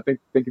everyone.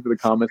 Thank you for the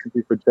comments. Thank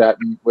you for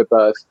chatting with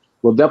us.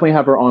 We'll definitely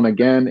have her on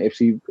again if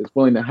she is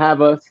willing to have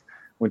us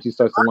when she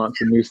starts to launch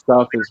some new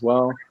stuff as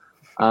well.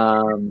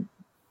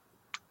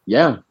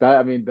 Yeah,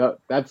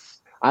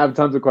 that's. I have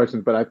tons of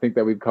questions, but I think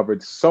that we've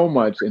covered so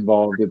much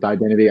involved with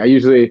identity. I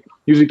usually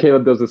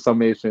Caleb does a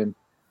summation,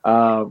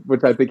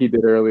 which I think he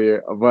did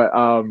earlier. But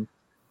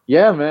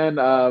yeah, man,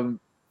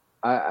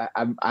 I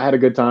had a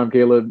good time,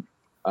 Caleb.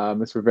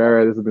 Ms.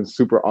 Rivera, this has been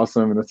super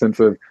awesome in the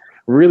sense of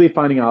really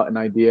finding out an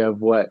idea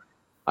of what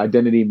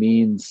identity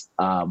means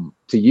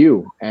to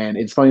you. And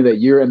it's funny that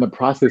you're in the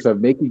process of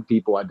making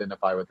people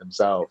identify with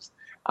themselves.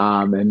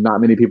 And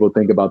not many people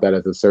think about that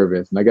as a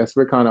service. And I guess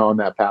we're kind of on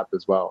that path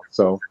as well.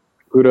 So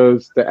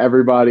kudos to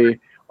everybody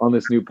on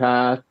this new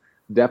path.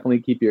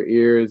 Definitely keep your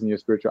ears and your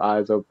spiritual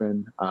eyes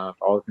open for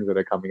all the things that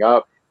are coming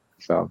up.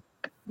 So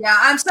yeah,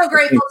 I'm so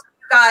grateful to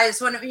you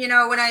guys. When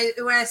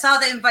I saw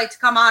the invite to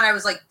come on, I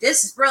was like,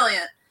 this is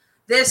brilliant.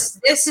 This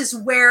is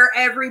where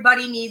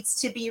everybody needs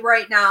to be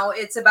right now.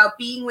 It's about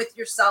being with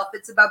yourself.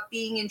 It's about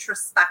being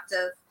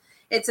introspective.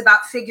 It's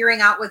about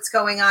figuring out what's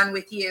going on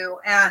with you.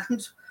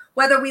 And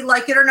whether we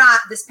like it or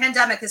not, this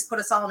pandemic has put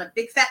us all in a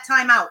big fat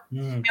timeout.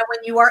 And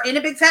when you are in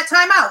a big fat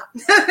timeout,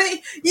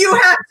 you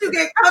have to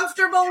get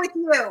comfortable with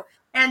you.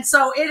 And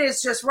so it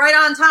is just right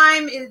on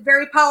time. It's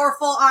very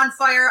powerful, on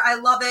fire. I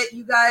love it.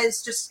 You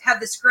guys just have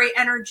this great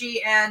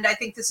energy. And I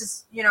think this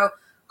is,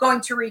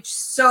 going to reach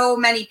so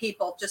many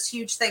people. Just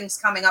huge things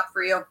coming up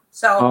for you.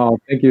 So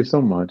thank you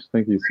so much.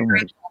 Thank you so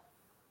much.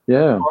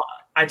 Yeah. Well,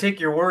 I take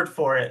your word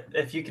for it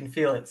if you can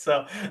feel it.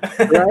 So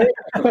right.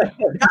 Yep,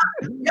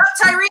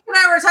 Tyreek and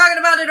I were talking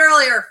about it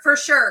earlier, for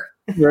sure.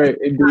 Right,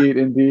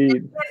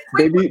 indeed.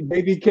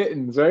 Baby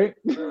kittens, right?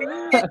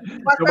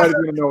 Nobody's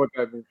gonna know what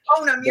that means.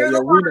 Oh no, you're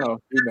the one. We know.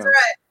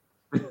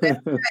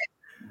 That's right.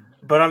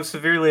 But I'm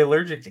severely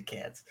allergic to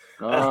cats.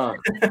 We're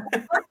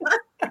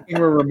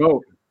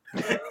remote.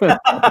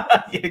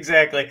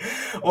 Exactly.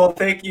 Well,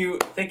 thank you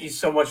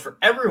so much for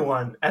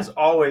everyone, as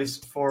always,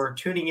 for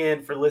tuning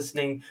in, for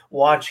listening,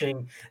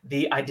 watching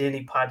the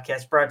Identity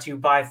Podcast, brought to you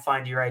by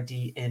Find Your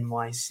ID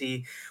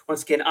NYC.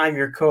 Once again, I'm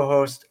your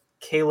co-host,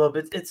 Caleb.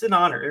 It's an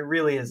honor. It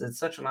really is. It's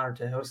such an honor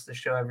to host the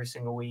show every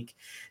single week,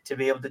 to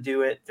be able to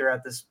do it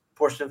throughout this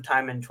portion of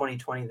time in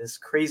 2020, this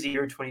crazy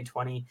year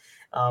 2020.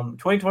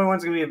 2021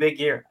 is going to be a big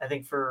year, I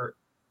think, for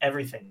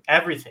everything,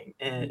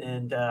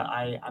 and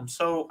I'm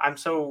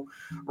so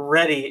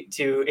ready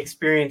to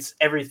experience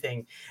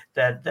everything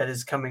that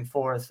is coming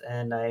forth,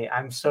 and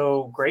I'm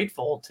so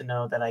grateful to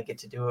know that I get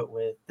to do it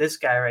with this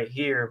guy right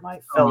here,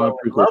 my fellow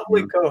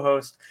lovely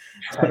co-host,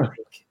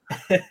 Tyreek.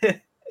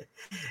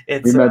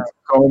 We met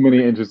so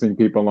many interesting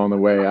people along the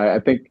way. I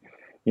think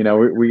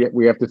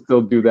we have to still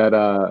do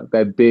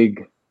that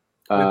big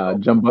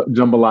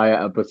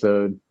jambalaya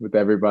episode with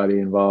everybody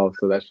involved,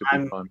 so that should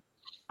be fun.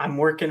 I'm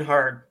working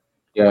hard.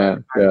 Yeah.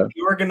 The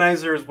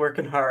organizer is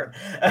working hard.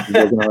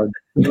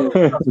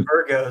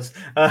 Virgos.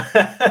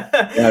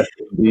 Yes,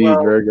 indeed,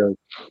 Virgos.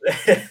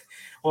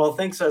 Well,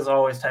 thanks as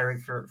always,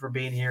 Tyreek, for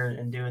being here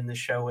and doing the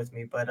show with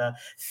me. But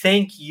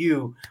thank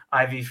you,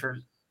 Ivy, for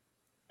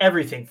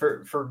everything,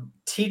 for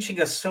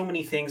teaching us so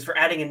many things, for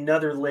adding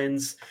another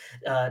lens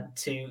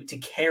to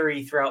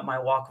carry throughout my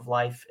walk of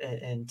life,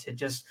 and to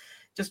just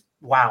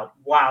wow,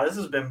 this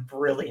has been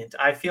brilliant.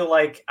 I feel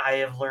like I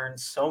have learned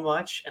so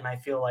much, and I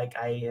feel like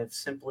I have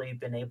simply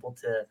been able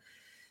to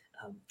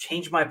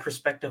change my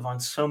perspective on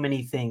so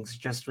many things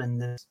just in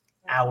this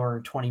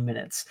hour, 20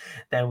 minutes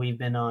that we've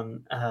been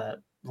on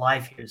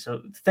live here.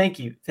 So thank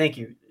you.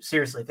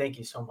 Seriously, thank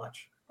you so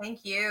much.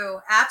 Thank you.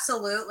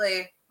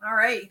 Absolutely. All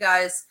right, you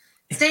guys.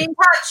 Stay in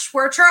touch.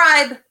 We're a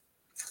tribe.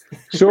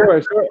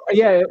 Sure.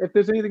 Yeah, if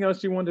there's anything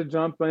else you want to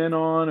jump in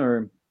on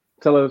or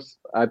tell us,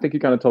 I think you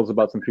kind of told us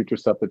about some future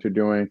stuff that you're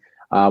doing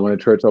when the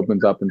church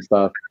opens up and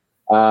stuff.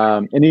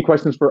 Any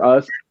questions for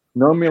us?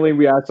 Normally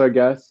we ask our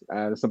guests,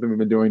 it's something we've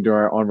been doing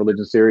during our On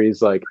Religion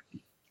series, like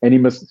any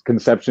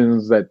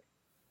misconceptions that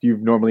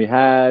you've normally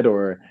had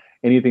or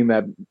anything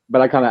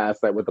but I kind of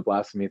asked that with the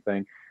blasphemy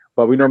thing.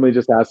 But we normally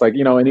just ask, like,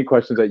 any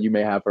questions that you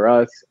may have for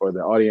us or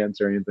the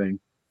audience or anything,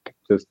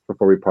 just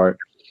before we part.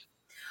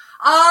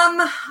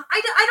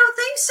 I don't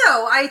think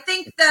so. I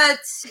think that,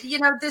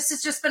 this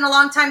has just been a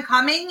long time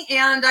coming,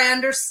 and I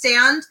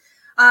understand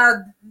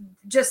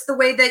just the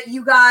way that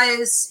you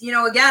guys,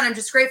 again, I'm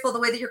just grateful the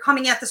way that you're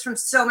coming at this from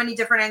so many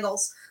different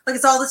angles. Like,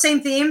 it's all the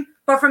same theme,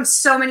 but from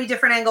so many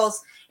different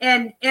angles.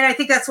 And I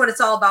think that's what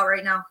it's all about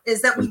right now,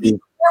 is that we be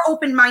more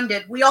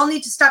open-minded. We all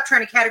need to stop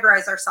trying to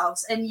categorize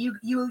ourselves. And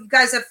you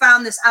guys have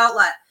found this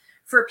outlet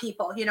for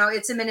people.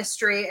 It's a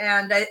ministry,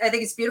 and I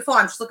think it's beautiful.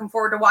 I'm just looking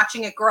forward to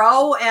watching it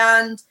grow,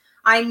 and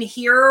I'm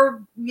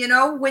here,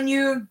 when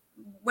you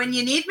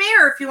need me,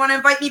 or if you want to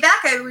invite me back,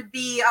 I would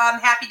be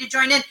happy to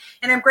join in.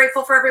 And I'm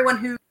grateful for everyone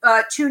who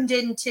tuned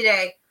in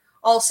today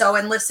also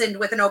and listened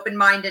with an open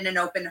mind and an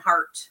open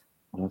heart.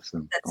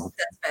 Awesome. That's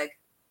big.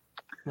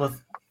 Well,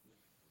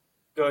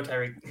 go,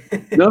 Tyreek.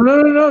 No.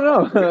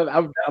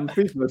 I'm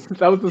speechless.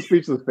 That was the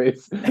speechless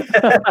face.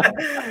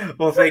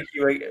 Well, thank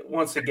you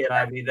once again,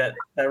 Ivy. That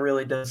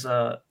really does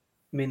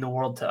mean the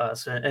world to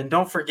us. And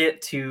don't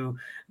forget to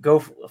go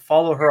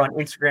follow her on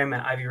Instagram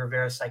at Ivy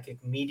Rivera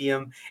Psychic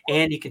Medium.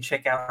 And you can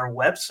check out her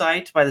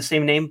website by the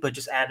same name, but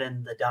just add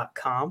in the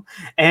 .com.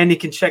 And you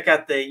can check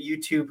out her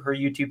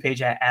YouTube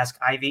page at Ask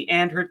Ivy,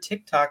 and her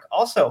TikTok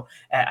also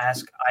at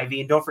Ask Ivy.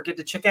 And don't forget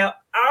to check out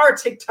our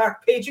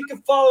TikTok page. You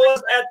can follow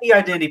us at The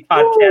Identity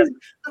Podcast.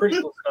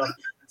 Pretty cool stuff.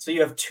 So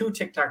you have 2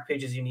 TicTok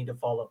pages you need to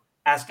follow.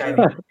 Ask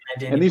Ivy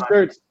and these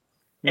shirts.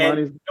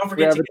 And don't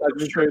forget to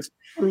get shirts.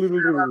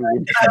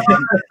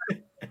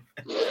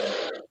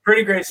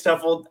 Pretty great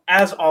stuff. Well,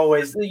 as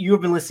always, you have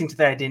been listening to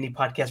The Identity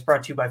Podcast,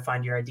 brought to you by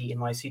Find Your ID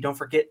NYC. Don't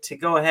forget to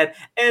go ahead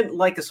and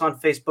like us on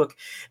Facebook,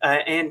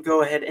 and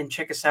go ahead and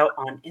check us out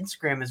on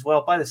Instagram as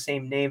well by the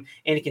same name.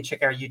 And you can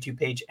check our YouTube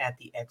page at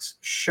The X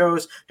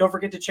Shows. Don't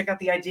forget to check out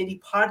The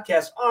Identity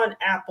Podcast on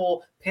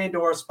Apple,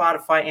 Pandora,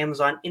 Spotify,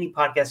 Amazon, any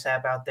podcast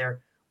app out there.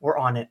 We're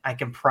on it. I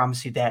can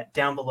promise you that.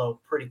 Down below,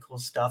 pretty cool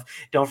stuff.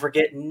 Don't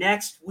forget,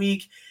 next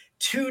week,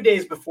 2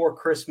 days before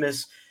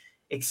Christmas,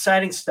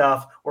 exciting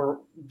stuff. We're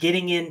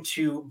getting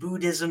into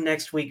Buddhism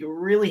next week.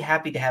 Really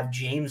happy to have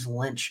James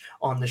Lynch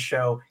on the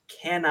show.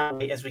 Cannot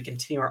wait as we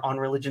continue our On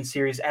Religion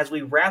series as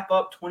we wrap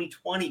up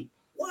 2020.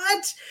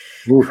 What?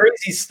 Ooh.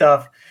 Crazy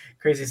stuff.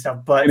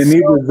 But it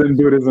needs Zen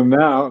Buddhism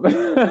now.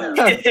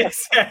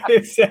 Exactly.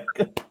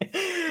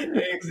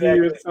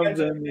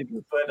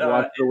 But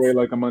walk away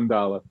like a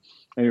mandala.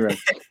 Anyway,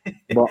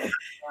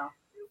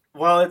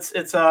 well,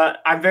 it's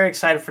I'm very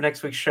excited for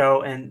next week's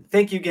show, and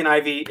thank you again,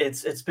 Ivy.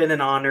 It's been an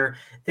honor.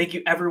 Thank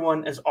you,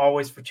 everyone, as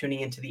always, for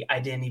tuning into the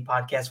Identity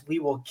Podcast. We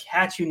will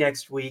catch you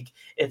next week.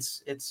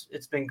 It's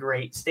been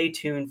great. Stay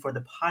tuned for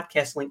the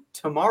podcast link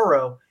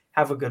tomorrow.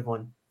 Have a good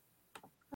one.